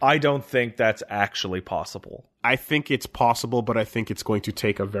good. I don't think that's actually possible. I think it's possible, but I think it's going to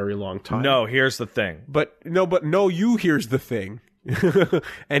take a very long time. No, here's the thing. Here's the thing.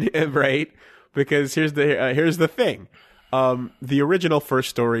 and right? Because here's the thing. The original first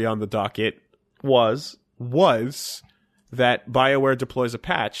story on the docket was that BioWare deploys a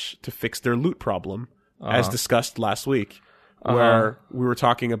patch to fix their loot problem, as discussed last week, where we were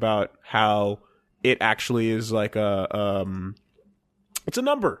talking about how it actually is like it's a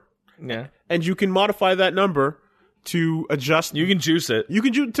number. Yeah. And you can modify that number to adjust. You can juice it. You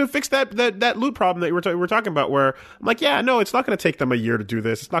can to fix that loot problem that we were talking about. Where I'm like, yeah, no, it's not going to take them a year to do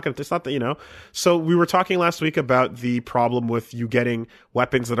this. It's not that. So we were talking last week about the problem with you getting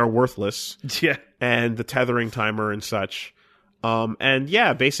weapons that are worthless. Yeah. And the tethering timer and such. And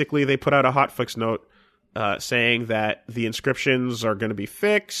yeah, basically they put out a hotfix note saying that the inscriptions are going to be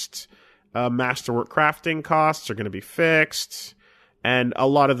fixed. Masterwork crafting costs are going to be fixed. And a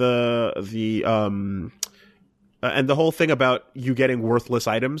lot of the and the whole thing about you getting worthless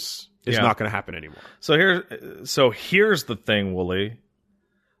items is not going to happen anymore. So here's the thing, Wooly.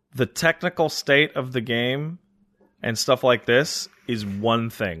 The technical state of the game and stuff like this is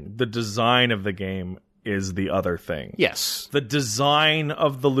one thing. The design of the game is the other thing. Yes. The design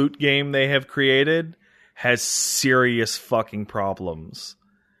of the loot game they have created has serious fucking problems.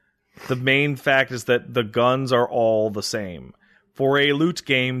 The main fact is that the guns are all the same. For a loot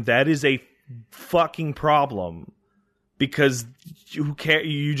game, that is a fucking problem. Because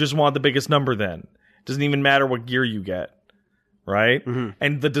you just want the biggest number then. It doesn't even matter what gear you get. Right? Mm-hmm.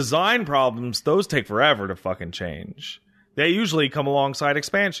 And the design problems, those take forever to fucking change. They usually come alongside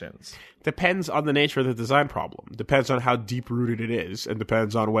expansions. Depends on the nature of the design problem. Depends on how deep-rooted it is. And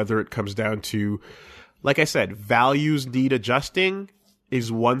depends on whether it comes down to, like I said, values need adjusting is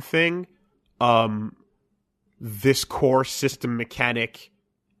one thing. This core system mechanic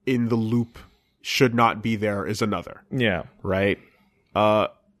in the loop should not be there is another. Yeah. Right?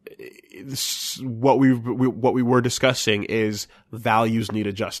 What we were discussing is values need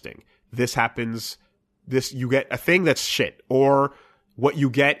adjusting. This happens, you get a thing that's shit, or what you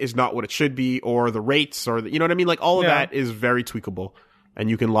get is not what it should be, or the rates, or you know what I mean? Like all of that is very tweakable, and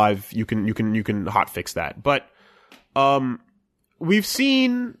you can hot fix that. But we've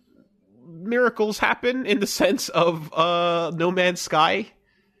seen miracles happen in the sense of No Man's Sky.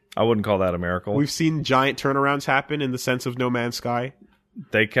 I wouldn't call that a miracle. We've seen giant turnarounds happen in the sense of No Man's Sky.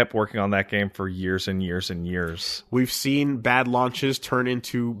 They kept working on that game for years and years and years. We've seen bad launches turn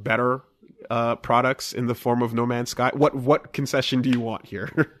into better products in the form of No Man's Sky. What concession do you want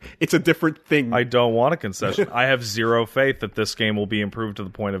here? It's a different thing. I don't want a concession. I have zero faith that this game will be improved to the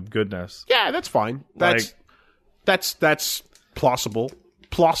point of goodness. Yeah, that's fine. That's plausible.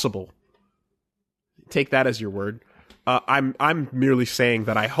 Plausible. Take that as your word. I'm merely saying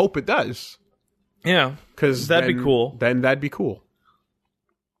that I hope it does. Yeah, because that'd be cool. Then that'd be cool.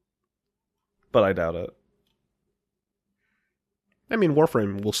 But I doubt it. I mean,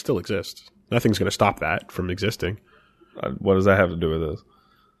 Warframe will still exist. Nothing's going to stop that from existing. What does that have to do with this?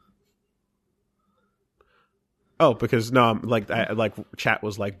 Oh, because like chat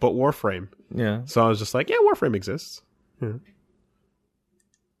was like, but Warframe. Yeah. So I was just like, yeah, Warframe exists. Yeah.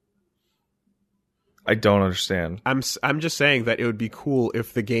 I don't understand. I'm just saying that it would be cool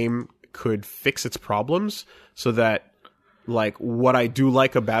if the game could fix its problems so that like what I do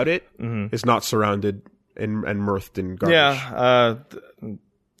like about it is not surrounded and mirthed in garbage. Yeah,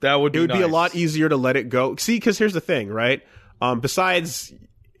 that would be It would be a nice. lot easier to let it go. See, because here's the thing, right? Besides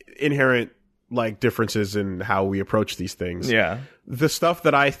inherent like differences in how we approach these things, the stuff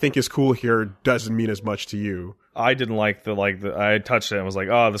that I think is cool here doesn't mean as much to you. I didn't like the I touched it and was like,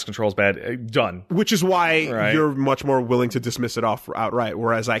 oh, this control's bad. Done. Which is why you're much more willing to dismiss it off outright,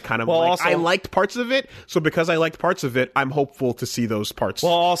 whereas I kind of I liked parts of it, so because I liked parts of it, I'm hopeful to see those parts.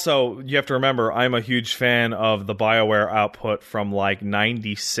 Well, also, you have to remember, I'm a huge fan of the BioWare output from like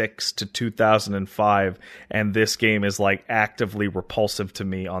 96 to 2005, and this game is like actively repulsive to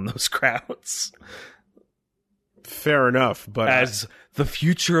me on those grounds. Fair enough, but as the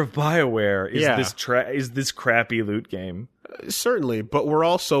future of BioWare is this crappy loot game. Certainly, but we're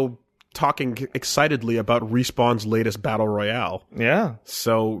also talking excitedly about Respawn's latest battle royale. Yeah.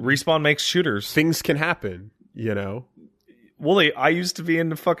 So Respawn makes shooters. Things can happen, you know. Wooly, I used to be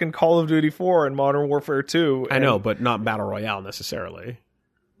into fucking Call of Duty 4 and Modern Warfare 2. I know, but not battle royale necessarily.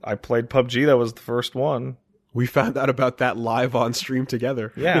 I played PUBG, that was the first one. We found out about that live on stream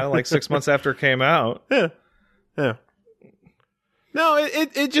together. Yeah, like 6 months after it came out. Yeah. No,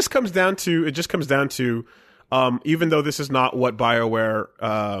 it just comes down to even though this is not what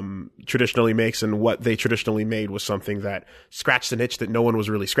BioWare traditionally makes, and what they traditionally made was something that scratched an itch that no one was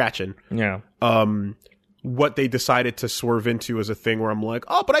really scratching. Yeah. What they decided to swerve into is a thing where I'm like,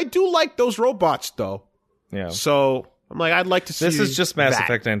 oh, but I do like those robots though. Yeah. So I'm like, I'd like to see. This is just Mass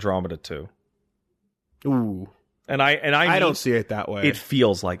Effect Andromeda 2. Ooh. And I don't see it that way. It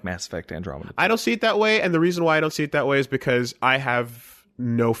feels like Mass Effect Andromeda 2. I don't see it that way, and the reason why I don't see it that way is because I have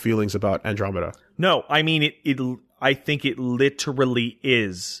no feelings about Andromeda. No, I mean I think it literally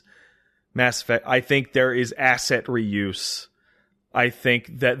is Mass Effect. I think there is asset reuse. I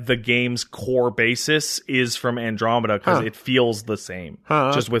think that the game's core basis is from Andromeda because it feels the same,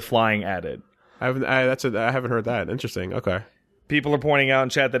 just with flying added. I haven't heard that. Interesting. Okay. People are pointing out in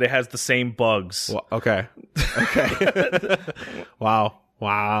chat that it has the same bugs. Well, okay.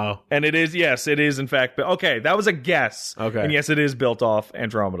 Wow. And it is, yes, it is in fact. Okay, that was a guess. Okay. And yes, it is built off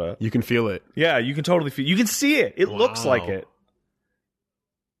Andromeda. You can feel it. Yeah, you can totally feel. You can see it. It looks like it.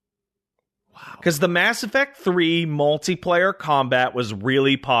 Wow. Because the Mass Effect 3 multiplayer combat was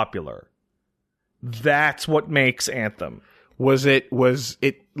really popular. That's what makes Anthem. Was Mass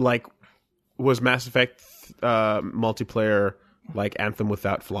Effect multiplayer like Anthem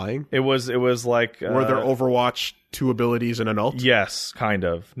without flying? It was like were there Overwatch 2 abilities and an ult? Yes, kind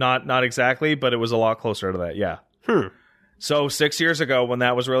of. Not exactly, but it was a lot closer to that. Yeah. So 6 years ago, when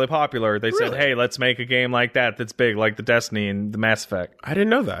that was really popular, they said, "Hey, let's make a game like that's big, like the Destiny and the Mass Effect." I didn't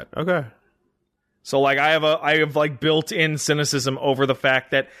know that. Okay. So like I have like built-in cynicism over the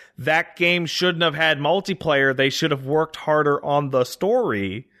fact that game shouldn't have had multiplayer. They should have worked harder on the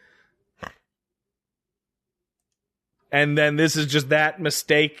story. And then this is just that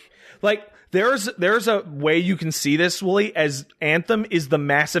mistake. Like, there's a way you can see this, Wooly, as Anthem is the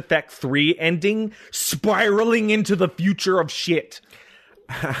Mass Effect 3 ending, spiraling into the future of shit.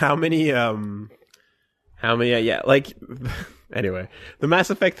 Anyway, the Mass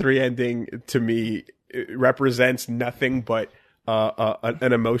Effect 3 ending, to me, represents nothing but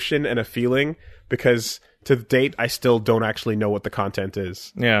an emotion and a feeling, because to date, I still don't actually know what the content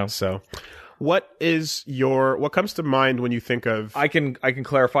is. Yeah. So... What comes to mind when you think of... I can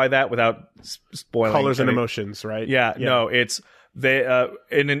clarify that without spoiling. Colors and emotions, right? Yeah. No, it's... They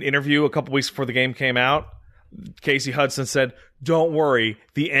in an interview a couple weeks before the game came out, Casey Hudson said, "Don't worry,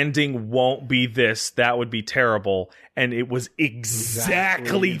 the ending won't be this. That would be terrible." And it was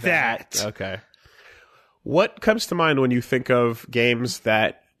exactly that. Okay. What comes to mind when you think of games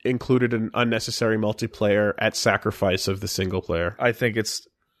that included an unnecessary multiplayer at sacrifice of the single player? I think it's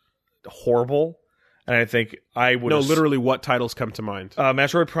horrible, and I think I would... No, literally, what titles come to mind?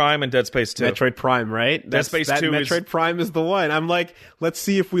 Metroid Prime and Dead Space 2. Metroid Prime, right? Dead Space 2 Metroid Prime is the one. I'm like, let's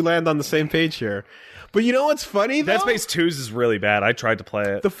see if we land on the same page here. But you know what's funny, though? Dead Space 2 is really bad. I tried to play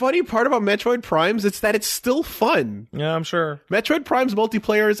it. The funny part about Metroid Primes is that it's still fun. Yeah, I'm sure. Metroid Prime's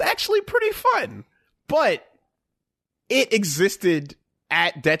multiplayer is actually pretty fun. But it existed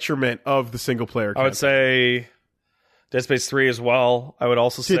at detriment of the single-player campaign. I would say... Dead Space 3 as well. I would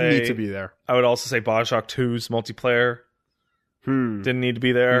also say... Didn't need to be there. I would also say Bioshock 2's multiplayer. Didn't need to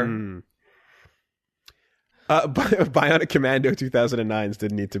be there. Bionic Commando 2009's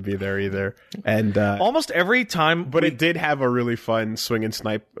didn't need to be there either. And almost every time... But it did have a really fun swing and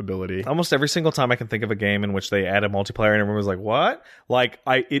snipe ability. Almost every single time I can think of a game in which they added multiplayer and everyone was like, what? Like,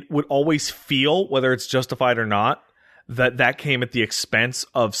 it would always feel, whether it's justified or not, that came at the expense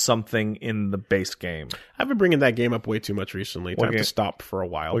of something in the base game. I've been bringing that game up way too much recently. Time to stop for a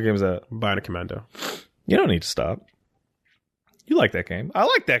while. What game is that? Bionic Commando. You don't need to stop. You like that game. I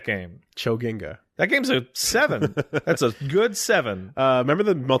like that game. Choginga. That game's a 7. That's a good 7. Remember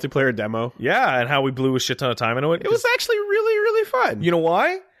the multiplayer demo? Yeah, and how we blew a shit ton of time into it? It was actually really, really fun. You know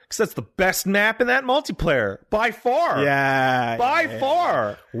why? Because that's the best map in that multiplayer. By far. Yeah. By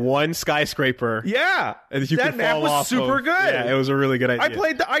far. One skyscraper. Yeah. And you that map was super good. Yeah, it was a really good idea.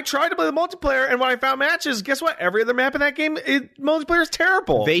 I tried to play the multiplayer, and when I found matches, guess what? Every other map in that game, multiplayer is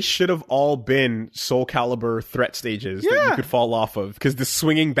terrible. They should have all been Soul Calibur threat stages that you could fall off of, because the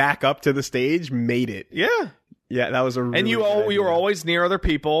swinging back up to the stage made it. Yeah. Yeah, that was a really And you were always near other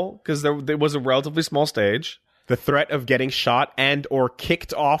people, because there was a relatively small stage. The threat of getting shot and or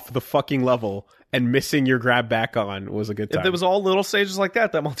kicked off the fucking level and missing your grab back on was a good time. If there was all little stages like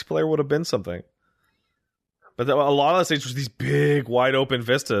that multiplayer would have been something. But a lot of the stages were these big, wide open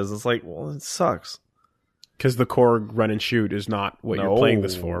vistas. It's like, well, it sucks. Because the core run and shoot is not what you're playing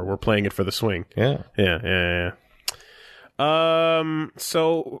this for. We're playing it for the swing. Yeah. Yeah.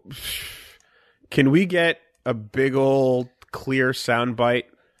 So, can we get a big old clear soundbite?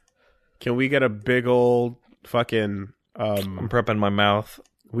 Can we get a big old fucking... I'm prepping my mouth.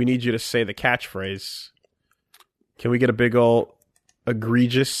 We need you to say the catchphrase. Can we get a big old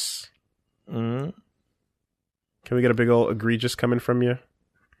egregious? Can we get a big old egregious coming from you?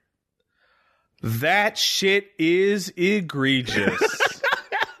 That shit is egregious.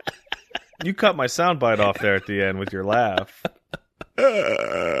 You cut my soundbite off there at the end with your laugh.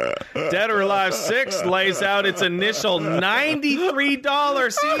 Dead or Alive 6 lays out its initial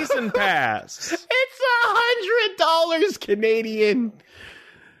 $93 season pass. It's $100 Canadian.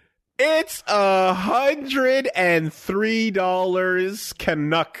 It's $103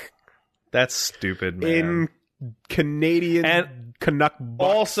 Canuck. That's stupid, man. In Canadian and Canuck bucks.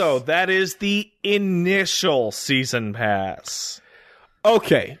 Also, that is the initial season pass.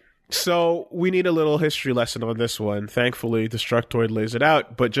 Okay. So, we need a little history lesson on this one. Thankfully, Destructoid lays it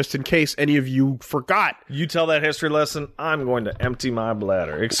out, but just in case any of you forgot... You tell that history lesson, I'm going to empty my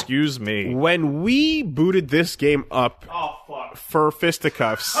bladder. Excuse me. When we booted this game up for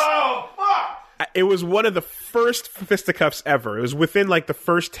Fisticuffs... Oh, fuck! It was one of the first Fisticuffs ever. It was within, like, the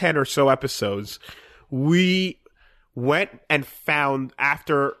first 10 or so episodes. We went and found,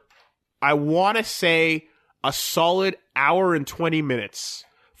 after, I want to say, a solid hour and 20 minutes...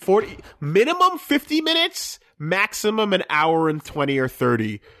 40 minimum 50 minutes, maximum an hour and 20 or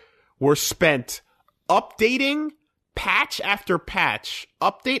 30 were spent updating patch after patch,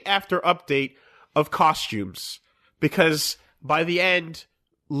 update after update of costumes, because by the end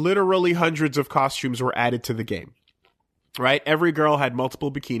literally hundreds of costumes were added to the game. Right? Every girl had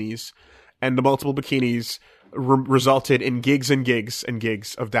multiple bikinis, and the multiple bikinis resulted in gigs and gigs and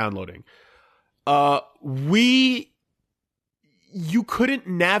gigs of downloading. You couldn't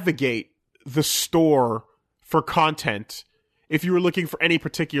navigate the store for content if you were looking for any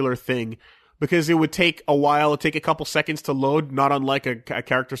particular thing, because it would take a while. It'd take a couple seconds to load, not unlike a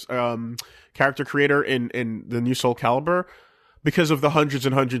character creator in the new Soul Calibur, because of the hundreds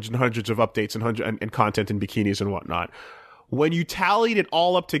and hundreds and hundreds of updates and content and bikinis and whatnot. When you tallied it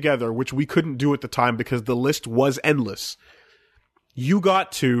all up together, which we couldn't do at the time because the list was endless, you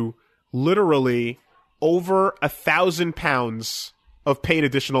got to literally over £1,000 of paid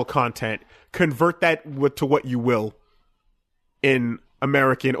additional content. Convert that to what you will in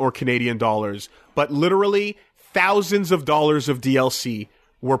American or Canadian dollars, but literally thousands of dollars of DLC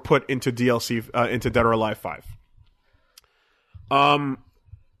were put into into Dead or Alive 5.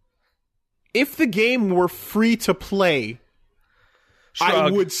 If the game were free to play, Shrug. I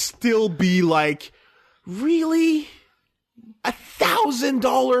would still be like, really?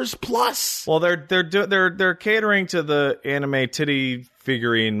 $1,000 plus. Well, they're catering to the anime titty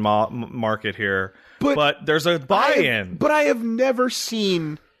figurine market here, but there's a buy-in. But I have never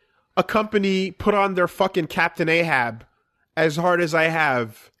seen a company put on their fucking Captain Ahab as hard as I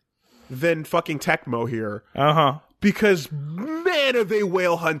have than fucking Tecmo here. Because man, are they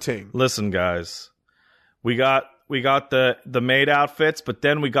whale hunting. Listen, guys, we got the maid outfits, but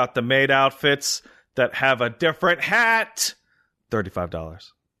then we got the maid outfits that have a different hat.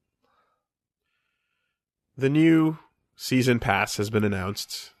 $35. The new season pass has been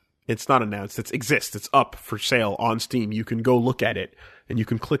announced. It's not announced. It exists. It's up for sale on Steam. You can go look at it, and you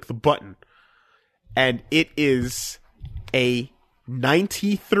can click the button. And it is a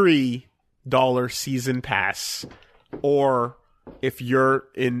 $93 season pass. Or, if you're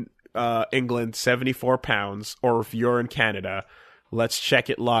in England, £74. Or if you're in Canada, let's check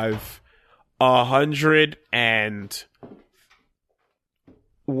it live.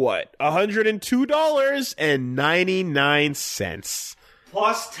 $102.99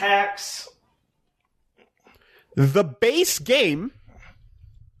 plus tax. The base game,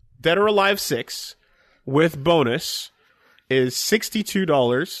 Dead or Alive 6, with bonus, is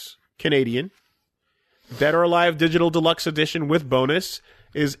 $62 Canadian. Dead or Alive Digital Deluxe Edition with bonus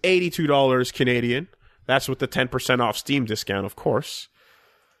is $82 Canadian. That's with the 10% off Steam discount, of course.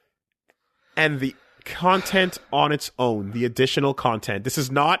 And the content on its own, the additional content. This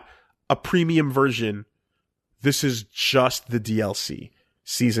is not a premium version. This is just the DLC.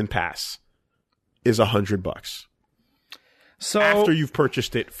 Season Pass is $100. So after you've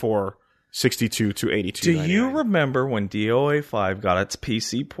purchased it for $62 to $82. Do you remember when DOA 5 got its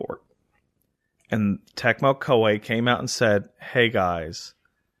PC port? And Tecmo Koei came out and said, "Hey guys,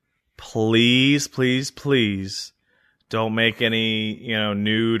 please, please, please don't make any,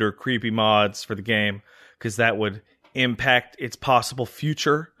 nude or creepy mods for the game because that would impact its possible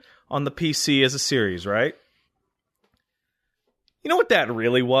future on the PC as a series," right? You know what that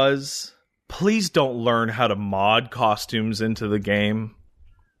really was? Please don't learn how to mod costumes into the game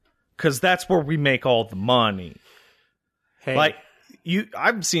because that's where we make all the money. Hey.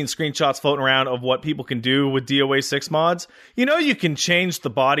 I've seen screenshots floating around of what people can do with DOA 6 mods. You can change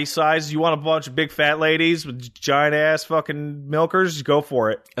the body size. You want a bunch of big fat ladies with giant ass fucking milkers? Go for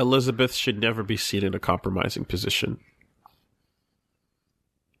it. Elizabeth should never be seen in a compromising position.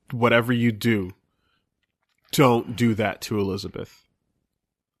 Whatever you do, don't do that to Elizabeth.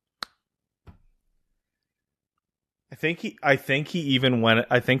 I think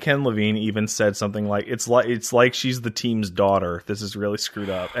Ken Levine even said something like it's like she's the team's daughter. This is really screwed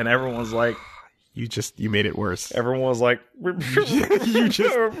up. And everyone was like, you made it worse. Everyone was like, you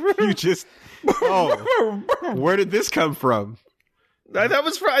just oh, where did this come from? I think that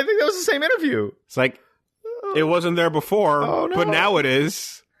was the same interview. It's like it wasn't there before, but now it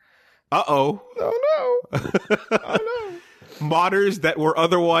is. Uh-oh. Oh no. Oh no. Modders that were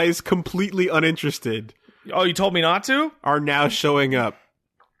otherwise completely uninterested. Oh, you told me not to? Are now showing up.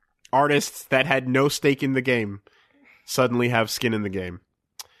 Artists that had no stake in the game suddenly have skin in the game.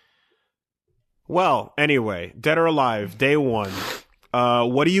 Well, anyway, Dead or Alive, day one.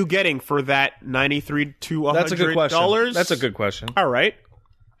 What are you getting for that $93 to $100? That's a good question. That's a good question. All right.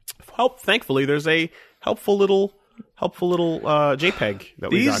 Thankfully, there's a helpful little JPEG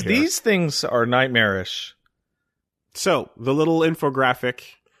that we got here. These things are nightmarish. So, the little infographic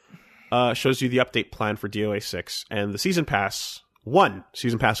shows you the update plan for DOA 6 and the Season Pass 1.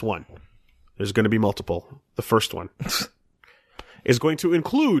 Season Pass 1. There's going to be multiple. The first one is going to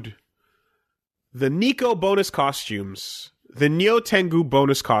include the Nico bonus costumes, the Neo Tengu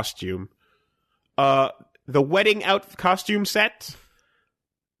bonus costume, the Wedding Out costume set,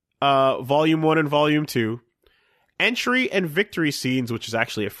 Volume 1 and Volume 2, entry and victory scenes, which is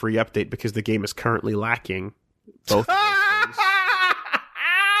actually a free update because the game is currently lacking both. Fuck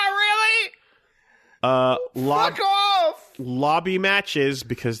off! Lobby matches,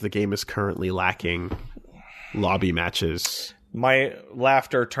 because the game is currently lacking lobby matches. My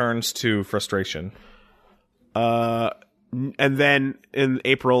laughter turns to frustration. And then in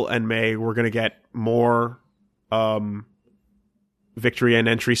April and May, we're going to get more victory and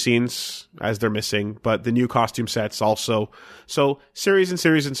entry scenes as they're missing, but the new costume sets also. So series and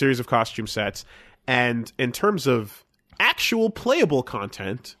series and series of costume sets. And in terms of actual playable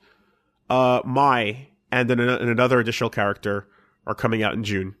content, Mai and then another additional character are coming out in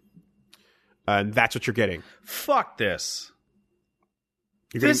June. And that's what you're getting. Fuck this.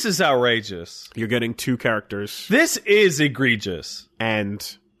 This is outrageous. You're getting two characters. This is egregious.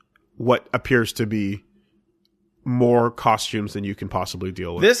 And what appears to be more costumes than you can possibly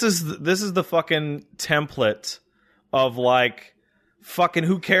deal with. This is the fucking template of like, fucking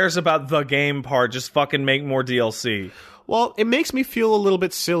who cares about the game part? Just fucking make more DLC. Well, it makes me feel a little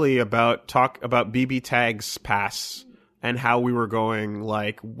bit silly about BB Tag's pass and how we were going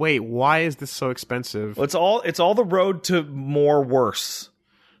like, wait, why is this so expensive? Well, it's all the road to more worse.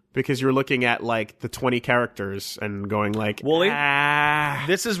 Because you're looking at like the 20 characters and going like, Wooly,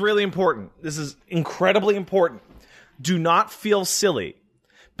 this is really important. This is incredibly important. Do not feel silly.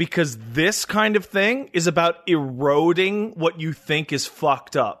 Because this kind of thing is about eroding what you think is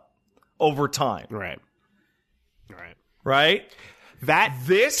fucked up over time. Right?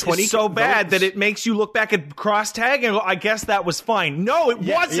 This is so bad that it makes you look back at cross tag and go, I guess that was fine. No, it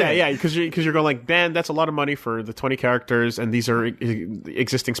wasn't. Yeah, because you're going like, man, that's a lot of money for the 20 characters, and these are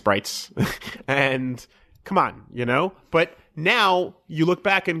existing sprites. And come on, But now you look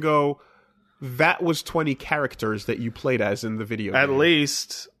back and go, that was 20 characters that you played as in the video At game.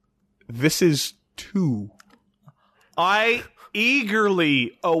 least. This is 2. I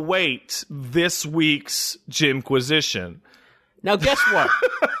eagerly await this week's Jimquisition. Now, guess what?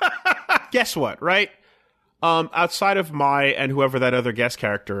 Guess what, right? Outside of Mai and whoever that other guest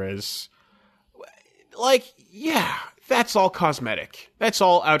character is, like, yeah, that's all cosmetic. That's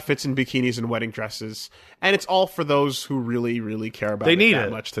all outfits and bikinis and wedding dresses. And it's all for those who really, really care about it that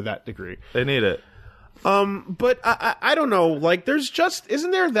much to that degree. They need it. But I don't know, like, there's just, isn't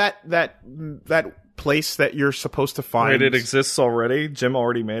there that place that you're supposed to find? Wait, it exists already? Jim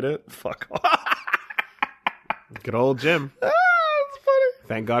already made it? Fuck off. Good old Jim. That's funny.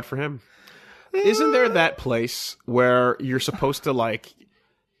 Thank God for him. Isn't there that place where you're supposed to, like,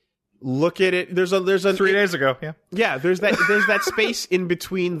 look at it? There's a 3 days ago, yeah. Yeah, there's that space in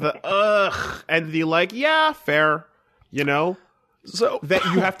between the ugh and the, like, yeah, fair, you know? So that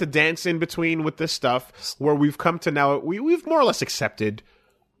you have to dance in between with this stuff, where we've come to now, we've more or less accepted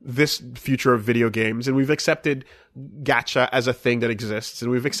this future of video games, and we've accepted gacha as a thing that exists,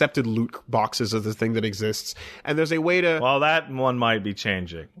 and we've accepted loot boxes as a thing that exists, and there's a way to... Well, that one might be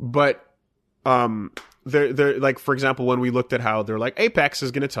changing. But, they're like, for example, when we looked at how they're like, Apex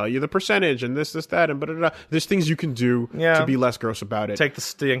is going to tell you the percentage, and this, that, and blah, blah, blah. There's things you can do to be less gross about it. Take the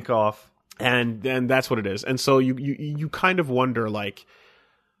stink off. And that's what it is. And so you kind of wonder, like,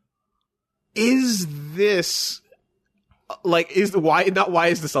 is this, like, why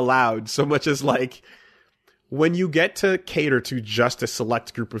is this allowed so much as, like, when you get to cater to just a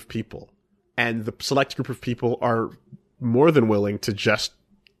select group of people, and the select group of people are more than willing to just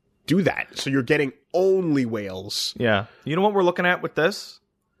do that, so you're getting only whales. Yeah. You know what we're looking at with this?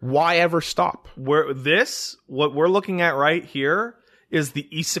 Why ever stop? What we're looking at right here is the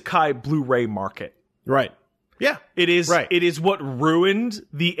isekai Blu-ray market. Right. Yeah. It is right. It is what ruined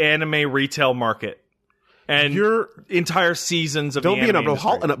the anime retail market. And your entire seasons of don't the anime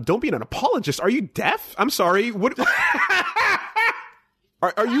industry. Don't be an apologist. Are you deaf? I'm sorry. What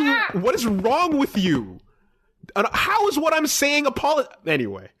are you? What is wrong with you? How is what I'm saying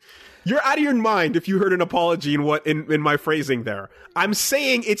Anyway, you're out of your mind if you heard an apology in my phrasing there. I'm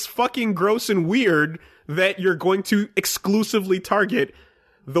saying it's fucking gross and weird that you're going to exclusively target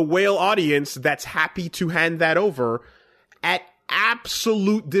the whale audience that's happy to hand that over at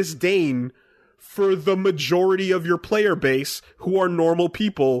absolute disdain for the majority of your player base, who are normal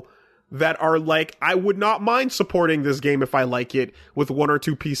people that are like, I would not mind supporting this game if I like it with 1 or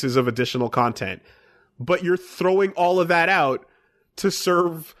 2 pieces of additional content. But you're throwing all of that out to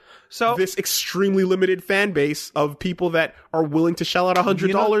serve this extremely limited fan base of people that are willing to shell out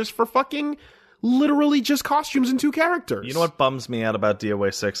 $100 for fucking literally just costumes and 2 characters. You know what bums me out about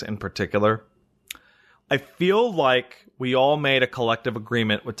DOA 6 in particular? I feel like we all made a collective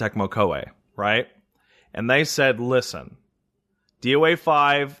agreement with Tecmo Koei, right? And they said, listen, DOA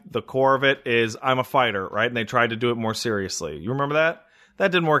 5, the core of it is I'm a fighter, right? And they tried to do it more seriously. You remember that?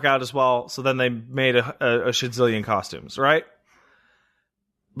 That didn't work out as well, so then they made a shizillion costumes, right?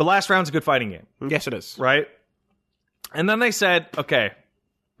 But Last Round's a good fighting game. Yes, it is. Right? And then they said, okay,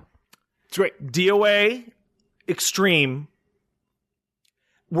 it's great. DOA Extreme,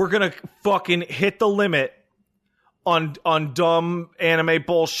 we're gonna fucking hit the limit on dumb anime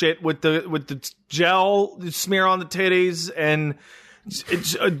bullshit with the gel smear on the titties and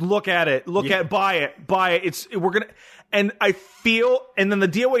look at it, buy it. And I feel, and then the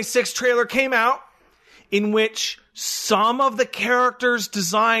DOA 6 trailer came out, in which some of the characters'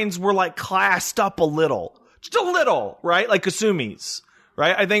 designs were like classed up a little, just a little, right? Like Kasumi's.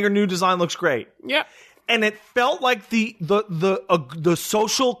 Right, I think her new design looks great. Yeah, and it felt like the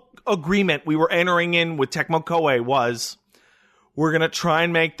social agreement we were entering in with Tecmo Koei was, we're gonna try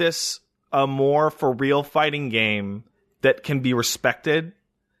and make this a more for real fighting game that can be respected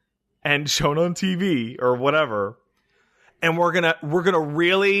and shown on TV or whatever. And we're gonna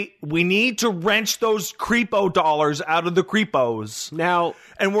we need to wrench those creepo dollars out of the creepos now,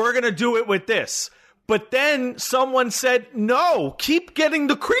 and we're gonna do it with this. But then someone said, no, keep getting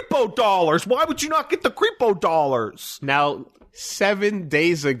the creepo dollars. Why would you not get the creepo dollars? Now, 7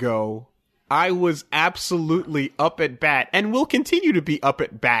 days ago, I was absolutely up at bat, and will continue to be up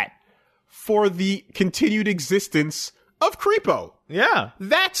at bat, for the continued existence of creepo. Yeah.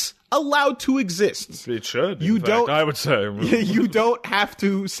 That's allowed to exist. It should. You don't, I would say. You don't have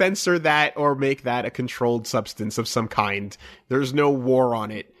to censor that or make that a controlled substance of some kind. There's no war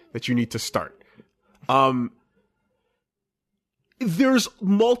on it that you need to start. There's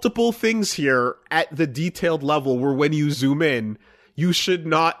multiple things here at the detailed level where when you zoom in, you should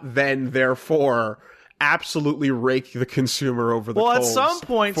not then, therefore, absolutely rake the consumer over the Well, coals at some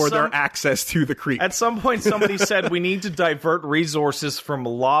point, for their access to the creek. At some point, somebody said we need to divert resources from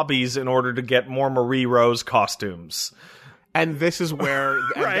lobbies in order to get more Marie Rose costumes. And this is where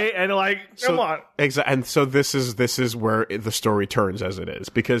right, and like, come on. Exactly. And so this is where the story turns as it is,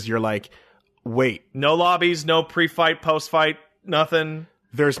 because you're like, wait. No lobbies, no pre-fight, post-fight, nothing.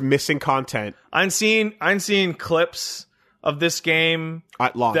 There's missing content. I'm seeing clips of this game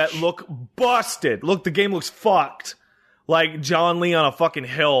at launch that look busted. Look, the game looks fucked. Like John Lee on a fucking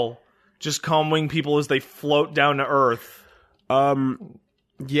hill, just calming people as they float down to Earth.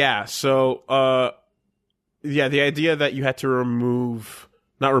 Yeah. So, the idea that you had to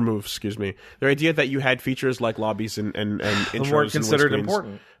the idea that you had features like lobbies and intros weren't considered and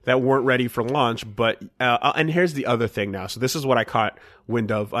important, that weren't ready for launch. But and here's the other thing now. So this is what I caught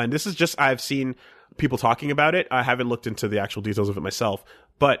wind of, and this is just I've seen people talking about it. I haven't looked into the actual details of it myself,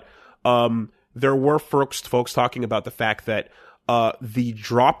 but there were folks talking about the fact that the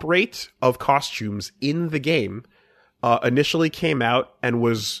drop rate of costumes in the game initially came out and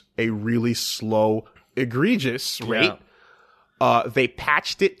was a really slow, egregious rate. Yeah. They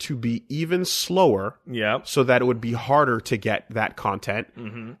patched it to be even slower, so that it would be harder to get that content.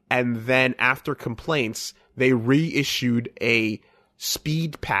 Mm-hmm. And then after complaints, they reissued a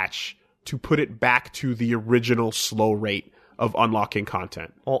speed patch to put it back to the original slow rate of unlocking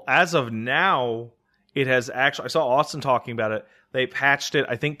content. Well, as of now, it has actually... I saw Austin talking about it. They patched it,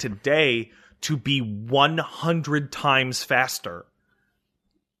 I think, today to be 100 times faster.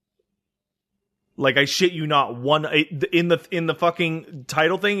 Like, I shit you not, in the fucking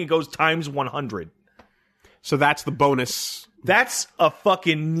title thing, it goes times 100. So that's the bonus. That's a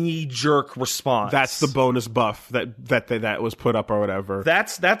fucking knee-jerk response. That's the bonus buff that was put up or whatever.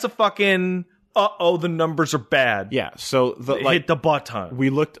 That's a fucking, the numbers are bad. Yeah, so hit the button.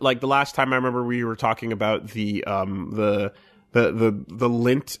 We looked, like, the last time I remember we were talking about the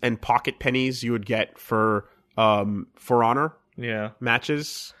lint and pocket pennies you would get for Honor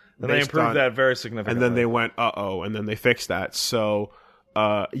matches. And they improved that very significantly. And then they went, and then they fixed that. So,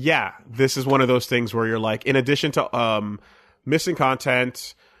 this is one of those things where you're like, in addition to missing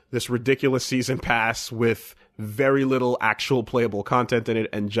content, this ridiculous season pass with very little actual playable content in it,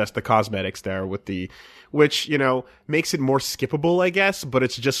 and just the cosmetics there which, makes it more skippable, I guess, but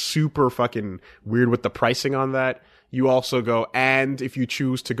it's just super fucking weird with the pricing on that. You also go, and if you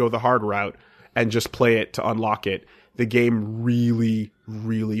choose to go the hard route and just play it to unlock it, the game really,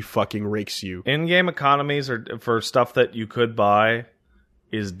 really fucking rakes you. In-game economies for stuff that you could buy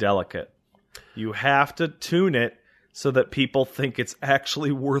is delicate. You have to tune it so that people think it's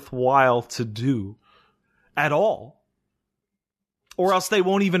actually worthwhile to do at all. Or else they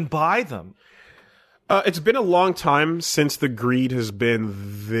won't even buy them. It's been a long time since the greed has been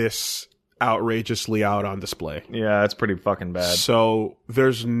this outrageously out on display. Yeah, it's pretty fucking bad. So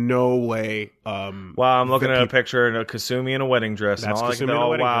there's no way. Wow, I'm looking at a picture of a Kasumi in a wedding dress. That's and Kasumi in a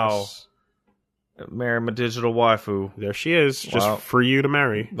wedding dress. Marry my digital waifu. There she is, just for you to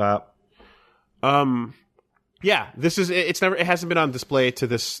marry. Yeah, this is. It hasn't been on display to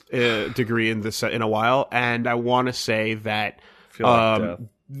this degree in a while, and I want to say that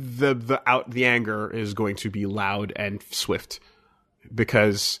the anger is going to be loud and swift,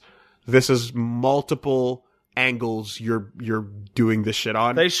 because this is multiple angles you're doing this shit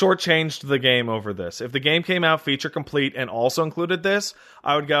on. They shortchanged the game over this. If the game came out feature complete and also included this,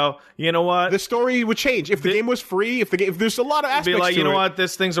 I would go, you know what? The story would change. If the game was free, if there's a lot of aspects be like, to you know it, what?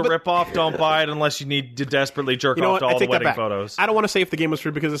 This thing's a ripoff. Don't buy it unless you need to desperately jerk off to all the wedding photos. I don't want to say if the game was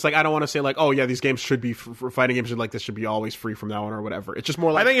free, because it's like, I don't want to say like, oh yeah, these games should be fighting games like this should be always free from now on or whatever. It's just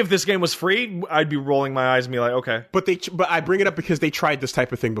more like, I think if this game was free, I'd be rolling my eyes and be like, okay. But I bring it up because they tried this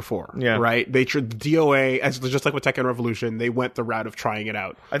type of thing before. Yeah. Right? They tried DOA, as just like with Tekken Revolution, they went the route of trying it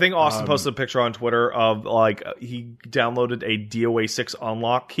out. I think Austin posted a picture on Twitter of like he downloaded a DOA 6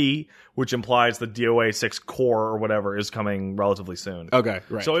 unlock key, which implies the DOA 6 core or whatever is coming relatively soon. Okay,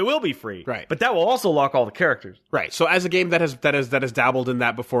 right. So it will be free. Right. But that will also lock all the characters. Right. So as a game that has dabbled in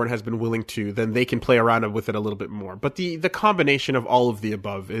that before and has been willing to, then they can play around with it a little bit more. But the combination of all of the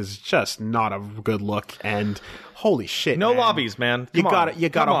above is just not a good look, and holy shit. No man. lobbies, man. You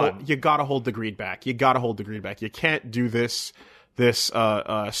gotta hold the greed back. You gotta hold the greed back. You can't do this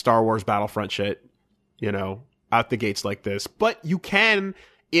Star Wars Battlefront shit, out the gates like this. But you can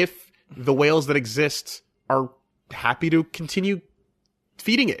if the whales that exist are happy to continue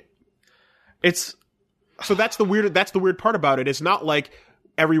feeding it. So that's the weird part about it. It's not like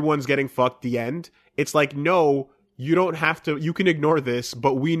everyone's getting fucked the end. It's like, no, you don't have to, you can ignore this,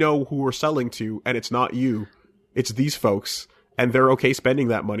 but we know who we're selling to, and it's not you. It's these folks. and they're okay spending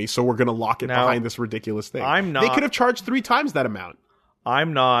that money, so we're going to lock it Now, behind this ridiculous thing. I'm not- They could have charged 3 times that amount.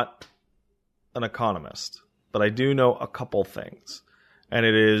 I'm not an economist, but I do know a couple things. And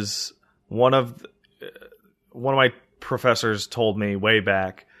it is one of my professors told me way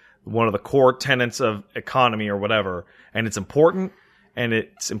back, one of the core tenets of economy or whatever, and it's important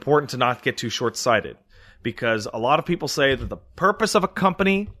to not get too short-sighted, because a lot of people say that the purpose of a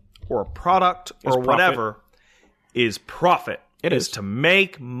company or a product or whatever is profit. It is to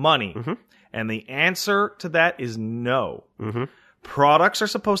make money. Mm-hmm. And the answer to that is no. Mm-hmm. Products are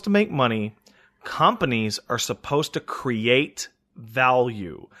supposed to make money. Companies are supposed to create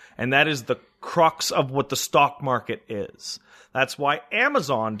value. And that is the crux of what the stock market is. That's why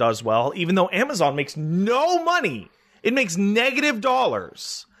Amazon does well, even though Amazon makes no money. It makes negative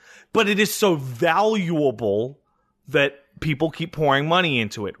dollars. But it is so valuable that people keep pouring money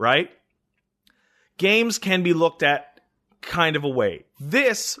into it, right? Games can be looked at kind of a way.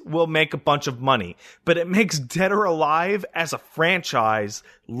 This will make a bunch of money, but it makes Dead or Alive as a franchise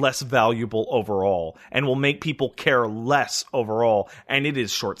less valuable overall and will make people care less overall, and it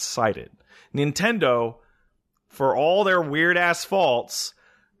is short-sighted. Nintendo, for all their weird-ass faults,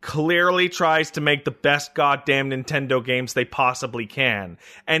 clearly tries to make the best goddamn Nintendo games they possibly can.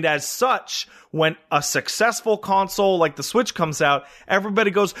 And as such, when a successful console like the Switch comes out, everybody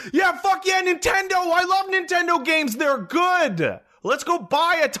goes, yeah, fuck yeah, Nintendo! I love Nintendo games! They're good! Let's go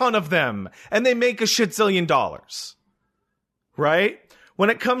buy a ton of them! And they make a shitzillion dollars. Right? When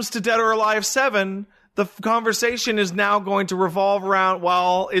it comes to Dead or Alive 7, the conversation is now going to revolve around,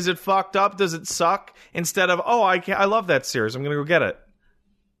 well, is it fucked up? Does it suck? Instead of, oh, I love that series. I'm gonna go get it.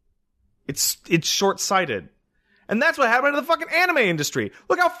 It's short-sighted. And that's what happened to the fucking anime industry.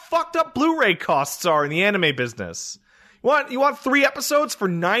 Look how fucked up Blu-ray costs are in the anime business. You want 3 episodes for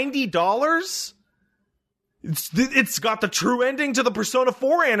 $90? It's got the true ending to the Persona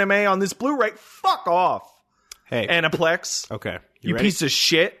 4 anime on this Blu-ray. Fuck off. Hey. Aniplex. Okay. You ready? piece of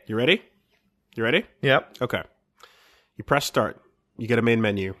shit. You ready? You ready? Yep. Okay. You press start. You get a main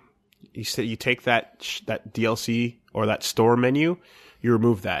menu. You take that DLC or that store menu. You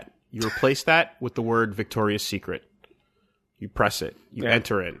remove that. You replace that with the word Victoria's Secret. You press it. You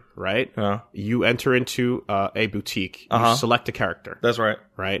enter in, right? You enter into a boutique. You select a character. That's right.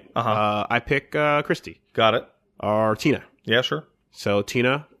 Right? I pick Christy. Got it. Or Tina. Yeah, sure. So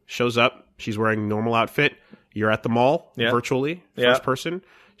Tina shows up. She's wearing normal outfit. You're at the mall, virtually, first person.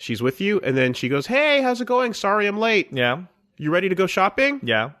 She's with you, and then she goes, hey, how's it going? Sorry I'm late. Yeah. You ready to go shopping?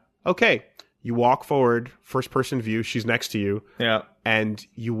 Yeah. Okay. You walk forward, first-person view. She's next to you. Yeah. And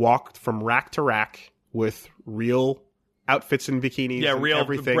you walk from rack to rack with real outfits and bikinis. Yeah, and real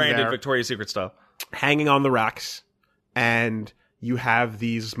everything branded there, Victoria's Secret stuff. hanging on the racks. And you have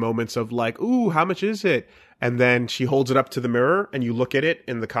these moments of like, ooh, how much is it? And then she holds it up to the mirror, and you look at it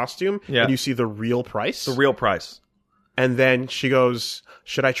in the costume, and you see the real price. The real price. And then she goes,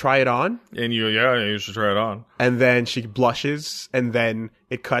 should I try it on? And you should try it on. And then she blushes, and then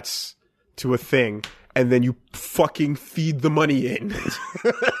it cuts to a thing, and then you fucking feed the money in.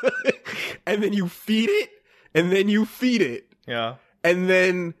 And then you feed it, and then you feed it. Yeah. And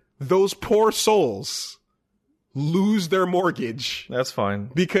then those poor souls lose their mortgage. That's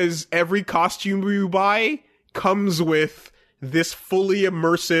fine. Because every costume you buy comes with this fully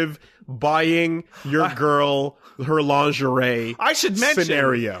immersive buying your girl her lingerie I should mention,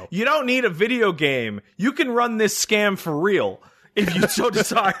 scenario. You don't need a video game. You can run this scam for real if you so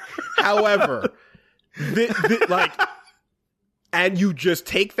desire. However, and you just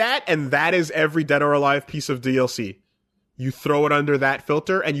take that, and that is every Dead or Alive piece of DLC. You throw it under that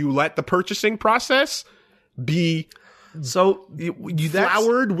filter, and you let the purchasing process be so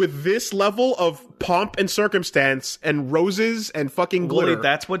flowered with this level of pomp and circumstance and roses and fucking glitter. Woody,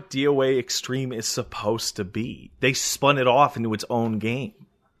 that's what DOA Extreme is supposed to be. They spun it off into its own game.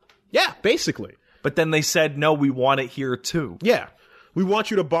 Yeah, basically. But then they said, no, we want it here too. Yeah. We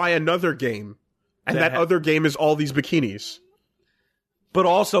want you to buy another game. And that other game is all these bikinis. But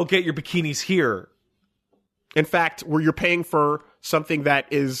also get your bikinis here. In fact, where you're paying for something that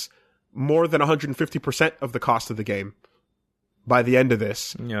is more than 150% of the cost of the game by the end of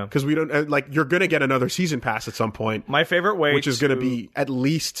this. Yeah. Because we don't, you're going to get another season pass at some point. My favorite way which is going to be at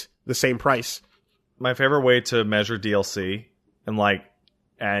least the same price. My favorite way to measure DLC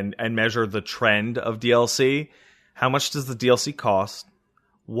and measure the trend of DLC, how much does the DLC cost?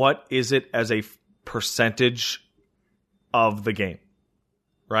 What is it as a percentage of the game?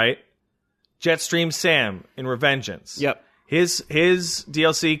 Right? Jetstream Sam in Revengeance. Yep. His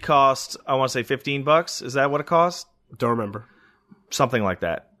DLC cost, I want to say $15. Is that what it cost? Don't remember. Something like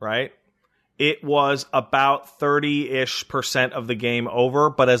that, right? it was about 30-ish% of the game over,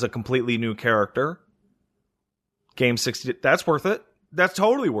 but as a completely new character. Game 60, that's worth it. That's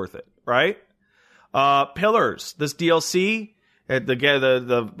totally worth it, right? Pillars, this DLC, the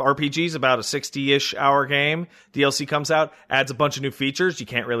RPG's about a 60-ish hour game. DLC comes out, adds a bunch of new features. You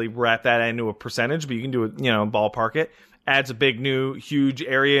can't really wrap that into a percentage, but you can do it, ballpark it. Adds a big new huge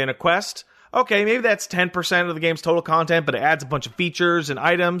area in a quest. Okay, maybe that's 10% of the game's total content, but it adds a bunch of features and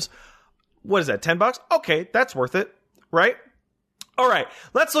items. What is that, $10? Okay, that's worth it, right? All right,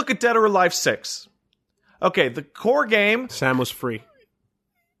 let's look at Dead or Alive 6. Okay, the core game... Sam was free.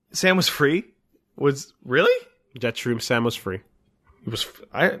 Sam was free? Really? Jetstream Sam was free.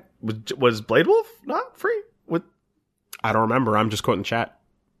 Was Blade Wolf not free? I don't remember. I'm just quoting chat.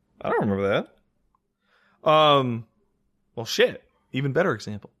 I don't remember that. Well, shit. Even better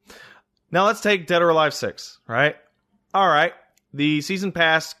example. Now let's take Dead or Alive 6, right? All right. The season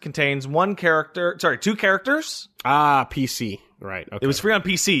pass contains two characters. PC. Right. Okay. It was free on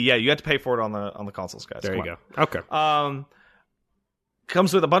PC. Yeah, you had to pay for it on the consoles, guys. There you go. Okay.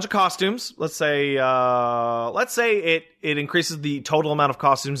 Comes with a bunch of costumes. Let's say it increases the total amount of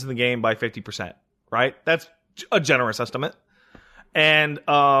costumes in the game by 50%, right? That's a generous estimate. And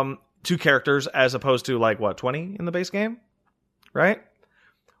two characters as opposed to 20 in the base game, right?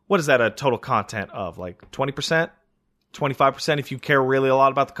 What is that a total content of? 20%? 25% if you care really a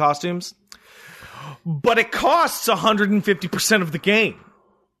lot about the costumes? But it costs 150% of the game.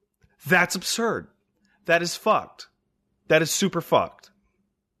 That's absurd. That is fucked. That is super fucked.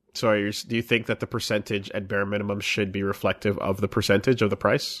 So do you think that the percentage at bare minimum should be reflective of the percentage of the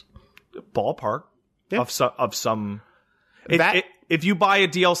price? Ballpark. Yeah. Of some... If you buy a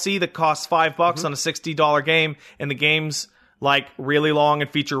DLC that costs $5 on a $60 game and the game's really long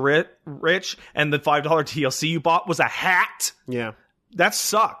and feature rich and the $5 DLC you bought was a hat, yeah, that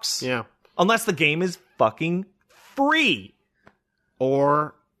sucks. Yeah. Unless the game is fucking free.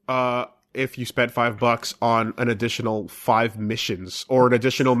 Or if you spent $5 on an additional 5 missions or an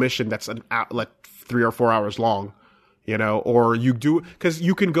additional mission that's 3 or 4 hours long, or you do, because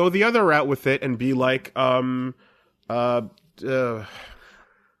you can go the other route with it and be Hollow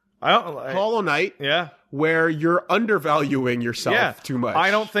Knight, yeah, where you're undervaluing yourself too much.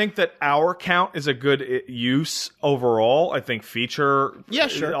 I don't think that hour count is a good use overall. I think feature,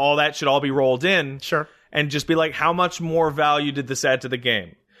 sure, all that should all be rolled in, sure, and just be how much more value did this add to the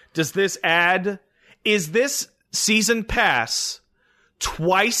game? Is this season pass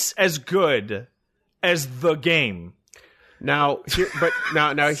twice as good as the game? Now,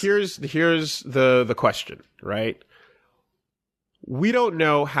 here's the question, right? We don't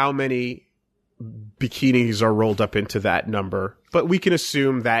know how many bikinis are rolled up into that number, but we can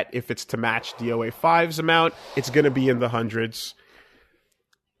assume that if it's to match DOA 5's amount, it's going to be in the hundreds.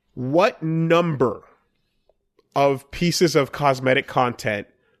 What number of pieces of cosmetic content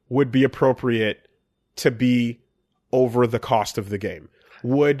would be appropriate to be over the cost of the game?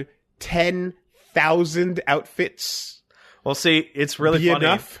 Would 10,000 outfits? Well, see, it's really funny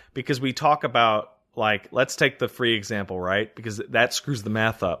enough? Because we talk about let's take the free example, right? Because that screws the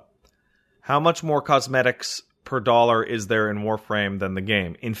math up. How much more cosmetics per dollar is there in Warframe than the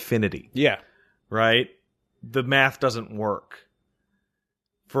game? Infinity. Yeah. Right? The math doesn't work.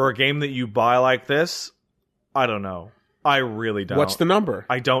 For a game that you buy like this, I don't know. I really don't. What's the number?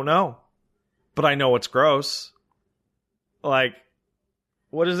 I don't know. But I know it's gross.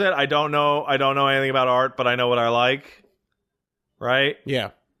 What is it? I don't know anything about art, but I know what I like. Right?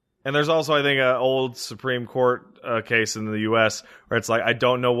 Yeah. And there's also, I think, an old Supreme Court case in the U.S. where it's I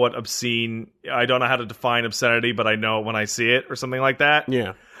don't know what obscene... I don't know how to define obscenity, but I know it when I see it, or something like that.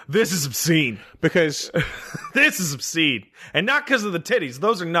 Yeah. This is obscene. Because... this is obscene. And not because of the titties.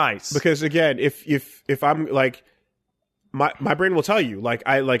 Those are nice. Because, again, if I'm, My brain will tell you, like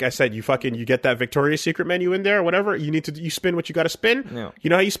I said, you get that Victoria's Secret menu in there or whatever, you spin what you got to spin. Yeah. You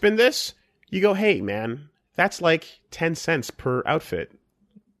know how you spin this? You go, hey, man, that's 10 cents per outfit.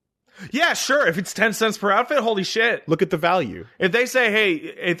 Yeah, sure. If it's 10 cents per outfit, holy shit. Look at the value. If they say, hey,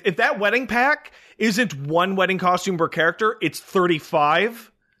 if that wedding pack isn't one wedding costume per character, it's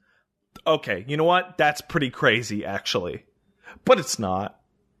 35. Okay, you know what? That's pretty crazy, actually. But it's not.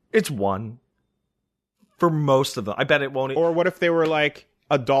 It's one. For most of them. I bet it won't. Or what if they were $1?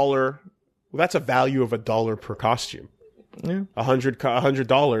 Well, that's a value of $1 per costume. Yeah.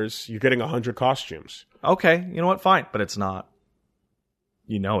 $100, you're getting 100 costumes. Okay, you know what? Fine. But it's not.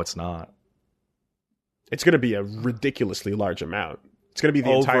 You know it's not. It's going to be a ridiculously large amount. It's going to be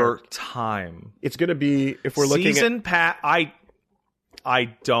the over entire... time. It's going to be, if we're looking Season pass...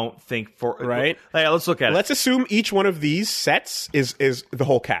 I don't think for... Right? Hey, let's look at it. Let's assume each one of these sets is the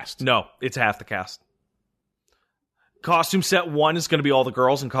whole cast. No, it's half the cast. Costume set 1 is going to be all the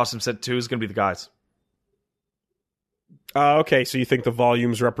girls, and costume set 2 is going to be the guys. Okay, so you think the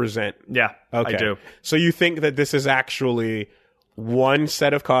volumes represent... Yeah, okay. I do. So you think that this is actually 1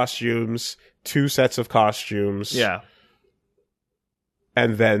 set of costumes, 2 sets of costumes... Yeah.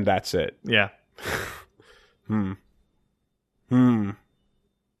 And then that's it. Yeah. $2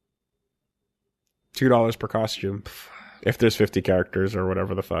 per costume. If there's 50 characters or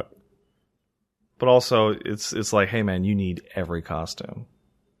whatever the fuck. But also, it's like, hey man, you need every costume.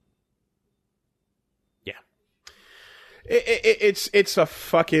 Yeah. It's a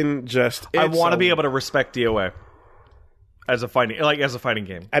fucking just... I want to be able to respect DOA. As a fighting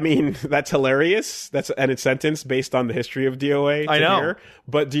game. I mean, that's hilarious. That's and it's sentence based on the history of DOA. I know, here.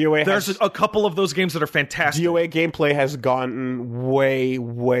 But DOA there's a couple of those games that are fantastic. DOA gameplay has gotten way,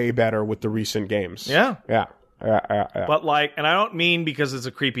 way better with the recent games. Yeah. But and I don't mean because it's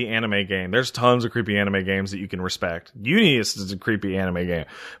a creepy anime game. There's tons of creepy anime games that you can respect. Unius is a creepy anime game,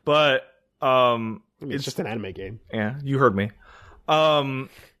 but it's just an anime game. Yeah, you heard me.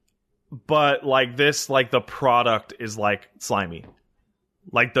 But like this, like the product is like slimy.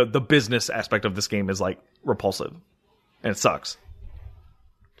 Like the business aspect of this game is like repulsive. And it sucks.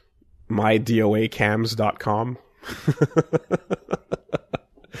 MyDOAcams.com.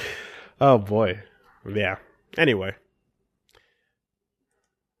 Oh boy. Yeah. Anyway.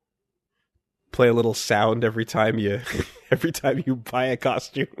 Play a little sound every time you buy a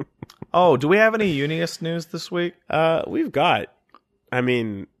costume. Oh, do we have any Unius news this week? We've got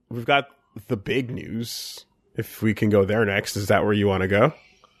the big news. If we can go there next, is that where you want to go?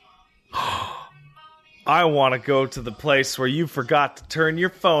 I want to go to the place where you forgot to turn your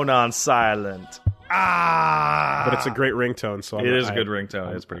phone on silent. But it's a great ringtone, so it is a good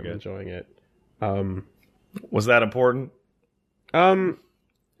ringtone. It's pretty good. Enjoying it. Was that important?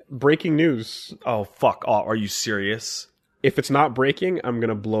 Breaking news. Oh fuck! Oh, are you serious? If it's not breaking, I'm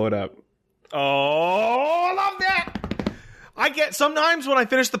gonna blow it up. Oh, I love that. I get sometimes when I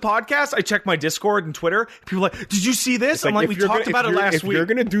finish the podcast, I check my Discord and Twitter. People are like, "Did you see this?" I'm like, "We talked about it last week." If you're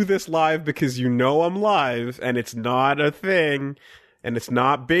gonna do this live because you know I'm live and it's not a thing and it's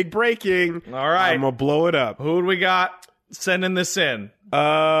not big breaking, all right, I'm gonna blow it up. Who do we got sending this in?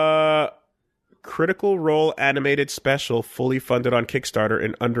 Critical Role animated special, fully funded on Kickstarter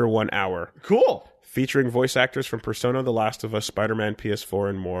in under 1 hour. Cool. Featuring voice actors from Persona, The Last of Us, Spider-Man, PS4,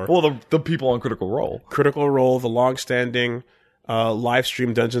 and more. Well, the people on Critical Role. Critical Role, the long-standing live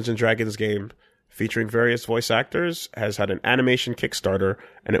stream Dungeons & Dragons game featuring various voice actors, has had an animation Kickstarter,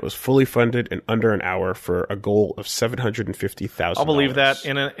 and it was fully funded in under an hour for a goal of $750,000. I'll believe that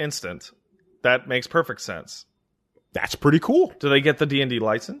in an instant. That makes perfect sense. That's pretty cool. Do they get the D&D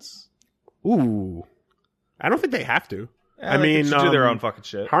license? Ooh. I don't think they have to. Yeah, they should do their own fucking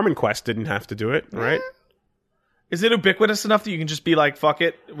shit. Harmon Quest didn't have to do it, right? Is it ubiquitous enough that you can just be like, fuck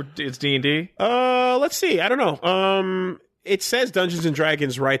it, it's D&D? Let's see. I don't know. It says Dungeons &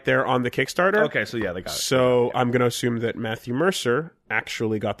 Dragons right there on the Kickstarter. Okay, so yeah, they got it. So I'm going to assume that Matthew Mercer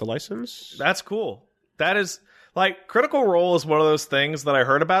actually got the license. That's cool. That is... Like, Critical Role is one of those things that I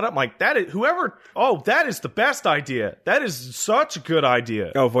heard about it. I'm like, that is the best idea. That is such a good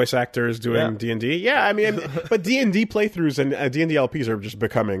idea. Oh, voice actors doing D&D? Yeah, I mean, but D&D playthroughs and D&D LPs are just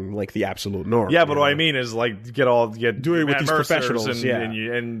becoming, like, the absolute norm. Yeah, but what I mean is, like, get doing it with these Mercers professionals,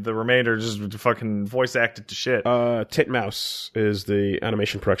 and the remainder just fucking voice acted to shit. Titmouse is the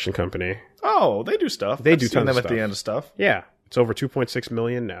animation production company. Oh, they do stuff. They do tons of them stuff. At the end of stuff. Yeah, it's over 2.6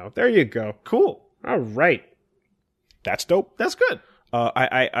 million now. There you go. Cool. All right. That's dope. That's good.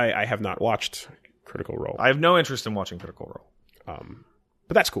 I have not watched Critical Role. I have no interest in watching Critical Role.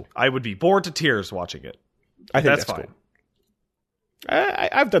 But that's cool. I would be bored to tears watching it. I think that's fine. Cool.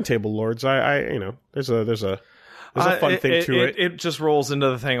 I've done Table Lords. There's a fun thing to it. It just rolls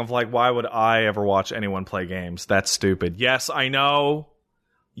into the thing of like, why would I ever watch anyone play games? That's stupid. Yes, I know.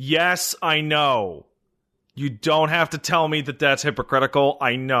 Yes, I know. You don't have to tell me that that's hypocritical.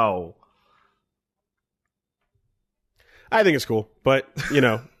 I know. I think it's cool, but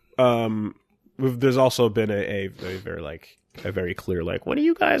there's also been a very clear like, when are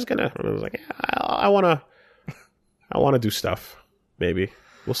you guys gonna? And I was like, I wanna do stuff. Maybe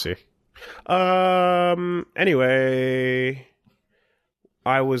we'll see. Anyway,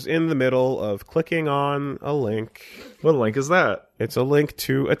 I was in the middle of clicking on a link. What link is that? It's a link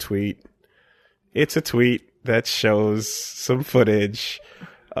to a tweet. It's a tweet that shows some footage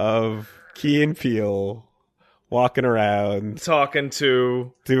of Key and Peele walking around, talking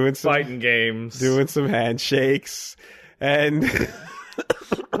to, doing some fighting games, doing some handshakes, and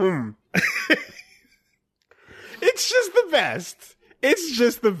It's just the best. It's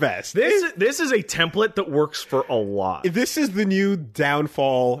just the best. This is a template that works for a lot. This is the new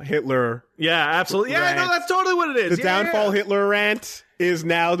downfall Hitler. Yeah, absolutely. Yeah, rant. no, that's totally what it is. The downfall Hitler rant is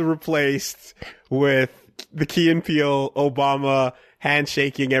now replaced with the Key and Peele Obama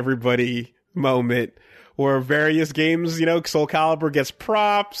handshaking everybody moment, where various games, Soul Calibur gets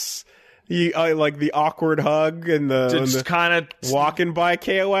props. Like the awkward hug and just kind of walking by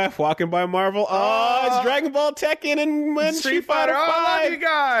KOF, walking by Marvel. Oh, it's Dragon Ball, Tekken, and Street Fighter 5. I love you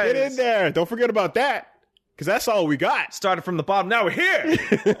guys. Get in there. Don't forget about that, because that's all we got. Started from the bottom. Now we're here.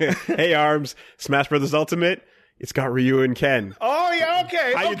 Hey, Arms. Smash Brothers Ultimate. It's got Ryu and Ken. Oh, yeah,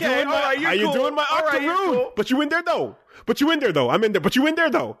 okay. How you doing, how you doing, my Octoroon? Cool. But you in there, though. I'm in there. But you in there,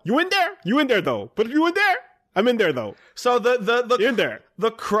 though. You in there? You in there, though. But you in there? I'm in there, though. So in there.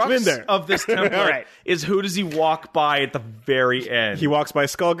 The crux of this template is, who does he walk by at the very end? He walks by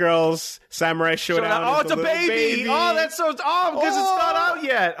Skullgirls, Samurai Showdown. Oh, it's a baby. Oh, that's so... Oh, because it's not out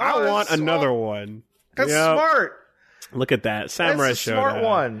yet. Oh, I want another one. That's smart. Look at that. Samurai Showdown. Smart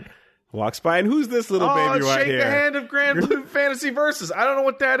one. Walks by, and who's this little baby right here? Shake the hand of Grand Blue Fantasy Versus. I don't know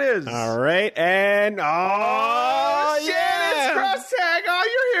what that is. All right, and shit, it's Cross Tag.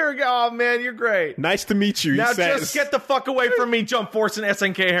 Oh, you're here. Oh, man, you're great. Nice to meet you. Now just get the fuck away from me, Jump Force and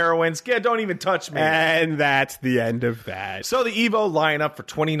SNK Heroines. Don't even touch me. And that's the end of that. So the EVO lineup for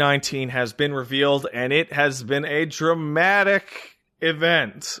 2019 has been revealed, and it has been a dramatic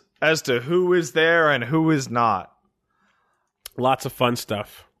event as to who is there and who is not. Lots of fun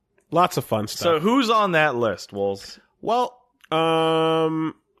stuff. So who's on that list, Wolves? Well,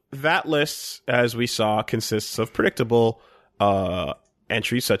 that list, as we saw, consists of predictable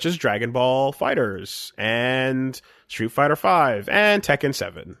entries such as Dragon Ball FighterZ and Street Fighter V and Tekken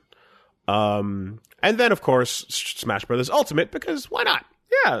 7. And then, of course, Smash Brothers Ultimate, because why not?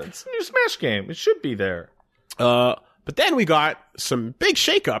 Yeah, it's a new Smash game. It should be there. But then we got some big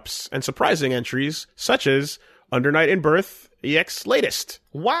shakeups and surprising entries, such as Under Night in Birth EX Latest.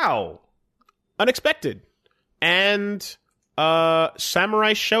 Wow. Unexpected. And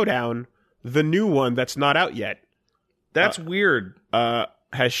Samurai Showdown, the new one that's not out yet. That's weird.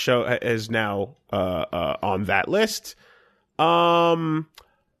 Is now on that list. Then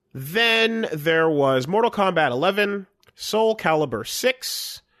there was Mortal Kombat 11, Soul Calibur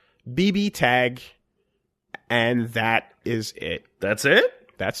 6, BB Tag, and that is it. That's it?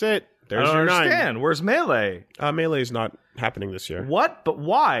 That's it. There's I don't your understand. 9. Where's Melee? Melee's not happening this year. What? But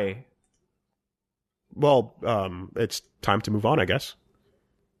why? Well, it's time to move on, I guess.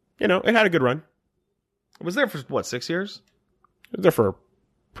 It had a good run. It was there for, 6 years? It was there for a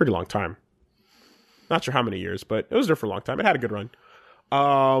pretty long time. Not sure how many years, but it was there for a long time. It had a good run.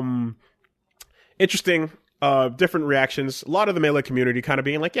 Interesting, different reactions. A lot of the Melee community kind of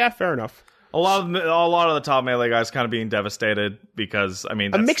being like, yeah, fair enough. A lot of the top Melee guys kind of being devastated because,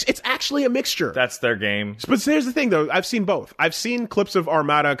 it's actually a mixture. That's their game. But here's the thing, though. I've seen both. I've seen clips of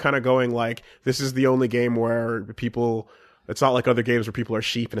Armada kind of going like, this is the only game where people... It's not like other games where people are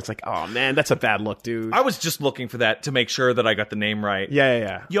sheep, and it's like, oh, man, that's a bad look, dude. I was just looking for that to make sure that I got the name right.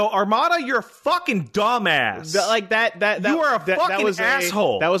 Yeah. Yo, Armada, you're a fucking dumbass. You are a fucking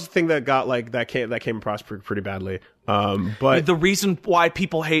asshole. That was the thing that got, that came across pretty badly. But the reason why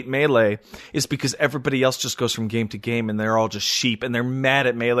people hate Melee is because everybody else just goes from game to game, and they're all just sheep, and they're mad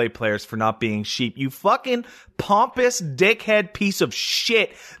at Melee players for not being sheep. You fucking pompous dickhead piece of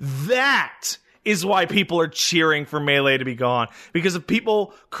shit. That is why people are cheering for Melee to be gone. Because of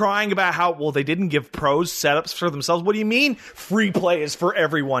people crying about how, they didn't give pros setups for themselves. What do you mean free play is for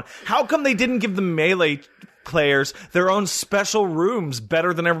everyone? How come they didn't give the Melee players their own special rooms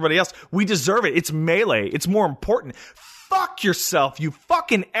better than everybody else? We deserve it. It's Melee. It's more important. Fuck yourself, you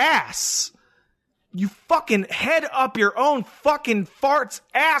fucking ass. You fucking head up your own fucking farts,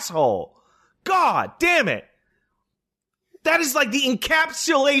 asshole. God damn it. That is like the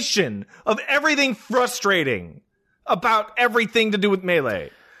encapsulation of everything frustrating about everything to do with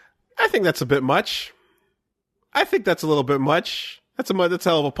Melee. I think that's a bit much. I think that's a little bit much. That's a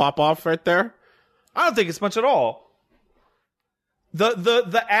hell of a pop-off right there. I don't think it's much at all.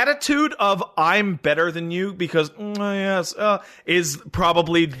 The attitude of I'm better than you because is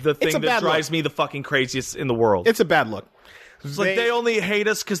probably the thing that drives me the fucking craziest in the world. It's a bad look. It's like they only hate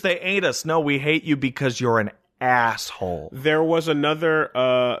us because they ain't us. No, we hate you because you're an asshole. There was another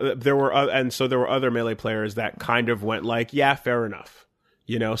there were other Melee players that kind of went like, yeah, fair enough.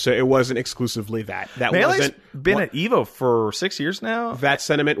 So it wasn't exclusively that. Melee's been at EVO for 6 years now. That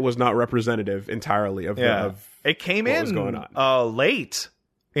sentiment was not representative entirely of it came in was going on. Late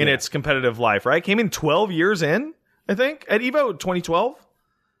in its competitive life, right? It came in 12 years in. I think, at EVO 2012.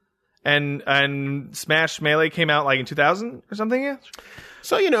 And Smash Melee came out like in 2000 or something. Yeah.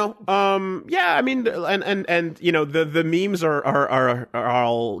 So, yeah, I mean, and the memes are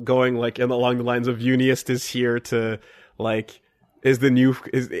all going like along the lines of Uniest is here to like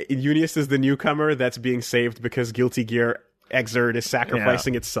Uniest is the newcomer that's being saved because Guilty Gear Xrd is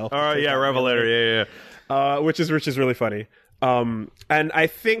sacrificing itself. Oh yeah, Revelator, yeah. Which is really funny. And I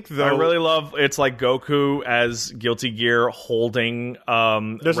think though I really love it's like Goku as Guilty Gear holding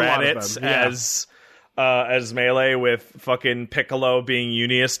Raditz as Melee with fucking Piccolo being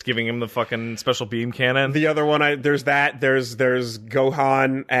Uniest, giving him the fucking special beam cannon. The other one, there's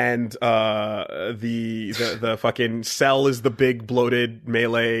Gohan and the fucking Cell is the big bloated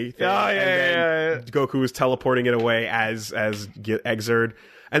Melee thing. Oh yeah. Goku is teleporting it away as Xrd.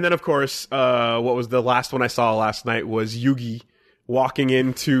 And then, of course, what was the last one I saw last night was Yugi walking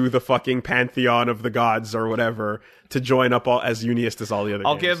into the fucking pantheon of the gods or whatever to join up as Uniest as all the other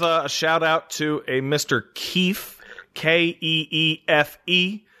I'll games. give a shout out to a Mr. Keefe, Keefe,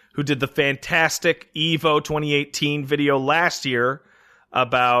 who did the fantastic EVO 2018 video last year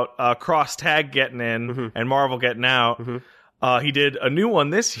about cross-tag getting in and Marvel getting out. He did a new one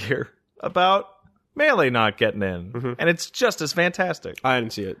this year about Melee not getting in, and it's just as fantastic. I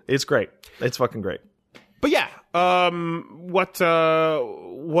didn't see it. It's great. It's fucking great. But yeah, what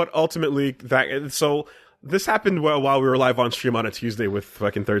ultimately that so this happened while we were live on stream on a Tuesday with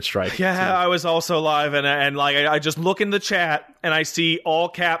fucking Third Strike. Yeah, I was also live, and like I just look in the chat and I see all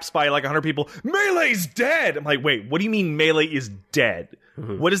caps by like 100 people. Melee's dead. I'm like, wait, what do you mean Melee is dead?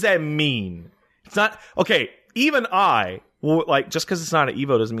 What does that mean? It's not okay. Even well, like just because it's not an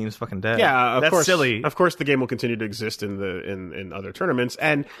Evo doesn't mean it's fucking dead. Yeah, that's course, silly. Of course, the game will continue to exist in other tournaments.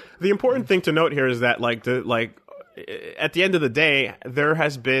 And the important thing to note here is that at the end of the day, there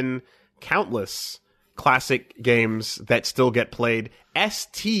has been countless classic games that still get played.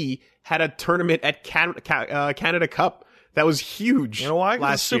 ST had a tournament at Canada Cup. That was huge. You know why?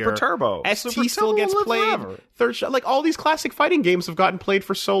 Last Super year. Turbo. ST Super still Turbo gets will live played. forever. Third shot, like all these classic fighting games have gotten played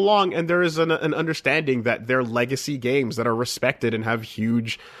for so long, and there is an understanding that they're legacy games that are respected and have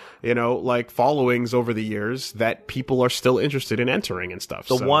huge, followings over the years that people are still interested in entering and stuff.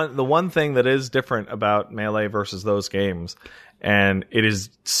 The one thing that is different about Melee versus those games, and it is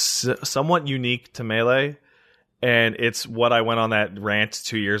somewhat unique to Melee. And it's what I went on that rant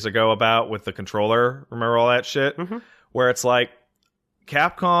 2 years ago about with the controller. Remember all that shit? Where it's like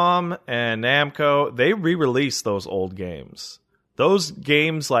Capcom and Namco, they re-release those old games. Those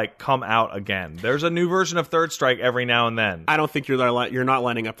games like come out again. There's a new version of Third Strike every now and then. I don't think you're not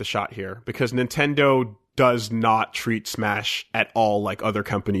lining up the shot here because Nintendo does not treat Smash at all like other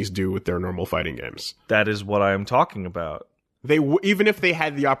companies do with their normal fighting games. That is what I'm talking about. Even if they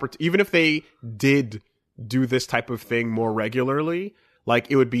had the opportunity, even if they did do this type of thing more regularly, like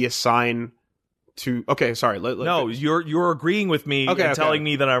it would be a sign to no, you're agreeing with me and telling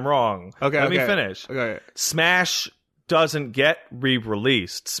me that I'm wrong. Let me finish. Smash doesn't get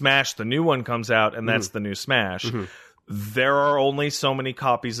re-released. Smash, the new one comes out, and that's the new Smash. There are only so many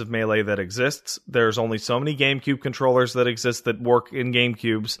copies of Melee that exists. There's only so many GameCube controllers that exist that work in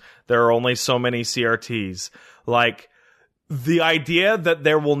GameCubes. There are only so many CRTs. Like, the idea that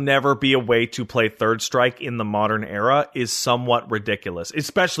there will never be a way to play Third Strike in the modern era is somewhat ridiculous,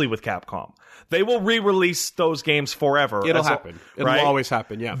 especially with Capcom. They will re-release those games forever. It'll happen. It'll always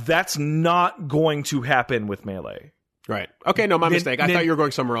happen, yeah. That's not going to happen with Melee. Right. Okay, no, my mistake. I thought you were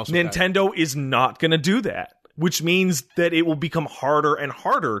going somewhere else with Nintendo is not going to do that, which means that it will become harder and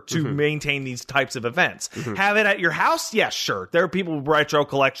harder to maintain these types of events. Have it at your house? Yeah, sure. There are people with retro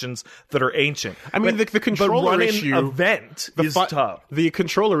collections that are ancient. I mean, the controller issue... event is tough. The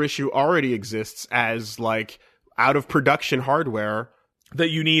controller issue already exists as, like, out-of-production hardware... That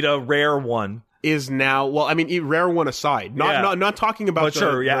you need a rare one. Is now... Well, I mean, rare one aside. Not talking about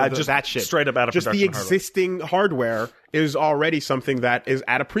just that shit. Straight up out of production. Just the existing hardware is already something that is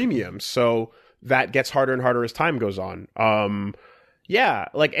at a premium. So... that gets harder and harder as time goes on.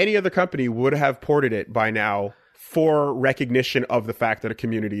 Like any other company would have ported it by now for recognition of the fact that a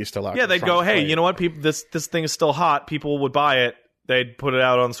community is still out. Yeah, they'd go, hey, you know what? People, this thing is still hot. People would buy it. They'd put it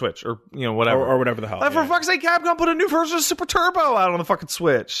out on Switch or whatever. Or whatever the hell. For fuck's sake, Capcom put a new version of Super Turbo out on the fucking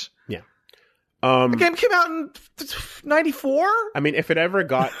Switch. Yeah. The game came out in 94? I mean, if it ever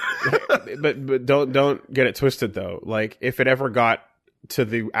got... but don't get it twisted, though. Like, if it ever got to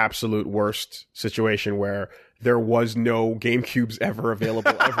the absolute worst situation where there was no GameCubes ever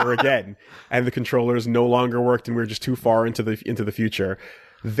available ever again, and the controllers no longer worked, and we were just too far into the future,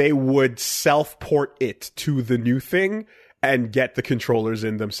 they would self-port it to the new thing and get the controllers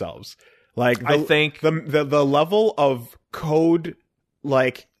in themselves. Like, I think the level of code,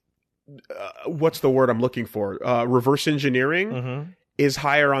 like, what's the word I'm looking for? Reverse engineering is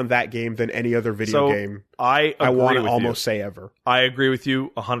higher on that game than any other video game. I want to almost say ever. I agree with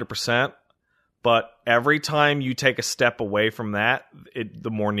you 100%. But every time you take a step away from that,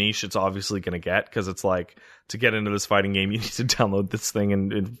 the more niche it's obviously going to get, because it's like, to get into this fighting game, you need to download this thing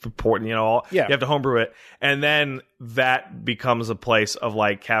and import, you have to homebrew it. And then that becomes a place of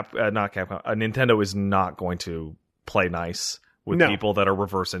like, not Capcom, Nintendo is not going to play nice with people that are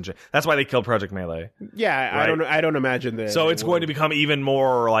reverse engine. That's why they killed Project Melee. Yeah, right? I don't imagine that. So it's going to become even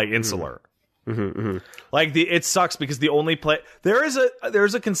more like insular. Like it sucks because the only there is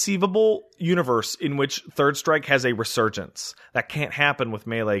a conceivable universe in which Third Strike has a resurgence that can't happen with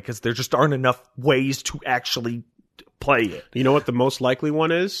Melee because there just aren't enough ways to actually play it. You know what the most likely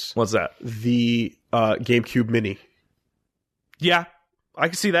one is? What's that? The GameCube Mini. Yeah, I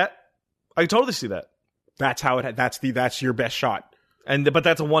can see that. I can totally see that. That's how it. That's your best shot. But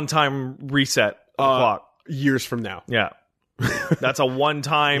that's a one-time reset clock. Years from now. Yeah. That's a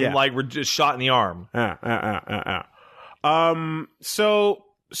one-time, like, we're just shot in the arm.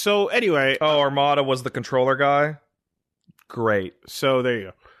 So anyway. Oh, Armada was the controller guy? Great. So there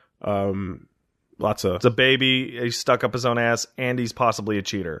you go. Lots of... It's a baby, he's stuck up his own ass, and he's possibly a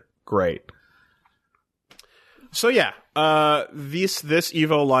cheater. Great. So yeah, this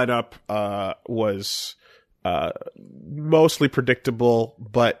Evo lineup was mostly predictable,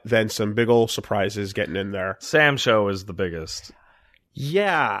 but then some big old surprises getting in there. Sam Show is the biggest.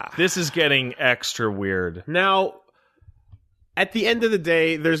 Yeah. This is getting extra weird. Now, at the end of the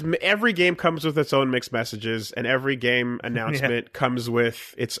day, every game comes with its own mixed messages, and every game announcement comes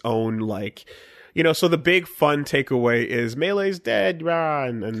with its own, like, so the big fun takeaway is Melee's dead,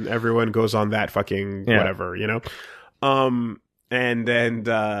 and everyone goes on that fucking whatever, And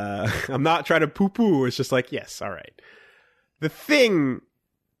I'm not trying to poo-poo. It's just like, yes, all right. The thing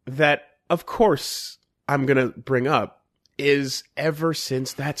that, of course, I'm going to bring up is ever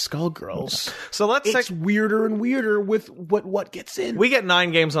since that Skullgirls. So it's weirder and weirder with what gets in. We get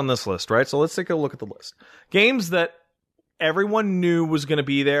 9 games on this list, right? So let's take a look at the list. Games that everyone knew was going to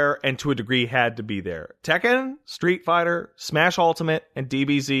be there and to a degree had to be there. Tekken, Street Fighter, Smash Ultimate, and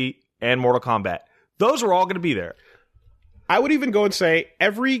DBZ, and Mortal Kombat. Those are all going to be there. I would even go and say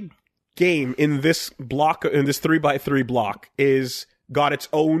every game in this block, in this 3x3 block, got its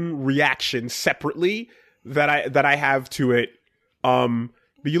own reaction separately that I have to it. But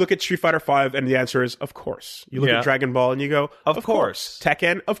you look at Street Fighter V and the answer is, of course. You look at Dragon Ball and you go, of course.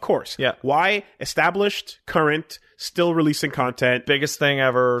 Tekken, of course. Yeah. Why? Established, current, still releasing content. Biggest thing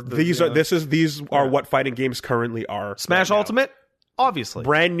ever. These are what fighting games currently are. Smash Ultimate, obviously.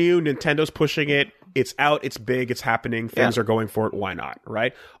 Brand new, Nintendo's pushing it. It's out, it's big, it's happening, things are going for it, why not,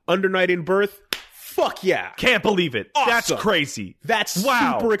 right? Under Night in Birth, fuck yeah. Can't believe it. Awesome. That's crazy. That's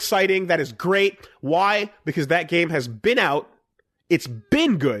super exciting, that is great. Why? Because that game has been out, it's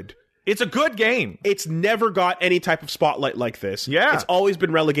been good. It's a good game. It's never got any type of spotlight like this. Yeah. It's always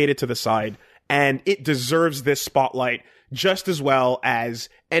been relegated to the side, and it deserves this spotlight just as well as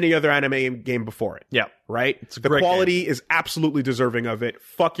any other anime game before it. Yeah. Right? The quality is absolutely deserving of it.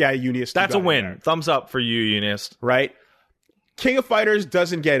 Fuck yeah, Unist. That's a win. Thumbs up for you, Unist. Right? King of Fighters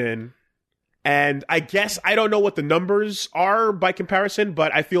doesn't get in. And I guess I don't know what the numbers are by comparison,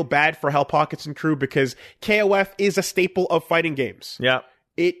 but I feel bad for Hell Pockets and crew because KOF is a staple of fighting games. Yeah.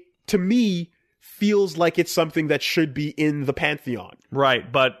 It, to me, feels like it's something that should be in the pantheon.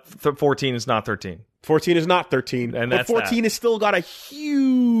 Right, but 14 is not 13. 14 is not 13. And but 14 has still got a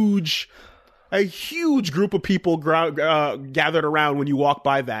huge group of people gathered around when you walk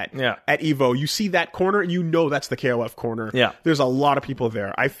by that at EVO. You see that corner, and you know that's the KOF corner. Yeah. There's a lot of people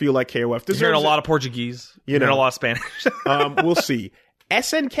there. I feel like KOF deserves You're hearing a lot of Portuguese. You're hearing a lot of Spanish. We'll see.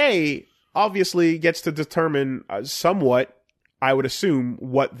 SNK obviously gets to determine somewhat, I would assume,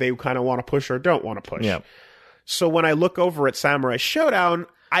 what they kind of want to push or don't want to push. Yeah. So when I look over at Samurai Showdown,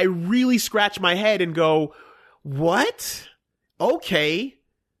 I really scratch my head and go, what? Okay.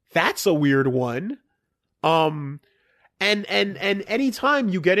 That's a weird one. And anytime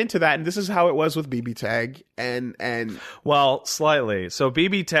you get into that, and this is how it was with BB Tag, and well, slightly. So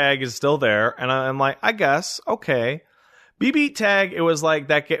BB Tag is still there, and I'm like, I guess, okay. BB Tag, it was like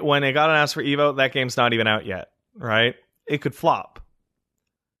that when it got announced for EVO, that game's not even out yet, right? It could flop.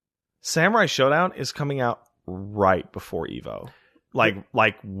 Samurai Showdown is coming out right before EVO.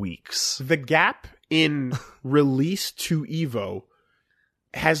 Like weeks. The gap in release to EVO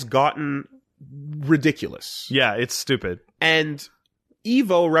has gotten ridiculous. Yeah, it's stupid. And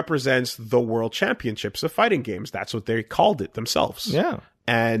EVO represents the World Championships of fighting games. That's what they called it themselves. Yeah.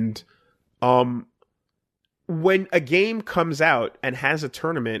 And when a game comes out and has a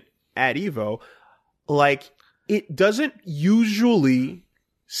tournament at EVO, like, it doesn't usually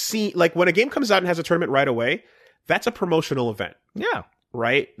see, like, when a game comes out and has a tournament right away, that's a promotional event. Yeah.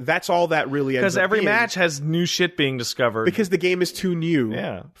 Right? That's all that really ends up Because every being. match has new shit being discovered. Because the game is too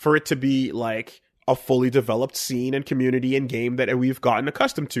new for it to be, like, a fully developed scene and community and game that we've gotten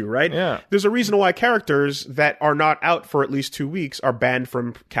accustomed to, right? Yeah. There's a reason why characters that are not out for at least 2 weeks are banned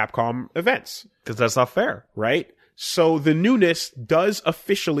from Capcom events. Because that's not fair. Right? So the newness does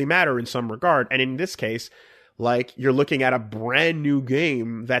officially matter in some regard. And in this case, like, you're looking at a brand new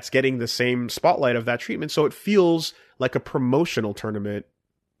game that's getting the same spotlight of that treatment. So it feels like a promotional tournament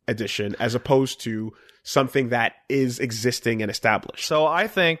edition as opposed to something that is existing and established. So I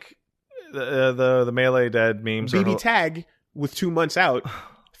think the Melee Dead memes BB Tag with 2 months out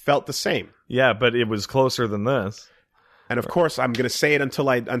felt the same. Yeah, but it was closer than this. And of course, I'm going to say it until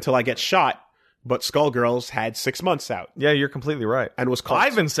I get shot. But Skullgirls had 6 months out. Yeah, you're completely right. And was called.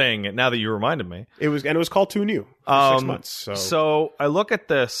 I've been saying it now that you reminded me. It was called Too New for 6 months. So I look at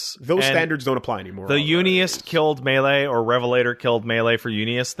this. Those standards don't apply anymore. The Uniest killed Melee or Revelator killed Melee for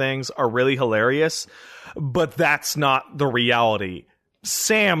Uniest things are really hilarious, but that's not the reality.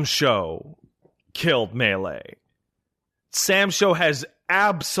 Sam Show killed Melee. Sam Show has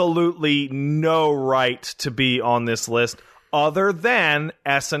absolutely no right to be on this list. Other than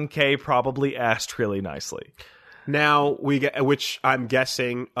SNK probably asked really nicely. Now we get, which I'm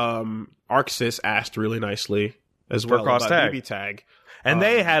guessing, Arxis asked really nicely as well cross about tag. BB Tag, and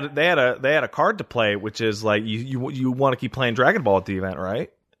they had a card to play, which is like you want to keep playing Dragon Ball at the event, right?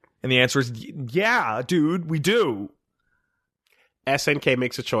 And the answer is yeah, dude, we do. SNK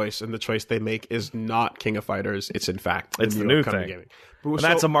makes a choice, and the choice they make is not King of Fighters. It's in fact it's the new thing, gaming. And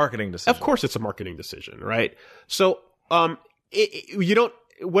that's a marketing decision. Of course, it's a marketing decision, right? So. You don't,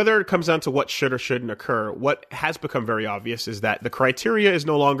 whether it comes down to what should or shouldn't occur, what has become very obvious is that the criteria is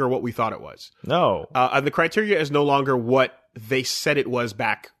no longer what we thought it was. No. The criteria is no longer what they said it was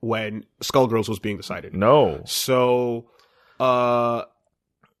back when Skullgirls was being decided. No. So,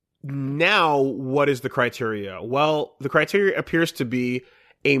 now what is the criteria? Well, the criteria appears to be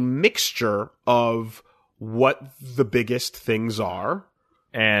a mixture of what the biggest things are.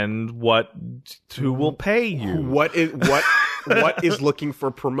 And who will pay you? What is looking for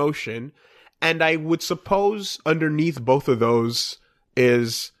promotion? And I would suppose underneath both of those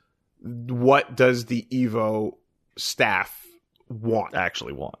is what does the Evo staff want?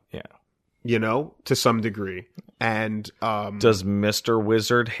 Actually want, yeah. You know, to some degree. And does Mr.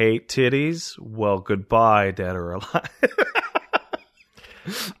 Wizard hate titties? Well, goodbye, dead or alive.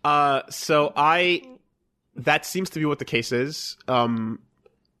 That seems to be what the case is.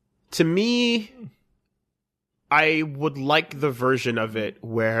 To me, I would like the version of it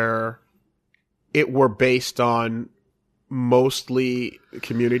where it were based on mostly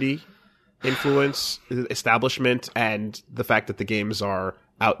community influence, establishment, and the fact that the games are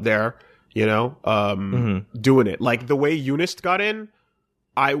out there, you know, doing it. Like the way Unist got in,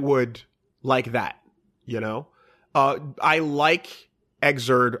 I would like that, you know? I like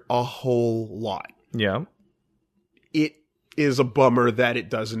Exerd a whole lot. Yeah. It is a bummer that it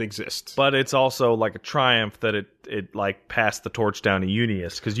doesn't exist. But it's also like a triumph that it like passed the torch down to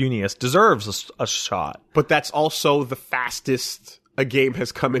Uniest, because Uniest deserves a shot. But that's also the fastest a game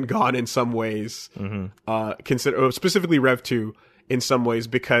has come and gone in some ways. Specifically Rev 2 in some ways,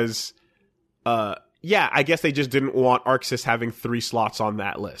 because I guess they just didn't want Arxis having 3 slots on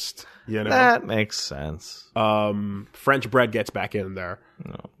that list. You know? That makes sense. French Bread gets back in there.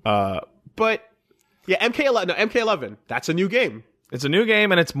 No. But yeah, MK11. That's a new game. It's a new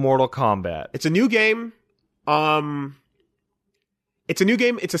game, and it's Mortal Kombat. It's a new game. It's a new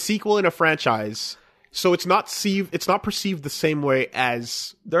game. It's a sequel in a franchise, so it's not perceived the same way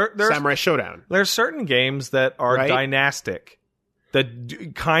as Samurai Showdown. There's certain games that are dynastic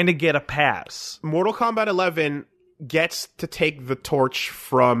that kind of get a pass. Mortal Kombat 11 gets to take the torch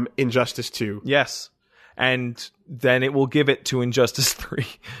from Injustice 2. Yes. And then it will give it to Injustice 3.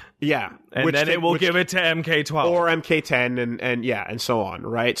 Yeah. And then it will give it to MK12. Or MK10 and so on,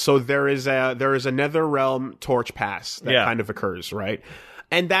 right? So there is a NetherRealm torch pass that kind of occurs, right?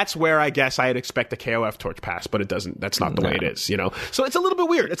 And that's where I guess I'd expect a KOF torch pass, but it doesn't. That's not the way it is, you know? So it's a little bit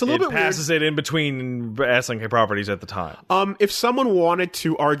weird. It passes it in between SNK properties at the time. If someone wanted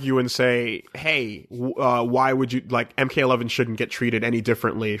to argue and say, hey, why would you, like, MK11 shouldn't get treated any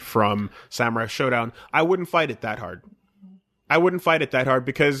differently from Samurai Showdown, I wouldn't fight it that hard.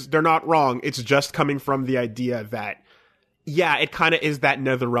 Because they're not wrong. It's just coming from the idea that yeah, it kind of is that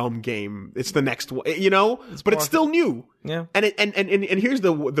NetherRealm game. It's the next one, you know, but it's still new. Yeah. And here's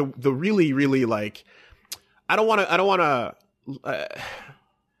the really, really like, I don't want to,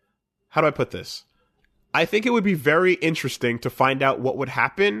 how do I put this? I think it would be very interesting to find out what would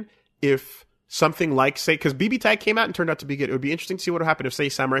happen if something like, say, because BB Tag came out and turned out to be good. It would be interesting to see what would happen if, say,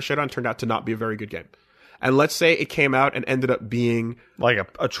 Samurai Showdown turned out to not be a very good game. And let's say it came out and ended up being like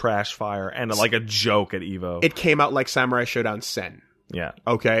a trash fire and like a joke at EVO. It came out like Samurai Showdown Sen. Yeah.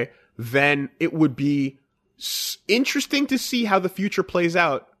 Okay. Then it would be interesting to see how the future plays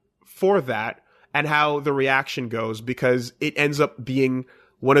out for that and how the reaction goes, because it ends up being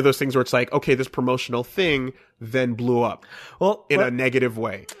one of those things where it's like, okay, this promotional thing then blew up in a negative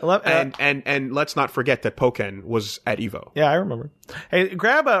way. And let's not forget that Pokken was at EVO. Yeah, I remember. Hey,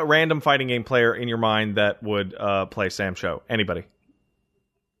 grab a random fighting game player in your mind that would play Sam Show. Anybody.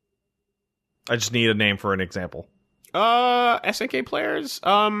 I just need a name for an example. SNK players?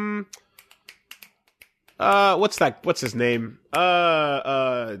 What's his name?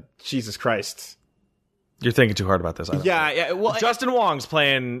 Jesus Christ. You're thinking too hard about this. Yeah. Well, Justin Wong's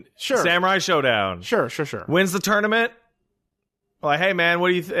playing Samurai Showdown. Sure. Wins the tournament. Like, hey man, what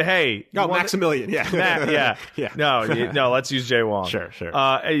do you? Hey, Maximilian. Yeah. Yeah. No. Let's use Jay Wong. Sure.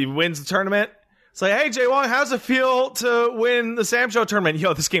 He wins the tournament. It's like, hey Jay Wong, how's it feel to win the Sam Show tournament?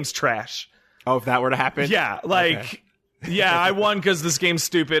 Yo, this game's trash. Oh, if that were to happen. Yeah. Like. Okay. Yeah, I won because this game's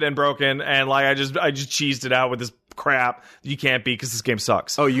stupid and broken, and like I just cheesed it out with this crap you can't beat because this game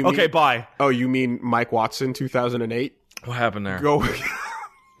sucks. Oh, bye. Oh, you mean Mike Watson 2008? What happened there? Go.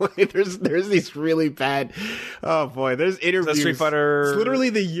 There's these really bad. Oh boy, there's interviews. Street Fighter. It's literally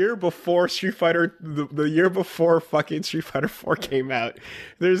the year before Street Fighter. The year before fucking Street Fighter 4 came out.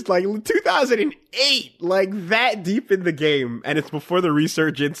 There's like 2008, like that deep in the game, and it's before the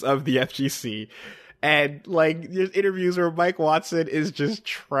resurgence of the FGC. And, like, there's interviews where Mike Watson is just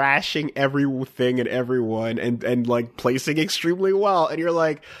trashing everything and everyone and like, placing extremely well. And you're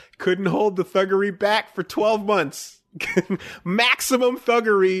like, couldn't hold the thuggery back for 12 months. Maximum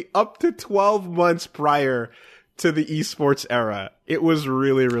thuggery up to 12 months prior to the esports era. It was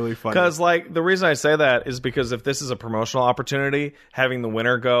really, really funny. Because, like, the reason I say that is because if this is a promotional opportunity, having the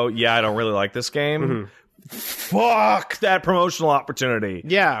winner go, yeah, I don't really like this game, fuck that promotional opportunity.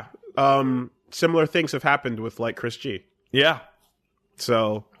 Yeah. Similar things have happened with, like, Chris G. Yeah.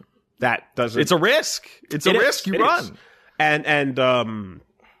 So that doesn't... It's a risk. It's a risk you run. And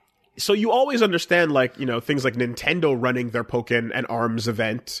so you always understand, like, you know, things like Nintendo running their Pokken and ARMS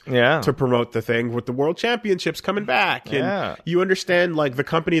event to promote the thing with the World Championships coming back. And you understand, like, the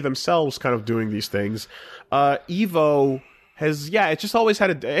company themselves kind of doing these things. EVO... it's just always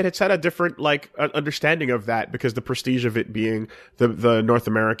had a different, like, understanding of that, because the prestige of it being the North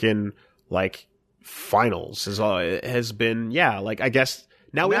American, like, finals has been, like, I guess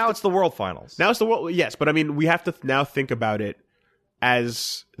now it's the world finals. Now it's the world, yes, but I mean, we have to now think about it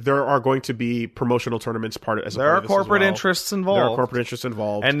as there are going to be promotional tournaments there are corporate interests involved. There are corporate interests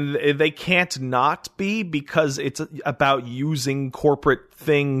involved. And they can't not be, because it's about using corporate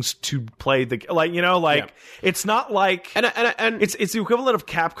things to play the, like, you know, like, it's not like, and it's the equivalent of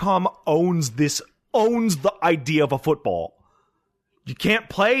Capcom owns the idea of a football. You can't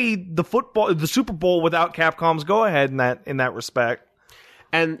play the Super Bowl without Capcom's go ahead in that respect.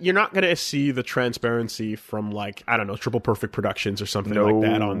 And you're not going to see the transparency from, like, I don't know, Triple Perfect Productions or something like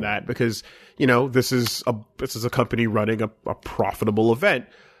that on that, because, you know, this is a company running a profitable event.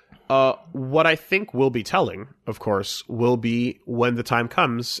 What I think will be telling, of course, will be when the time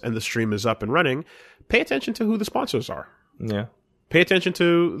comes and the stream is up and running, pay attention to who the sponsors are. Yeah. Pay attention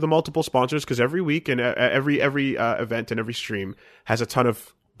to the multiple sponsors, because every week and every event and every stream has a ton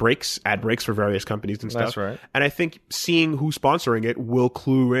of ad breaks for various companies and stuff. That's right. And I think seeing who's sponsoring it will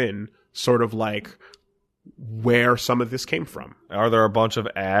clue in sort of like where some of this came from. Are there a bunch of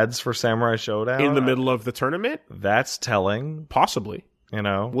ads for Samurai Showdown in the middle of the tournament? That's telling. Possibly. You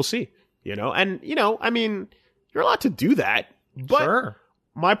know, we'll see. You know, and, you know, I mean, you're allowed to do that, but sure.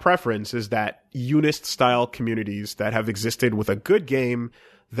 My preference is that Unist-style communities that have existed with a good game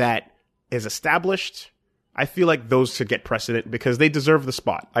that is established, I feel like those should get precedent because they deserve the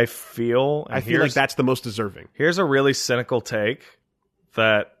spot. I feel like that's the most deserving. Here's a really cynical take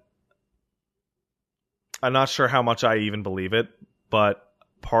that I'm not sure how much I even believe it, but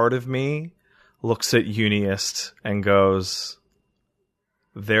part of me looks at Unist and goes,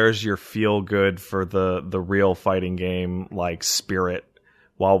 there's your feel good for the real fighting game, like, spirit,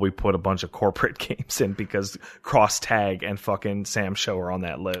 while we put a bunch of corporate games in because Cross Tag and fucking Sam Show are on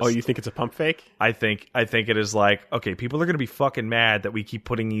that list. Oh, you think it's a pump fake? I think it is like, okay, people are going to be fucking mad that we keep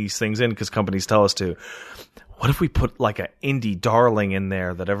putting these things in because companies tell us to. What if we put like an indie darling in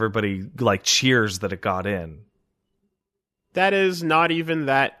there that everybody like cheers that it got in? That is not even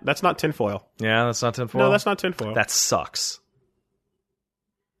that. That's not tinfoil. Yeah, that's not tinfoil. No, that's not tinfoil. That sucks.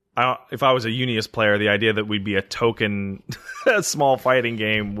 If I was a Unius player, the idea that we'd be a token small fighting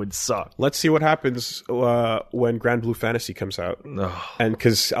game would suck. Let's see what happens when Grand Blue Fantasy comes out. Ugh. And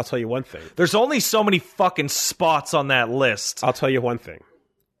because I'll tell you one thing. There's only so many fucking spots on that list. I'll tell you one thing.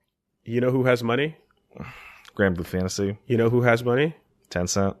 You know who has money? Grand Blue Fantasy. You know who has money?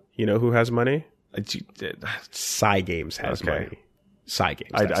 Tencent. You know who has money? Cygames has money.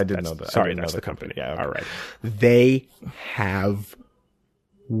 Cygames. I didn't know that. Sorry, that's the company. Yeah. Okay. All right. They have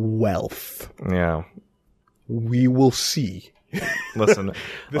wealth. Yeah. We will see. Listen,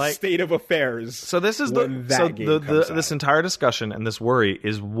 the state of affairs. So this is this entire discussion and this worry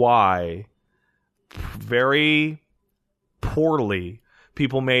is why very poorly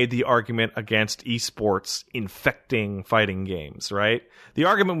people made the argument against esports infecting fighting games, right? The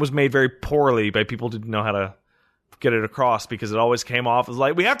argument was made very poorly by people who didn't know how to get it across because it always came off as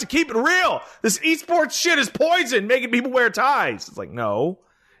like, we have to keep it real. This esports shit is poison, making people wear ties. It's like, no,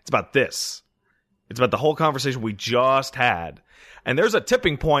 it's about this. It's about the whole conversation we just had. And there's a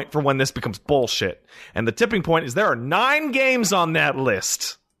tipping point for when this becomes bullshit. And the tipping point is there are 9 games on that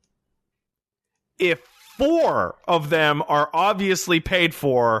list. If 4 of them are obviously paid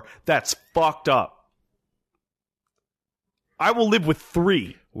for, that's fucked up. I will live with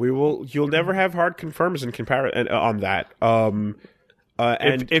 3. You'll never have hard confirms in comparison on that. And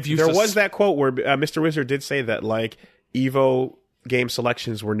if you there was that quote where Mr. Wizard did say that like Evo game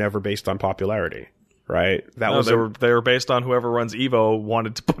selections were never based on popularity, right? They were based on whoever runs Evo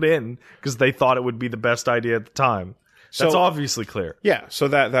wanted to put in because they thought it would be the best idea at the time. That's obviously clear. Yeah, so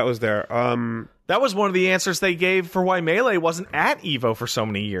that was there. That was one of the answers they gave for why Melee wasn't at Evo for so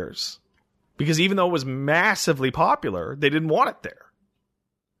many years. Because even though it was massively popular, they didn't want it there.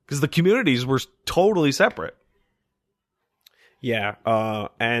 Because the communities were totally separate. Yeah,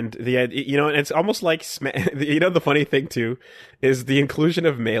 and it's almost like, the funny thing too is the inclusion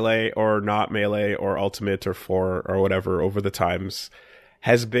of Melee or not Melee or Ultimate or 4 or whatever over the times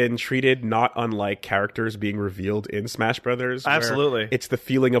has been treated not unlike characters being revealed in Smash Brothers. Absolutely. It's the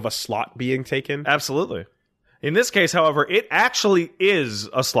feeling of a slot being taken. Absolutely. In this case, however, it actually is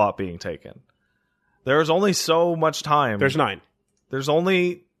a slot being taken. There's only so much time. There's 9. There's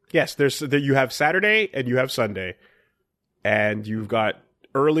only... Yes, you have Saturday and you have Sunday. And you've got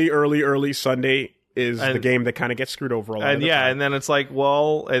early Sunday is the game that kind of gets screwed over a lot of the time. And then it's like,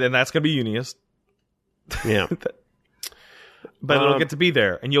 well, and that's going to be Unius. Yeah. But it'll get to be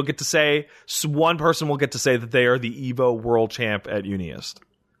there. And you'll get to say, one person will get to say that they are the Evo world champ at Uniest.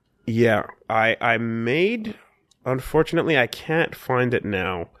 Yeah. I made, unfortunately, I can't find it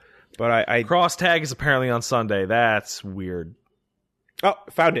now. But I Cross tag is apparently on Sunday. That's weird. Oh,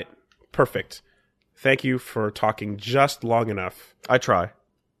 found it. Perfect. Thank you for talking just long enough. I try.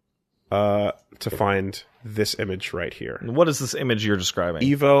 To find this image right here. What is this image you're describing?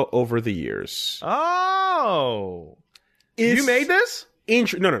 Evo over the years. Oh. You made this?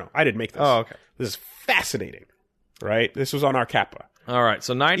 No. I didn't make this. Oh, okay. This is fascinating. Right? This was on our Kappa. All right.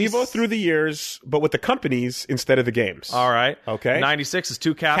 So 90... Evo through the years, but with the companies instead of the games. All right. Okay. 96 is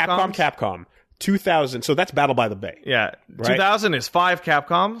 2 Capcoms. Capcom. 2000. So that's Battle by the Bay. Yeah. Right? 2000 is 5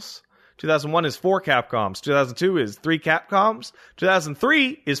 Capcoms. 2001 is 4 Capcoms. 2002 is 3 Capcoms.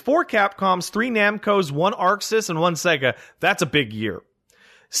 2003 is 4 Capcoms, 3 Namcos, 1 ArcSys, and 1 Sega. That's a big year.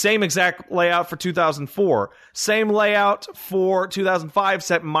 Same exact layout for 2004. Same layout for 2005,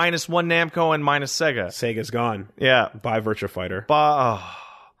 set minus 1 Namco and minus Sega. Sega's gone. Yeah. By Virtua Fighter.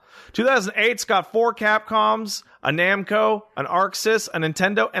 2008's got 4 Capcoms, a Namco, an ArcSys, a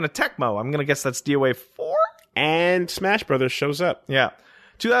Nintendo, and a Tecmo. I'm going to guess that's DOA 4? And Smash Brothers shows up. Yeah.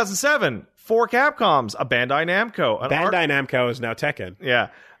 2007, 4 Capcoms, a Bandai Namco. Bandai Namco is now Tekken. Yeah.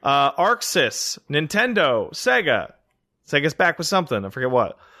 ArcSys, Nintendo, Sega. Sega's back with something. I forget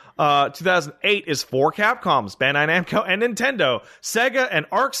what. 2008 is 4 Capcoms, Bandai Namco, and Nintendo. Sega and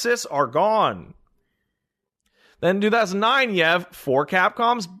ArcSys are gone. Then 2009, you have 4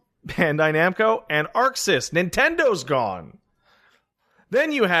 Capcoms, Bandai Namco, and ArcSys. Nintendo's gone.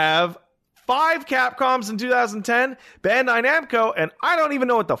 Then you have 5 Capcoms in 2010, Bandai Namco, and I don't even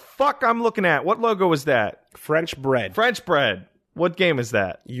know what the fuck I'm looking at. What logo is that? French Bread. French Bread. What game is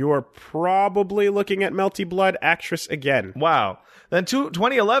that? You're probably looking at Melty Blood Actress again. Wow. Then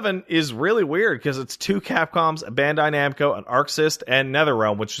 2011 is really weird because it's 2 Capcoms, a Bandai Namco, an ArcSys, and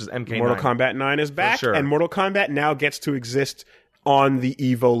NetherRealm, which is MK9. Mortal Kombat 9 is back, sure. And Mortal Kombat now gets to exist on the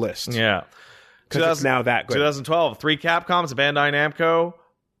Evo list. Yeah. Because it's now that good. 2012, 3 Capcoms, a Bandai Namco,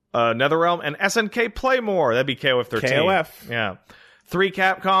 NetherRealm, and SNK Playmore. That'd be KOF 13. KOF. Yeah. 3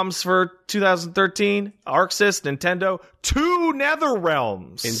 Capcoms for 2013. ArcSys, Nintendo. 2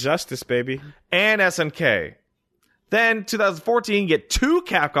 NetherRealms. Injustice, baby. And SNK. Then 2014, get 2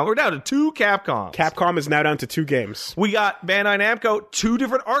 Capcom. We're down to 2 Capcoms. Capcom is now down to 2 games. We got Bandai Namco, 2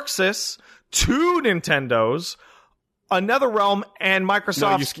 different ArcSys, 2 Nintendos, another Realm, and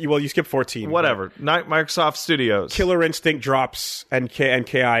Microsoft. No, you skipped 14. Whatever. Microsoft Studios. Killer Instinct drops, and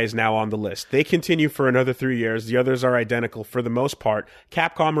KI is now on the list. They continue for another 3 years. The others are identical for the most part.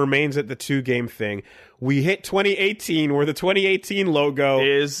 Capcom remains at the 2-game thing. We hit 2018, where the 2018 logo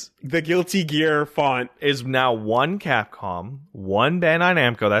is the Guilty Gear font. Is now 1 Capcom, 1 Bandai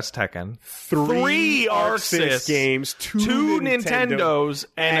Namco, that's Tekken, 3 ArcSys games, 2 Nintendos,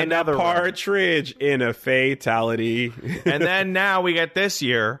 and a partridge in a fatality. And then now we get this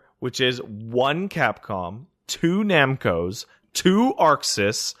year, which is 1 Capcom, 2 Namcos, 2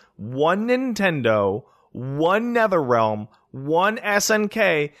 ArcSys, 1 Nintendo, 1 NetherRealm, 1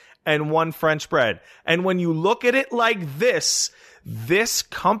 SNK, and 1 French bread. And when you look at it like this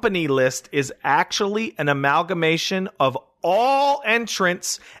company list is actually an amalgamation of all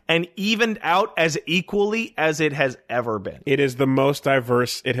entrants and evened out as equally as it has ever been. It is the most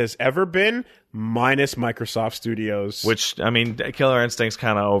diverse it has ever been, minus Microsoft Studios. Which, I mean, Killer Instinct's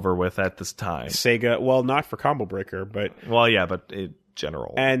kind of over with at this time. Sega, well, not for Combo Breaker, but... Well, yeah, but in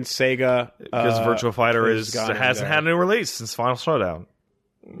general. And Sega... Because Virtua Fighter hasn't had a new release since Final Showdown.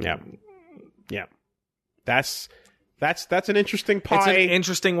 Yeah. That's an interesting pie. It's an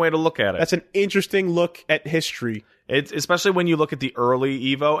interesting way to look at it. That's an interesting look at history. It's especially when you look at the early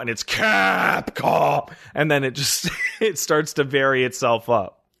Evo and it's Capcom, and then it just it starts to vary itself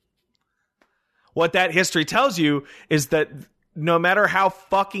up. What that history tells you is that no matter how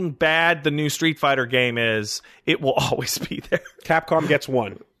fucking bad the new Street Fighter game is, it will always be there. Capcom gets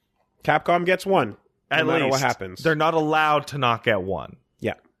 1. Capcom gets 1. No matter what happens. They're not allowed to not get 1.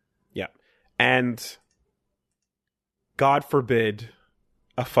 Yeah. And God forbid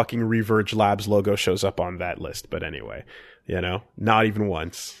a fucking Reverge Labs logo shows up on that list. But anyway, not even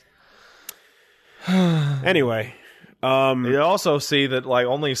once. Anyway. You also see that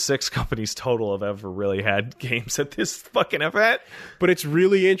only 6 companies total have ever really had games at this fucking event. But it's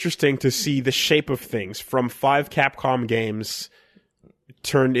really interesting to see the shape of things from 5 Capcom games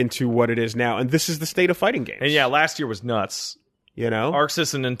turned into what it is now. And this is the state of fighting games. And yeah, last year was nuts.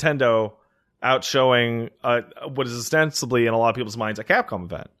 ArcSys and Nintendo outshowing what is ostensibly, in a lot of people's minds, a Capcom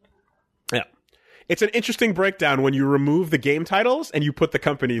event. Yeah. It's an interesting breakdown when you remove the game titles and you put the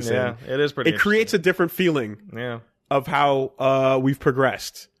companies in. Yeah, it is pretty It creates a different feeling of how we've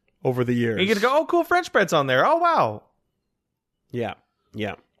progressed over the years. You get to go, oh, cool, French bread's on there. Oh, wow. Yeah.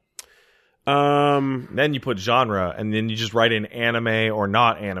 Then you put genre, and then you just write in anime or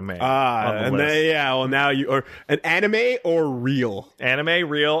not anime. And then, now or an anime or real. Anime,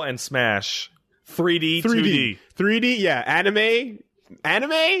 real, and Smash. 3D, 3D, yeah. Anime,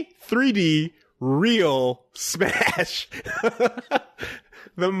 3D, real, Smash.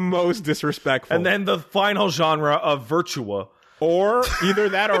 The most disrespectful. And then the final genre of Virtua. Or either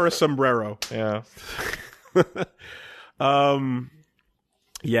that or a sombrero. Yeah.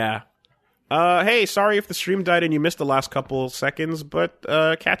 Yeah. Hey, sorry if the stream died and you missed the last couple seconds, but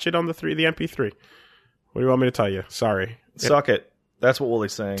catch it on the MP3. What do you want me to tell you? Sorry. Suck it. That's what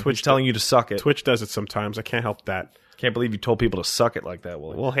Woolie's saying. Twitch telling you to suck it. Twitch does it sometimes. I can't help that. Can't believe you told people to suck it like that,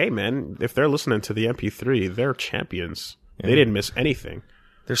 Woolie. Well, hey, man, if they're listening to the MP3, they're champions. Yeah. They didn't miss anything.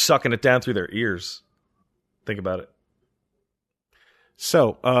 They're sucking it down through their ears. Think about it.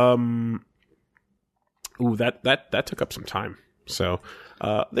 So, that took up some time. So,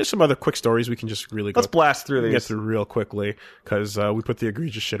 there's some other quick stories we can just really Let's blast through these. Get through real quickly, because we put the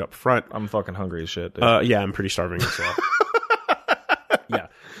egregious shit up front. I'm fucking hungry as shit, dude. Yeah, I'm pretty starving as well. Yeah.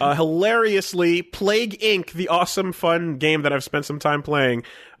 Hilariously, Plague Inc., the awesome, fun game that I've spent some time playing,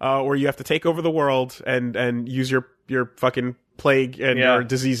 where you have to take over the world and use your fucking plague and your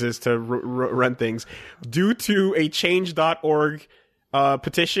diseases to run things. Due to a change.org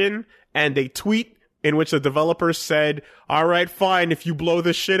petition and a tweet in which the developers said, all right, fine, if you blow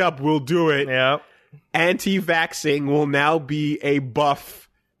this shit up, we'll do it. Yeah. Anti-vaxxing will now be a buff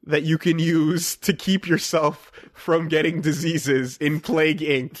that you can use to keep yourself from getting diseases in Plague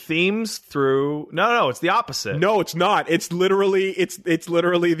Inc. Themes through... No, it's the opposite. No, it's not. It's literally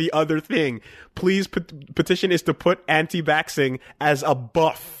the other thing. Please, petition is to put anti-vaxxing as a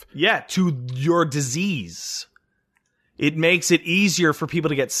buff. Yeah, to your disease. It makes it easier for people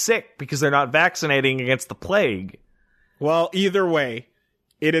to get sick because they're not vaccinating against the plague. Well, either way,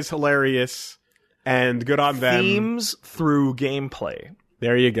 it is hilarious and good on them. Themes through gameplay.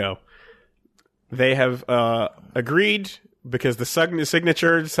 There you go. They have agreed because the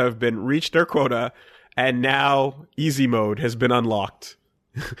signatures have been reached their quota, and now easy mode has been unlocked.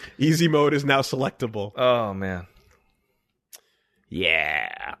 Easy mode is now selectable. Oh, man.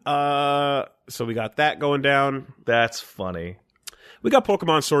 Yeah. So we got that going down. That's funny. We got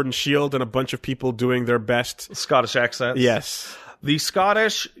Pokemon Sword and Shield and a bunch of people doing their best. Scottish accents. Yes. The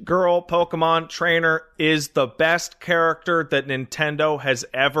Scottish girl Pokemon trainer is the best character that Nintendo has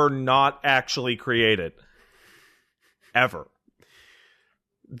ever not actually created. Ever.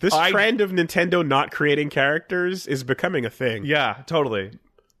 This trend of Nintendo not creating characters is becoming a thing. Yeah, totally.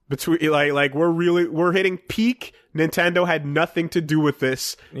 Between like we're hitting peak. Nintendo had nothing to do with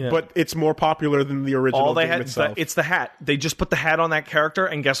this, but it's more popular than the original game itself. It's the hat. They just put the hat on that character,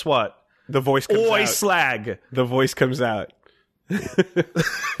 and guess what? The voice comes out. Oi, slag. The voice comes out.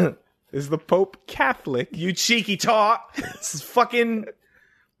 Is the Pope Catholic? You cheeky tot. This is fucking...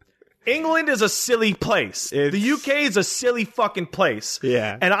 England is a silly place. The UK is a silly fucking place.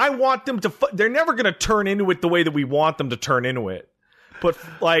 Yeah. And I want them to... They're never going to turn into it the way that we want them to turn into it. But,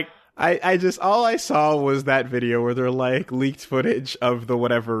 like... I just... All I saw was that video where they're, like, leaked footage of the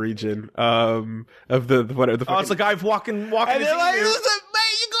whatever region. Of the whatever... it's the guy walking... And they're like, mate, you're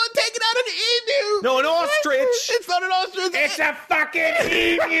going to take it out an emu! No, an ostrich! It's not an ostrich! It's a fucking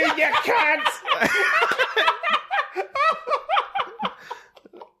emu, you cunt!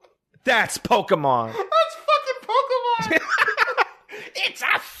 That's Pokemon. That's fucking Pokemon. It's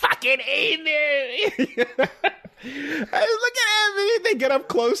a fucking emu. Look at him. They get up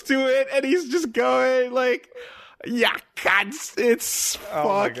close to it, and he's just going like, "Yeah, cunts." It's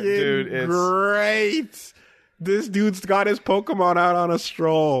fucking great. This dude's got his Pokemon out on a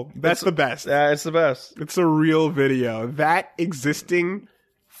stroll. That's the best. Yeah, it's the best. It's a real video. That existing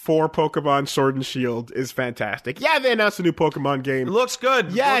for Pokemon Sword and Shield is fantastic. Yeah, they announced a new Pokemon game. It looks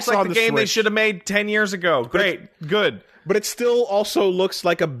good. Yeah, looks like the game they should have made 10 years ago. Great. Good. But it still also looks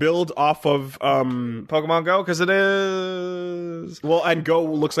like a build off of Pokemon Go, because it is. Well, and Go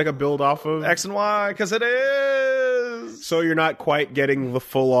looks like a build off of X and Y, because it is. So you're not quite getting the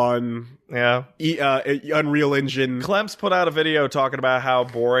full-on Unreal Engine. Clem's put out a video talking about how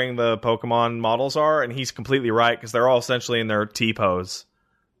boring the Pokemon models are, and he's completely right, because they're all essentially in their T-pose.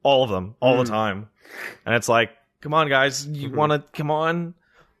 All of them, all the time. And it's like, come on, guys, you want to, come on.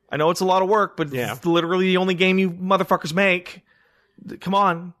 I know it's a lot of work, but it's literally the only game you motherfuckers make. Come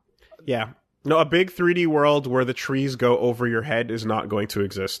on. Yeah. No, a big 3D world where the trees go over your head is not going to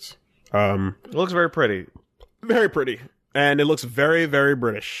exist. It looks very pretty. Very pretty. And it looks very, very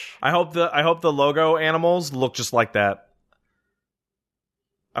British. I hope the logo animals look just like that.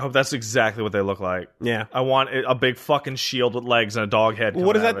 I hope that's exactly what they look like. Yeah. I want a big fucking shield with legs and a dog head.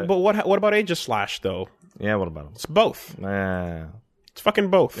 What is that? But what about Aegislash, though? Yeah, what about them? It's both. It's fucking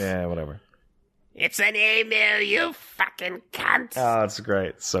both. Yeah, whatever. It's an email, you fucking cunt. Oh, it's great.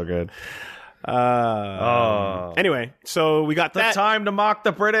 It's so good. Anyway, so we got that. The time to mock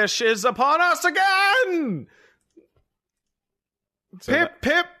the British is upon us again! So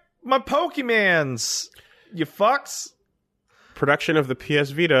Pip, my Pokemans, you fucks. Production of the PS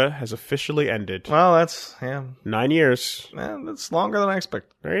Vita has officially ended. Well, that's 9 years. That's longer than I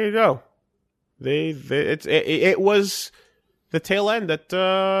expected. There you go. It was the tail end that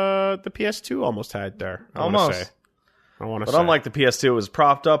the PS2 almost had there. I want to say. But unlike the PS2, it was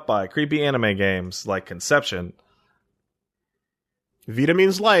propped up by creepy anime games like Conception. Vita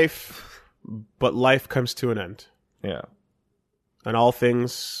means life, but life comes to an end. Yeah. And all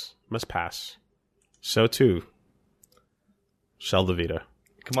things must pass. So too shall the Vita.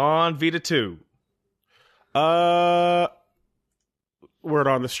 Come on, Vita 2. Word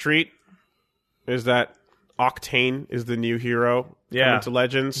on the street is that Octane is the new hero coming to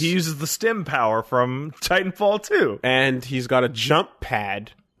Legends. He uses the stim power from Titanfall 2. And he's got a jump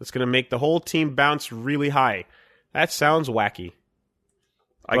pad that's going to make the whole team bounce really high. That sounds wacky.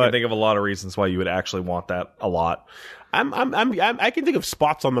 I can think of a lot of reasons why you would actually want that a lot. I can think of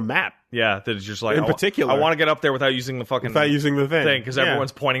spots on the map. Yeah, that is just like in particular. I want to get up there without using the fucking thing because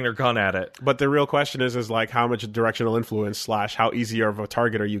everyone's pointing their gun at it. But the real question is like how much directional influence / how easy of a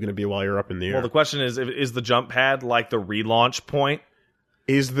target are you going to be while you're up in the air? Well, the question is the jump pad like the relaunch point?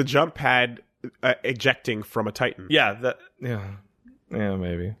 Is the jump pad ejecting from a Titan? Yeah,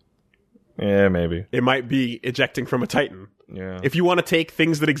 maybe. Yeah, maybe. It might be ejecting from a Titan. Yeah. If you want to take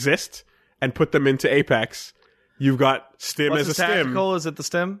things that exist and put them into Apex, you've got stim as a stim. Tactical? Is it the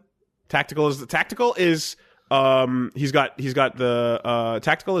stim? Tactical is he's got the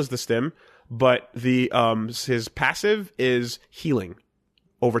tactical is the stim, but the his passive is healing.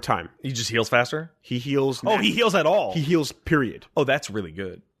 over time. He just heals faster? He heals. Oh, he heals at all. He heals, period. Oh, that's really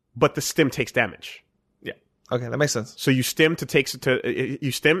good. But the stim takes damage. Yeah. Okay, that makes sense. So you stim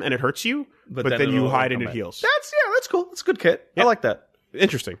you stim and it hurts you, but then you hide and it heals. That's cool. That's a good kit. Yeah. I like that.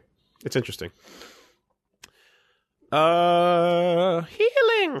 Interesting. It's interesting. Healing.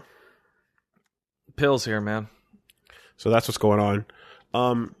 Pills here, man. So that's what's going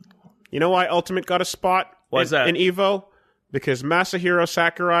on. You know why Ultimate got a spot Why is that? in Evo? Because Masahiro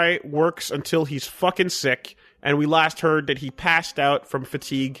Sakurai works until he's fucking sick, and we last heard that he passed out from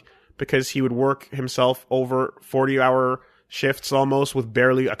fatigue because he would work himself over 40-hour shifts almost with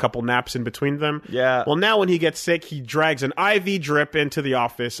barely a couple naps in between them. Yeah. Well, now when he gets sick, he drags an IV drip into the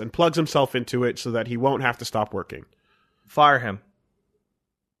office and plugs himself into it so that he won't have to stop working. Fire him.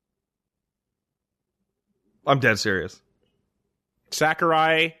 I'm dead serious.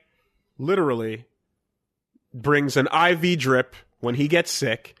 Sakurai literally brings an IV drip when he gets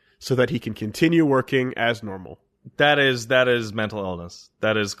sick so that he can continue working as normal. That is mental illness.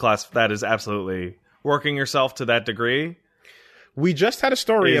 That is absolutely working yourself to that degree. We just had a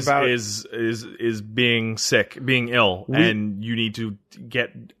story about is being sick, being ill, and you need to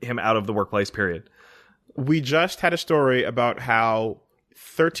get him out of the workplace, period. We just had a story about how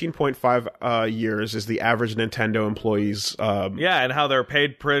 13.5 years is the average Nintendo employee's and how they're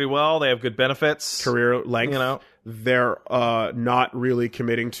paid pretty well. They have good benefits. career length. You know. They're not really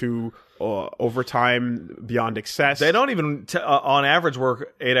committing to overtime beyond excess. They don't even, on average,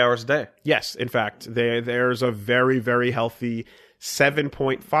 work 8 hours a day. Yes, in fact, there's a very, very healthy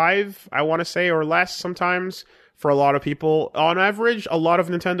 7.5, I want to say, or less sometimes for a lot of people. On average, a lot of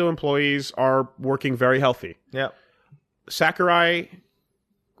Nintendo employees are working very healthy. Yeah. Sakurai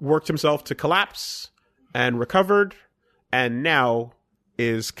worked himself to collapse and recovered, and now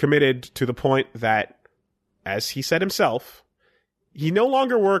is committed to the point that, as he said himself, he no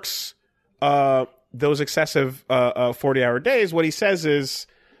longer works those excessive 40-hour days. What he says is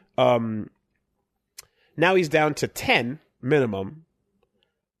now he's down to 10 minimum.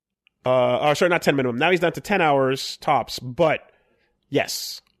 Sorry, not 10 minimum. Now he's down to 10 hours tops. But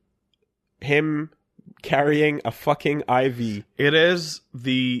yes, him carrying a fucking IV. It is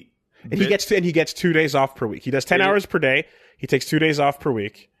the... And he gets 2 days off per week. He does 10 hours per day. He takes 2 days off per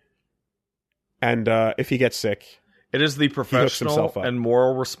week. And if he gets sick... It is the professional and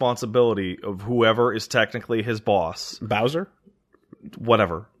moral responsibility of whoever is technically his boss. Bowser?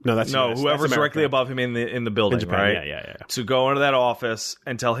 Whatever. No, that's whoever's that's directly above him in the building, Japan, right? Yeah. To go into that office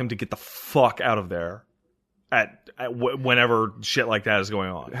and tell him to get the fuck out of there whenever shit like that is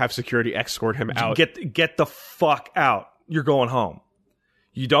going on. Have security escort him out. Get the fuck out. You're going home.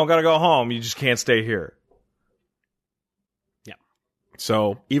 You don't got to go home. You just can't stay here.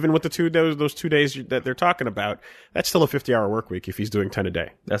 So even with those 2 days that they're talking about, that's still a 50-hour work week if he's doing 10 a day.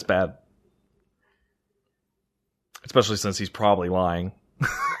 That's bad. Especially since he's probably lying.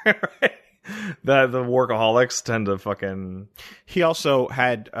 Right? The workaholics tend to fucking... He also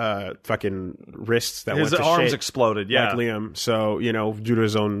had fucking wrists that went to shit. His arms exploded, yeah. Like Liam, so, due to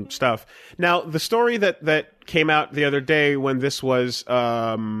his own stuff. Now, the story that came out the other day when this was...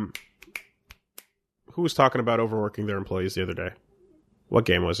 who was talking about overworking their employees the other day? What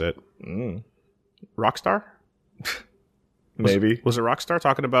game was it? Rockstar? Maybe. Was it Rockstar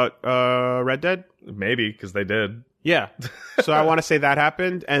talking about Red Dead? Maybe, because they did. Yeah. So I want to say that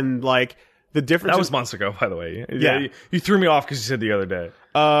happened, and the difference... That was months ago, by the way. Yeah. You threw me off because you said the other day.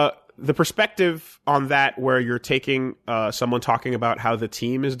 The perspective on that, where you're taking someone talking about how the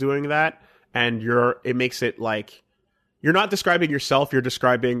team is doing that, and it makes it like... You're not describing yourself, you're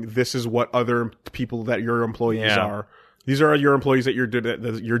describing this is what other people that your employees are. These are your employees that you're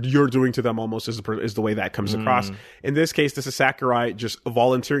doing to them almost is the way that comes across. In this case, this is Sakurai just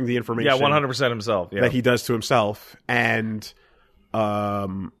volunteering the information. Yeah, 100% himself. Yeah. That he does to himself. And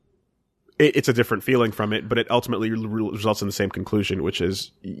it's a different feeling from it, but it ultimately results in the same conclusion, which is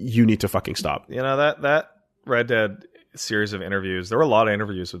you need to fucking stop. That Red Dead series of interviews, there were a lot of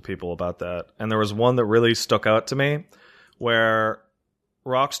interviews with people about that. And there was one that really stuck out to me where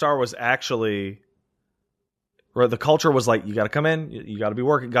Rockstar was actually... Where the culture was like, you got to come in, you got to be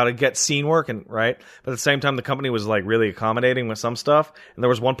working, got to get scene working, right? But at the same time, the company was like really accommodating with some stuff. And there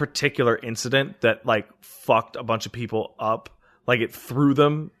was one particular incident that like fucked a bunch of people up. Like it threw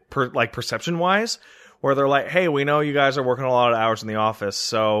them perception wise, where they're like, hey, we know you guys are working a lot of hours in the office.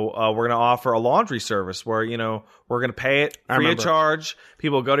 So we're going to offer a laundry service where, we're going to pay it free of charge.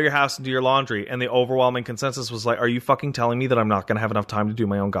 People go to your house and do your laundry. And the overwhelming consensus was like, are you fucking telling me that I'm not going to have enough time to do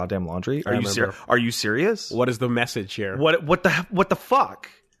my own goddamn laundry? Are you serious? What is the message here? What the fuck?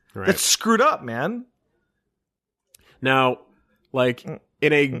 Right. That's screwed up, man. Now, like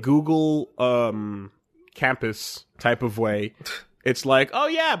in a Google campus type of way. It's like, oh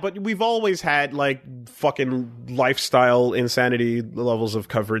yeah, but we've always had like fucking lifestyle insanity levels of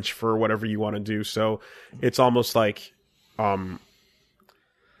coverage for whatever you want to do. So it's almost like,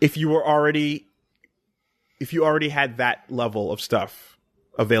 if you already had that level of stuff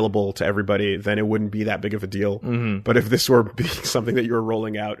available to everybody, then it wouldn't be that big of a deal. Mm-hmm. But if this were being something that you were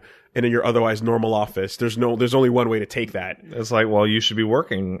rolling out in your otherwise normal office, there's only one way to take that. It's like, well, you should be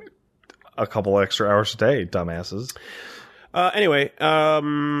working a couple extra hours a day, dumbasses. Anyway,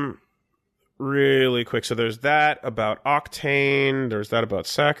 really quick. So there's that about Octane. There's that about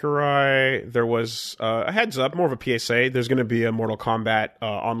Sakurai. There was a heads up, more of a PSA. There's going to be a Mortal Kombat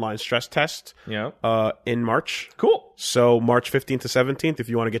online stress test in March. Cool. So March 15th to 17th, if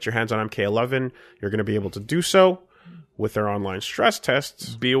you want to get your hands on MK11, you're going to be able to do so with their online stress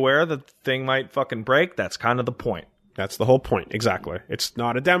tests. Be aware that the thing might fucking break. That's kind of the point. That's the whole point. Exactly. It's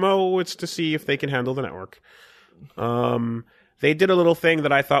not a demo. It's to see if they can handle the network. They did a little thing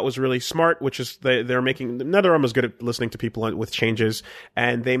that I thought was really smart, which is they're making NetherRealm is good at listening to people with changes,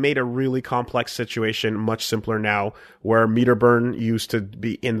 and they made a really complex situation much simpler now. Where meter burn used to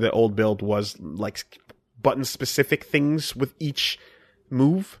be in the old build was like button specific things with each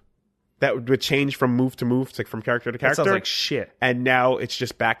move that would change from move to move, from character to character. That sounds like shit. And now it's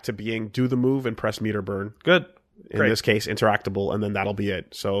just back to being do the move and press meter burn. Good. In this case, interactable, and then that'll be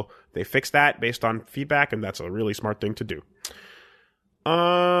it. So they fixed that based on feedback, and that's a really smart thing to do.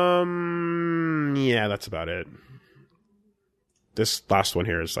 Yeah, that's about it. This last one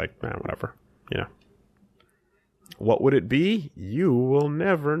here is like, whatever. Yeah. What would it be? You will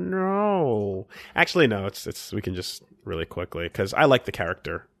never know. Actually, no. It's. We can just really quickly because I like the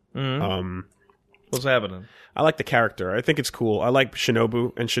character. Mm-hmm. What's happening? I like the character. I think it's cool. I like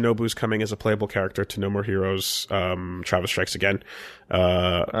Shinobu, and Shinobu's coming as a playable character to No More Heroes, Travis Strikes Again.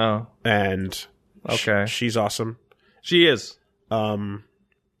 And okay, she's awesome. She is. Game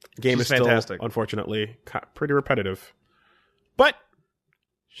she's is still, fantastic. Unfortunately, pretty repetitive. But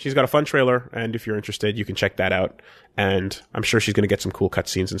she's got a fun trailer, and if you're interested, you can check that out. And I'm sure she's going to get some cool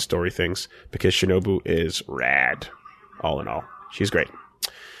cutscenes and story things, because Shinobu is rad, all in all. She's great.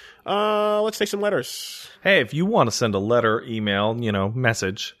 Let's take some letters. Hey, if you want to send a letter, email,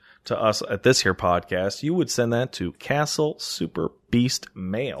 message to us at this here podcast, you would send that to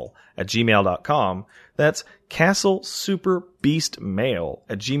castlesuperbeastmail@gmail.com. That's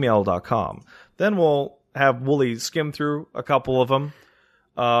castlesuperbeastmail@gmail.com. Then we'll have Wooly skim through a couple of them.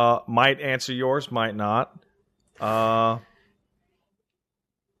 Might answer yours, might not. And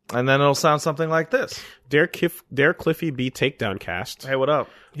then it'll sound something like this. Dare Cliffy B Takedown Cast. Hey, what up?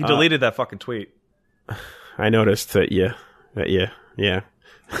 He deleted that fucking tweet. I noticed that, yeah.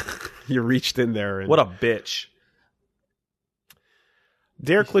 You reached in there. And... What a bitch.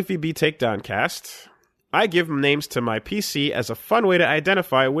 Dare Cliffy B Takedown Cast. I give names to my PC as a fun way to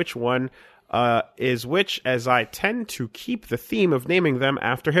identify which one is which, as I tend to keep the theme of naming them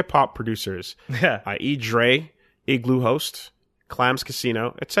after hip-hop producers, i.e. Dre, Igloo Host, Clams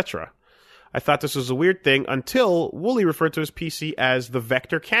Casino, etc. I thought this was a weird thing until Wooly referred to his PC as the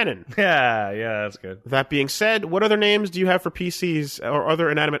Vector Cannon. Yeah, that's good. That being said, what other names do you have for PCs or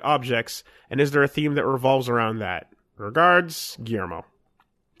other inanimate objects, and is there a theme that revolves around that? Regards, Guillermo.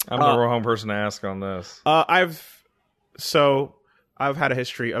 I'm the wrong person to ask on this. I've had a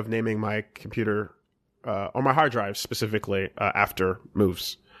history of naming my computer or my hard drive specifically after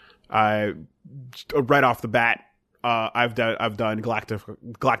moves. Right off the bat, I've done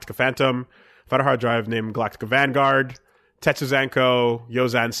Galactica Phantom. I've had a hard drive named Galactica Vanguard, Tetsuzanko,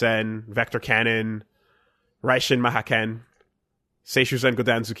 Yozan-sen, Vector Cannon, Raishin Mahaken, Seishuzen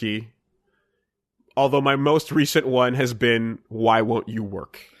Godanzuki. Although my most recent one has been Why Won't You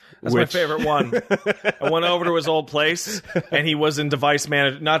Work? That's my favorite one. I went over to his old place, and he was in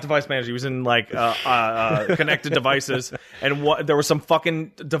not device manager. He was in connected devices, and there was some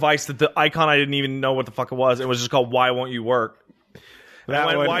fucking device that the icon I didn't even know what the fuck it was. It was just called Why Won't You Work? And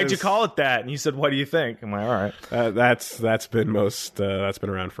I went, why'd you call it that? And he said, what do you think? I'm like, all right. That's been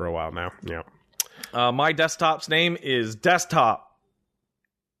around for a while now. Yeah. My desktop's name is Desktop.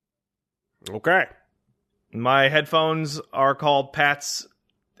 Okay. My headphones are called Pat's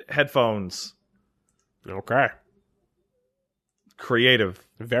Headphones. Okay. Creative.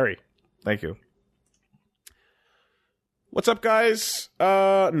 Very. Thank you. What's up, guys?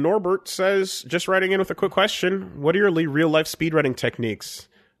 Norbert says, just writing in with a quick question. What are your real-life speedrunning techniques?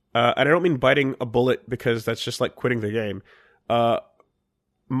 And I don't mean biting a bullet, because that's just like quitting the game.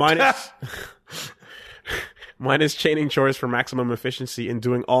 Mine is chaining chores for maximum efficiency and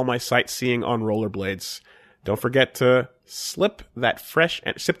doing all my sightseeing on rollerblades. Don't forget to sip that fresh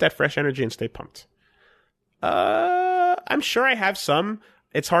energy and stay pumped. I'm sure I have some.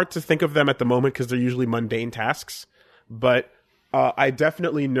 It's hard to think of them at the moment because they're usually mundane tasks. But I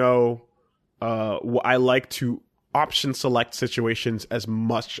definitely know I like to option select situations as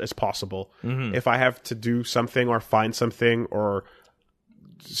much as possible. Mm-hmm. If I have to do something or find something or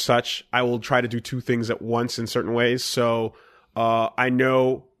such, I will try to do two things at once in certain ways. So I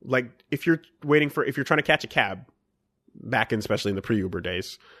know, like, if you're trying to catch a cab, back in especially in the pre-Uber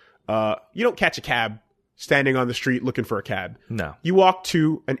days, you don't catch a cab standing on the street looking for a cab. No. You walk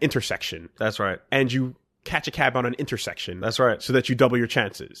to an intersection. That's right. And you catch a cab on an intersection. That's right. So that you double your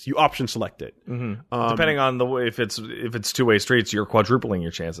chances. You option select it. Mm-hmm. Depending on the way, if it's two-way streets, you're quadrupling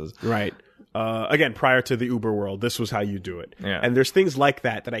your chances. Right. Again, prior to the Uber world, this was how you do it. Yeah. And there's things like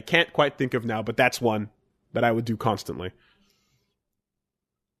that I can't quite think of now, but that's one that I would do constantly.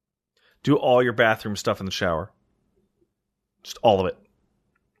 Do all your bathroom stuff in the shower. Just all of it.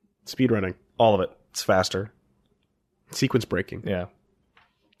 Speedrunning. All of it. It's faster. Sequence breaking. Yeah.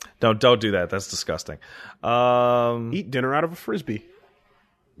 Don't do that. That's disgusting. Eat dinner out of a Frisbee.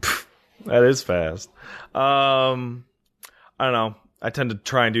 That is fast. I don't know. I tend to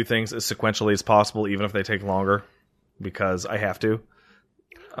try and do things as sequentially as possible, even if they take longer, because I have to.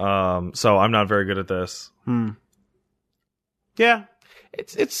 So I'm not very good at this. Yeah.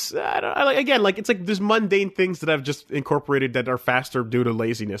 It's there's mundane things that I've just incorporated that are faster due to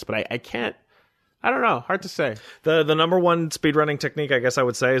laziness, but I can't. I don't know. Hard to say. The number one speedrunning technique, I guess I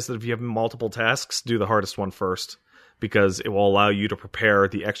would say, is that if you have multiple tasks, do the hardest one first, because it will allow you to prepare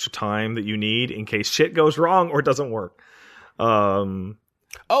the extra time that you need in case shit goes wrong or doesn't work. I've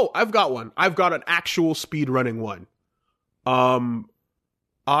got one. I've got an actual speedrunning one.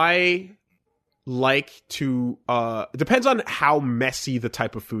 I like to it depends on how messy the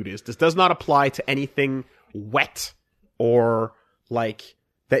type of food is. This does not apply to anything wet or like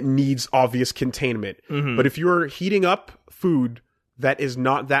that needs obvious containment. Mm-hmm. But if you're heating up food that is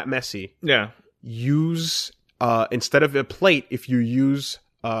not that messy, use instead of a plate, if you use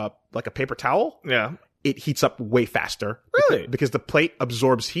like a paper towel, it heats up way faster. Really? Because the plate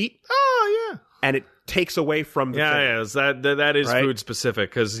absorbs heat. Oh, yeah. And it takes away from the thing. That is right? Food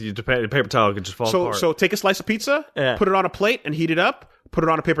specific, because paper towel can just fall apart. So take a slice of pizza, put it on a plate and heat it up, put it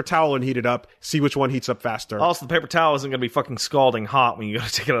on a paper towel and heat it up, see which one heats up faster. Also, the paper towel isn't going to be fucking scalding hot when you got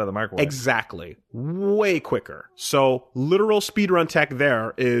to take it out of the microwave. Exactly. Way quicker. So literal speedrun tech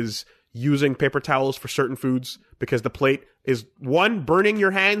there is using paper towels for certain foods, because the plate is, one, burning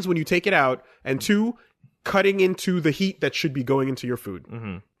your hands when you take it out, and two, cutting into the heat that should be going into your food.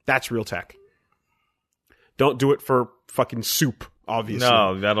 Mm-hmm. That's real tech. Don't do it for fucking soup, obviously.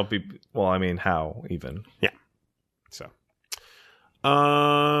 No, that'll be... Well, I mean, how, even? Yeah. So.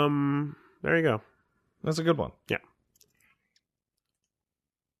 There you go. That's a good one. Yeah.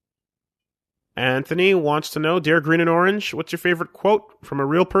 Anthony wants to know, Dear Green and Orange, what's your favorite quote from a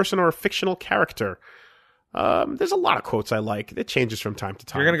real person or a fictional character? There's a lot of quotes I like. It changes from time to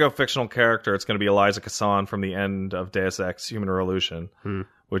time. If you're going to go fictional character, it's going to be Eliza Cassan from the end of Deus Ex Human Revolution,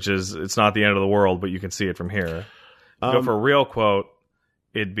 which is, it's not the end of the world, but you can see it from here. Go for a real quote,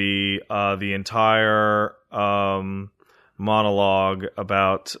 it'd be the entire monologue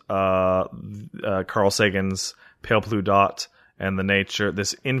about Carl Sagan's pale blue dot and the nature,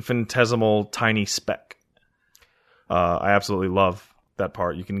 this infinitesimal tiny speck. I absolutely love that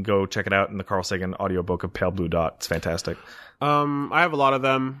part. You can go check it out in the Carl Sagan audiobook of Pale Blue Dot. It's fantastic. I have a lot of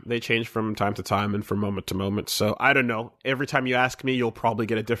them. They change from time to time and from moment to moment. So I don't know. Every time you ask me, you'll probably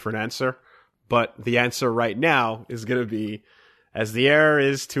get a different answer. But the answer right now is going to be, as the air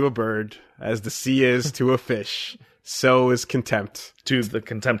is to a bird, as the sea is to a fish, so is contempt. To the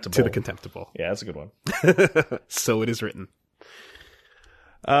contemptible. To the contemptible. Yeah, that's a good one. So it is written.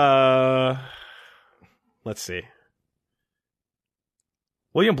 Let's see.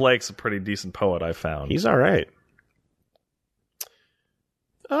 William Blake's a pretty decent poet, I found. He's all right.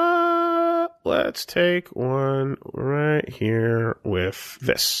 Let's take one right here with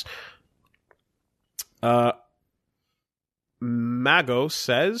this. Mago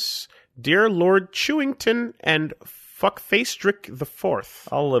says, Dear Lord Chewington and Fuckfacedrick the Fourth.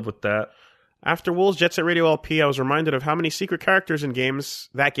 I'll live with that. After Wolves Jet Set Radio LP, I was reminded of how many secret characters in games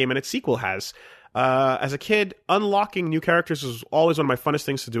that game and its sequel has. As a kid, unlocking new characters was always one of my funnest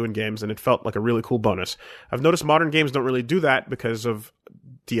things to do in games, and it felt like a really cool bonus. I've noticed modern games don't really do that because of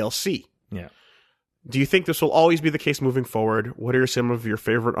DLC. Yeah. Do you think this will always be the case moving forward? What are some of your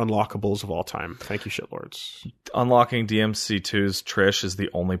favorite unlockables of all time? Thank you, shitlords. Unlocking DMC2's Trish is the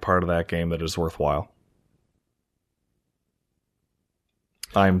only part of that game that is worthwhile.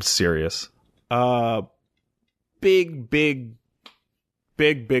 I'm serious. big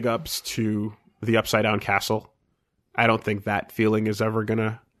ups to the Upside Down Castle. I don't think that feeling is ever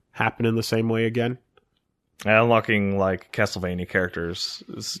gonna happen in the same way again. And unlocking like Castlevania characters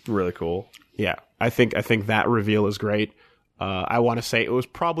is really cool. Yeah, I think that reveal is great. I want to say it was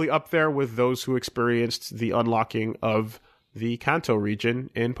probably up there with those who experienced the unlocking of the Kanto region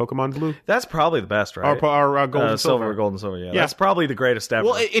in Pokemon Blue. That's probably the best, right? Or Gold and Silver, Gold and Silver. Yeah, that's probably the greatest ever.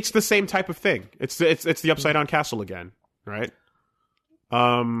 Well, it's the same type of thing. It's the Upside Down Castle again, right?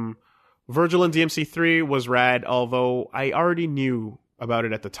 Virgil in DMC3 was rad, although I already knew about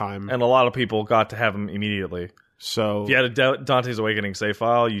it at the time, and a lot of people got to have him immediately. So if you had a Dante's Awakening save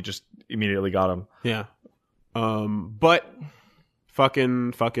file, you just immediately got him. Yeah. But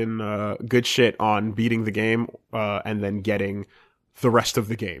fucking good shit on beating the game and then getting the rest of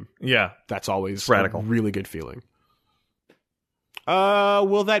the game. Yeah. That's always radical. A really good feeling.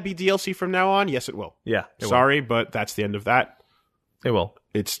 Will that be DLC from now on? Yes, it will. Yeah. Sorry, but that's the end of that. It will.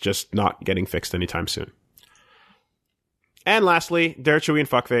 It's just not getting fixed anytime soon. And lastly, Dare Chewy and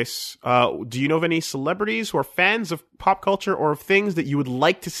Fuckface. Do you know of any celebrities who are fans of pop culture or of things that you would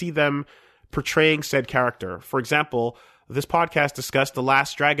like to see them portraying said character? For example, this podcast discussed The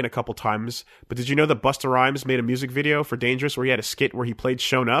Last Dragon a couple times, but did you know that Busta Rhymes made a music video for Dangerous where he had a skit where he played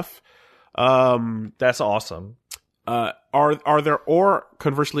Sho'nuff? That's awesome. Are there, or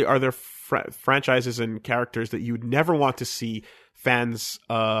conversely, are there franchises and characters that you would never want to see fans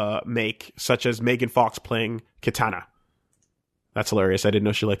make, such as Megan Fox playing Kitana? That's hilarious. I didn't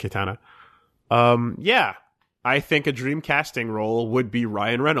know she liked Kitana. Yeah. I think a dream casting role would be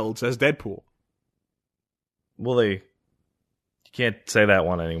Ryan Reynolds as Deadpool. You can't say that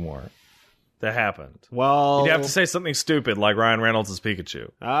one anymore. That happened. Well, you'd have to say something stupid like Ryan Reynolds as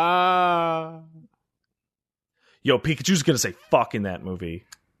Pikachu. Yo, Pikachu's gonna say fuck in that movie.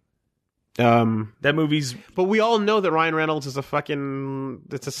 That movie's... But we all know that Ryan Reynolds is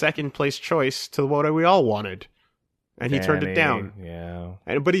it's a second place choice to what we all wanted. And he turned it down.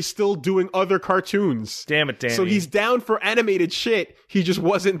 Yeah. But he's still doing other cartoons. Damn it, Danny. So he's down for animated shit. He just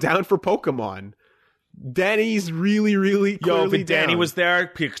wasn't down for Pokemon. Danny's really, really clearly if Danny was there,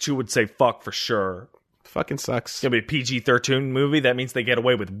 Pikachu would say fuck for sure. Fucking sucks. It's gonna be a PG-13 movie. That means they get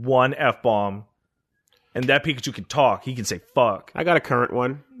away with one F-bomb. And that Pikachu can talk. He can say fuck. I got a current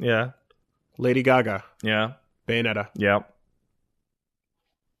one. Yeah. Lady Gaga. Yeah. Bayonetta. Yeah.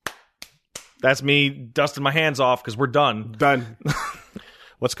 That's me dusting my hands off because we're done. Done.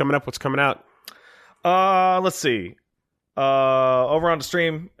 What's coming up? What's coming out? Let's see. Over on the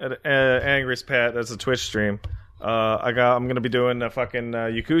stream at Angriest Pat, that's a Twitch stream. I'm gonna be doing fucking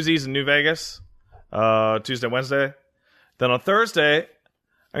Yakuzi's in New Vegas, Tuesday, Wednesday. Then on Thursday, I'm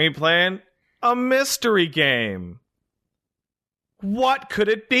gonna be playing a mystery game. What could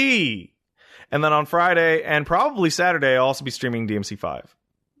it be? And then on Friday and probably Saturday, I'll also be streaming DMC5.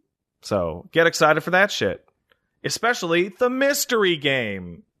 So get excited for that shit. Especially the mystery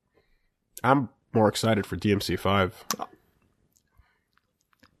game. I'm more excited for DMC5.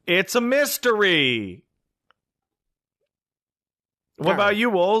 It's a mystery. What about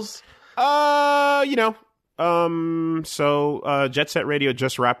you, Wolves? So Jet Set Radio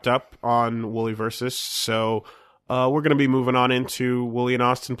just wrapped up on Wooly Versus. So we're going to be moving on into Wooly and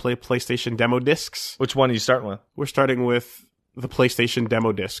Austin play PlayStation demo discs. Which one are you starting with? We're starting with the PlayStation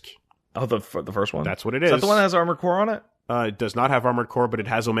demo disc. Oh, the first one? That's what it is. Is that the one that has Armored Core on it? It does not have Armored Core, but it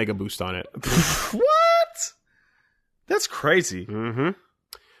has Omega Boost on it. What? That's crazy. Mm-hmm.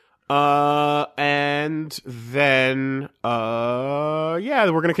 And then, we're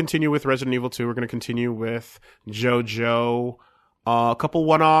going to continue with Resident Evil 2. We're going to continue with JoJo. A couple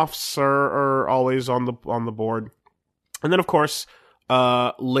one-offs are always on the board. And then, of course,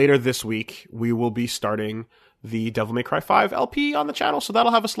 later this week, we will be starting the Devil May Cry 5 LP on the channel, so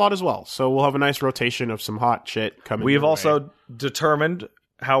that'll have a slot as well. So we'll have a nice rotation of some hot shit coming. We've also determined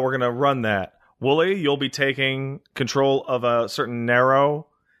how we're going to run that. Wooly, you'll be taking control of a certain Nero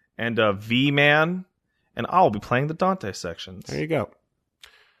and a V-Man, and I'll be playing the Dante sections. There you go.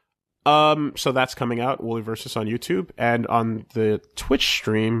 So that's coming out, Wooly Versus on YouTube, and on the Twitch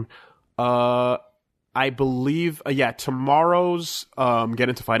stream, I believe, tomorrow's Get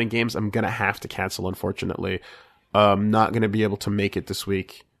Into Fighting Games, I'm going to have to cancel, unfortunately. Not going to be able to make it this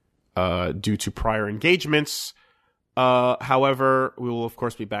week due to prior engagements. However, we will, of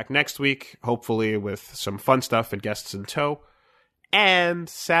course, be back next week, hopefully with some fun stuff and guests in tow. And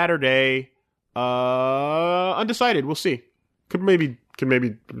Saturday, undecided. We'll see. Could maybe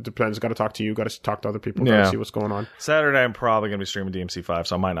depends. Got to talk to you. Got to talk to other people. Got to see what's going on. Saturday, I'm probably going to be streaming DMC5,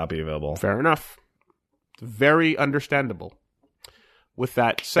 so I might not be available. Fair enough. Very understandable. With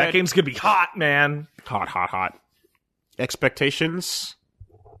that said, that game's going to be hot, man. Hot. expectations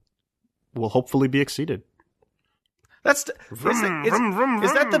will hopefully be exceeded. Is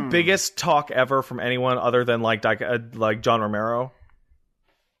that the biggest talk ever from anyone other than like John Romero?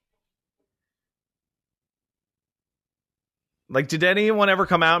 Like, did anyone ever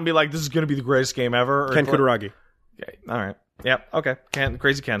come out and be like, "This is going to be the greatest game ever"? Ken Kutaragi. Okay, all right. Yep. Okay.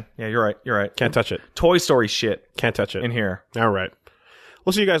 Crazy Ken. Yeah, you're right. You're right. Can't touch it. Toy Story shit. Can't touch it in here. All right.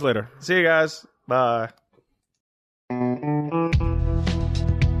 We'll see you guys later. See you guys. Bye.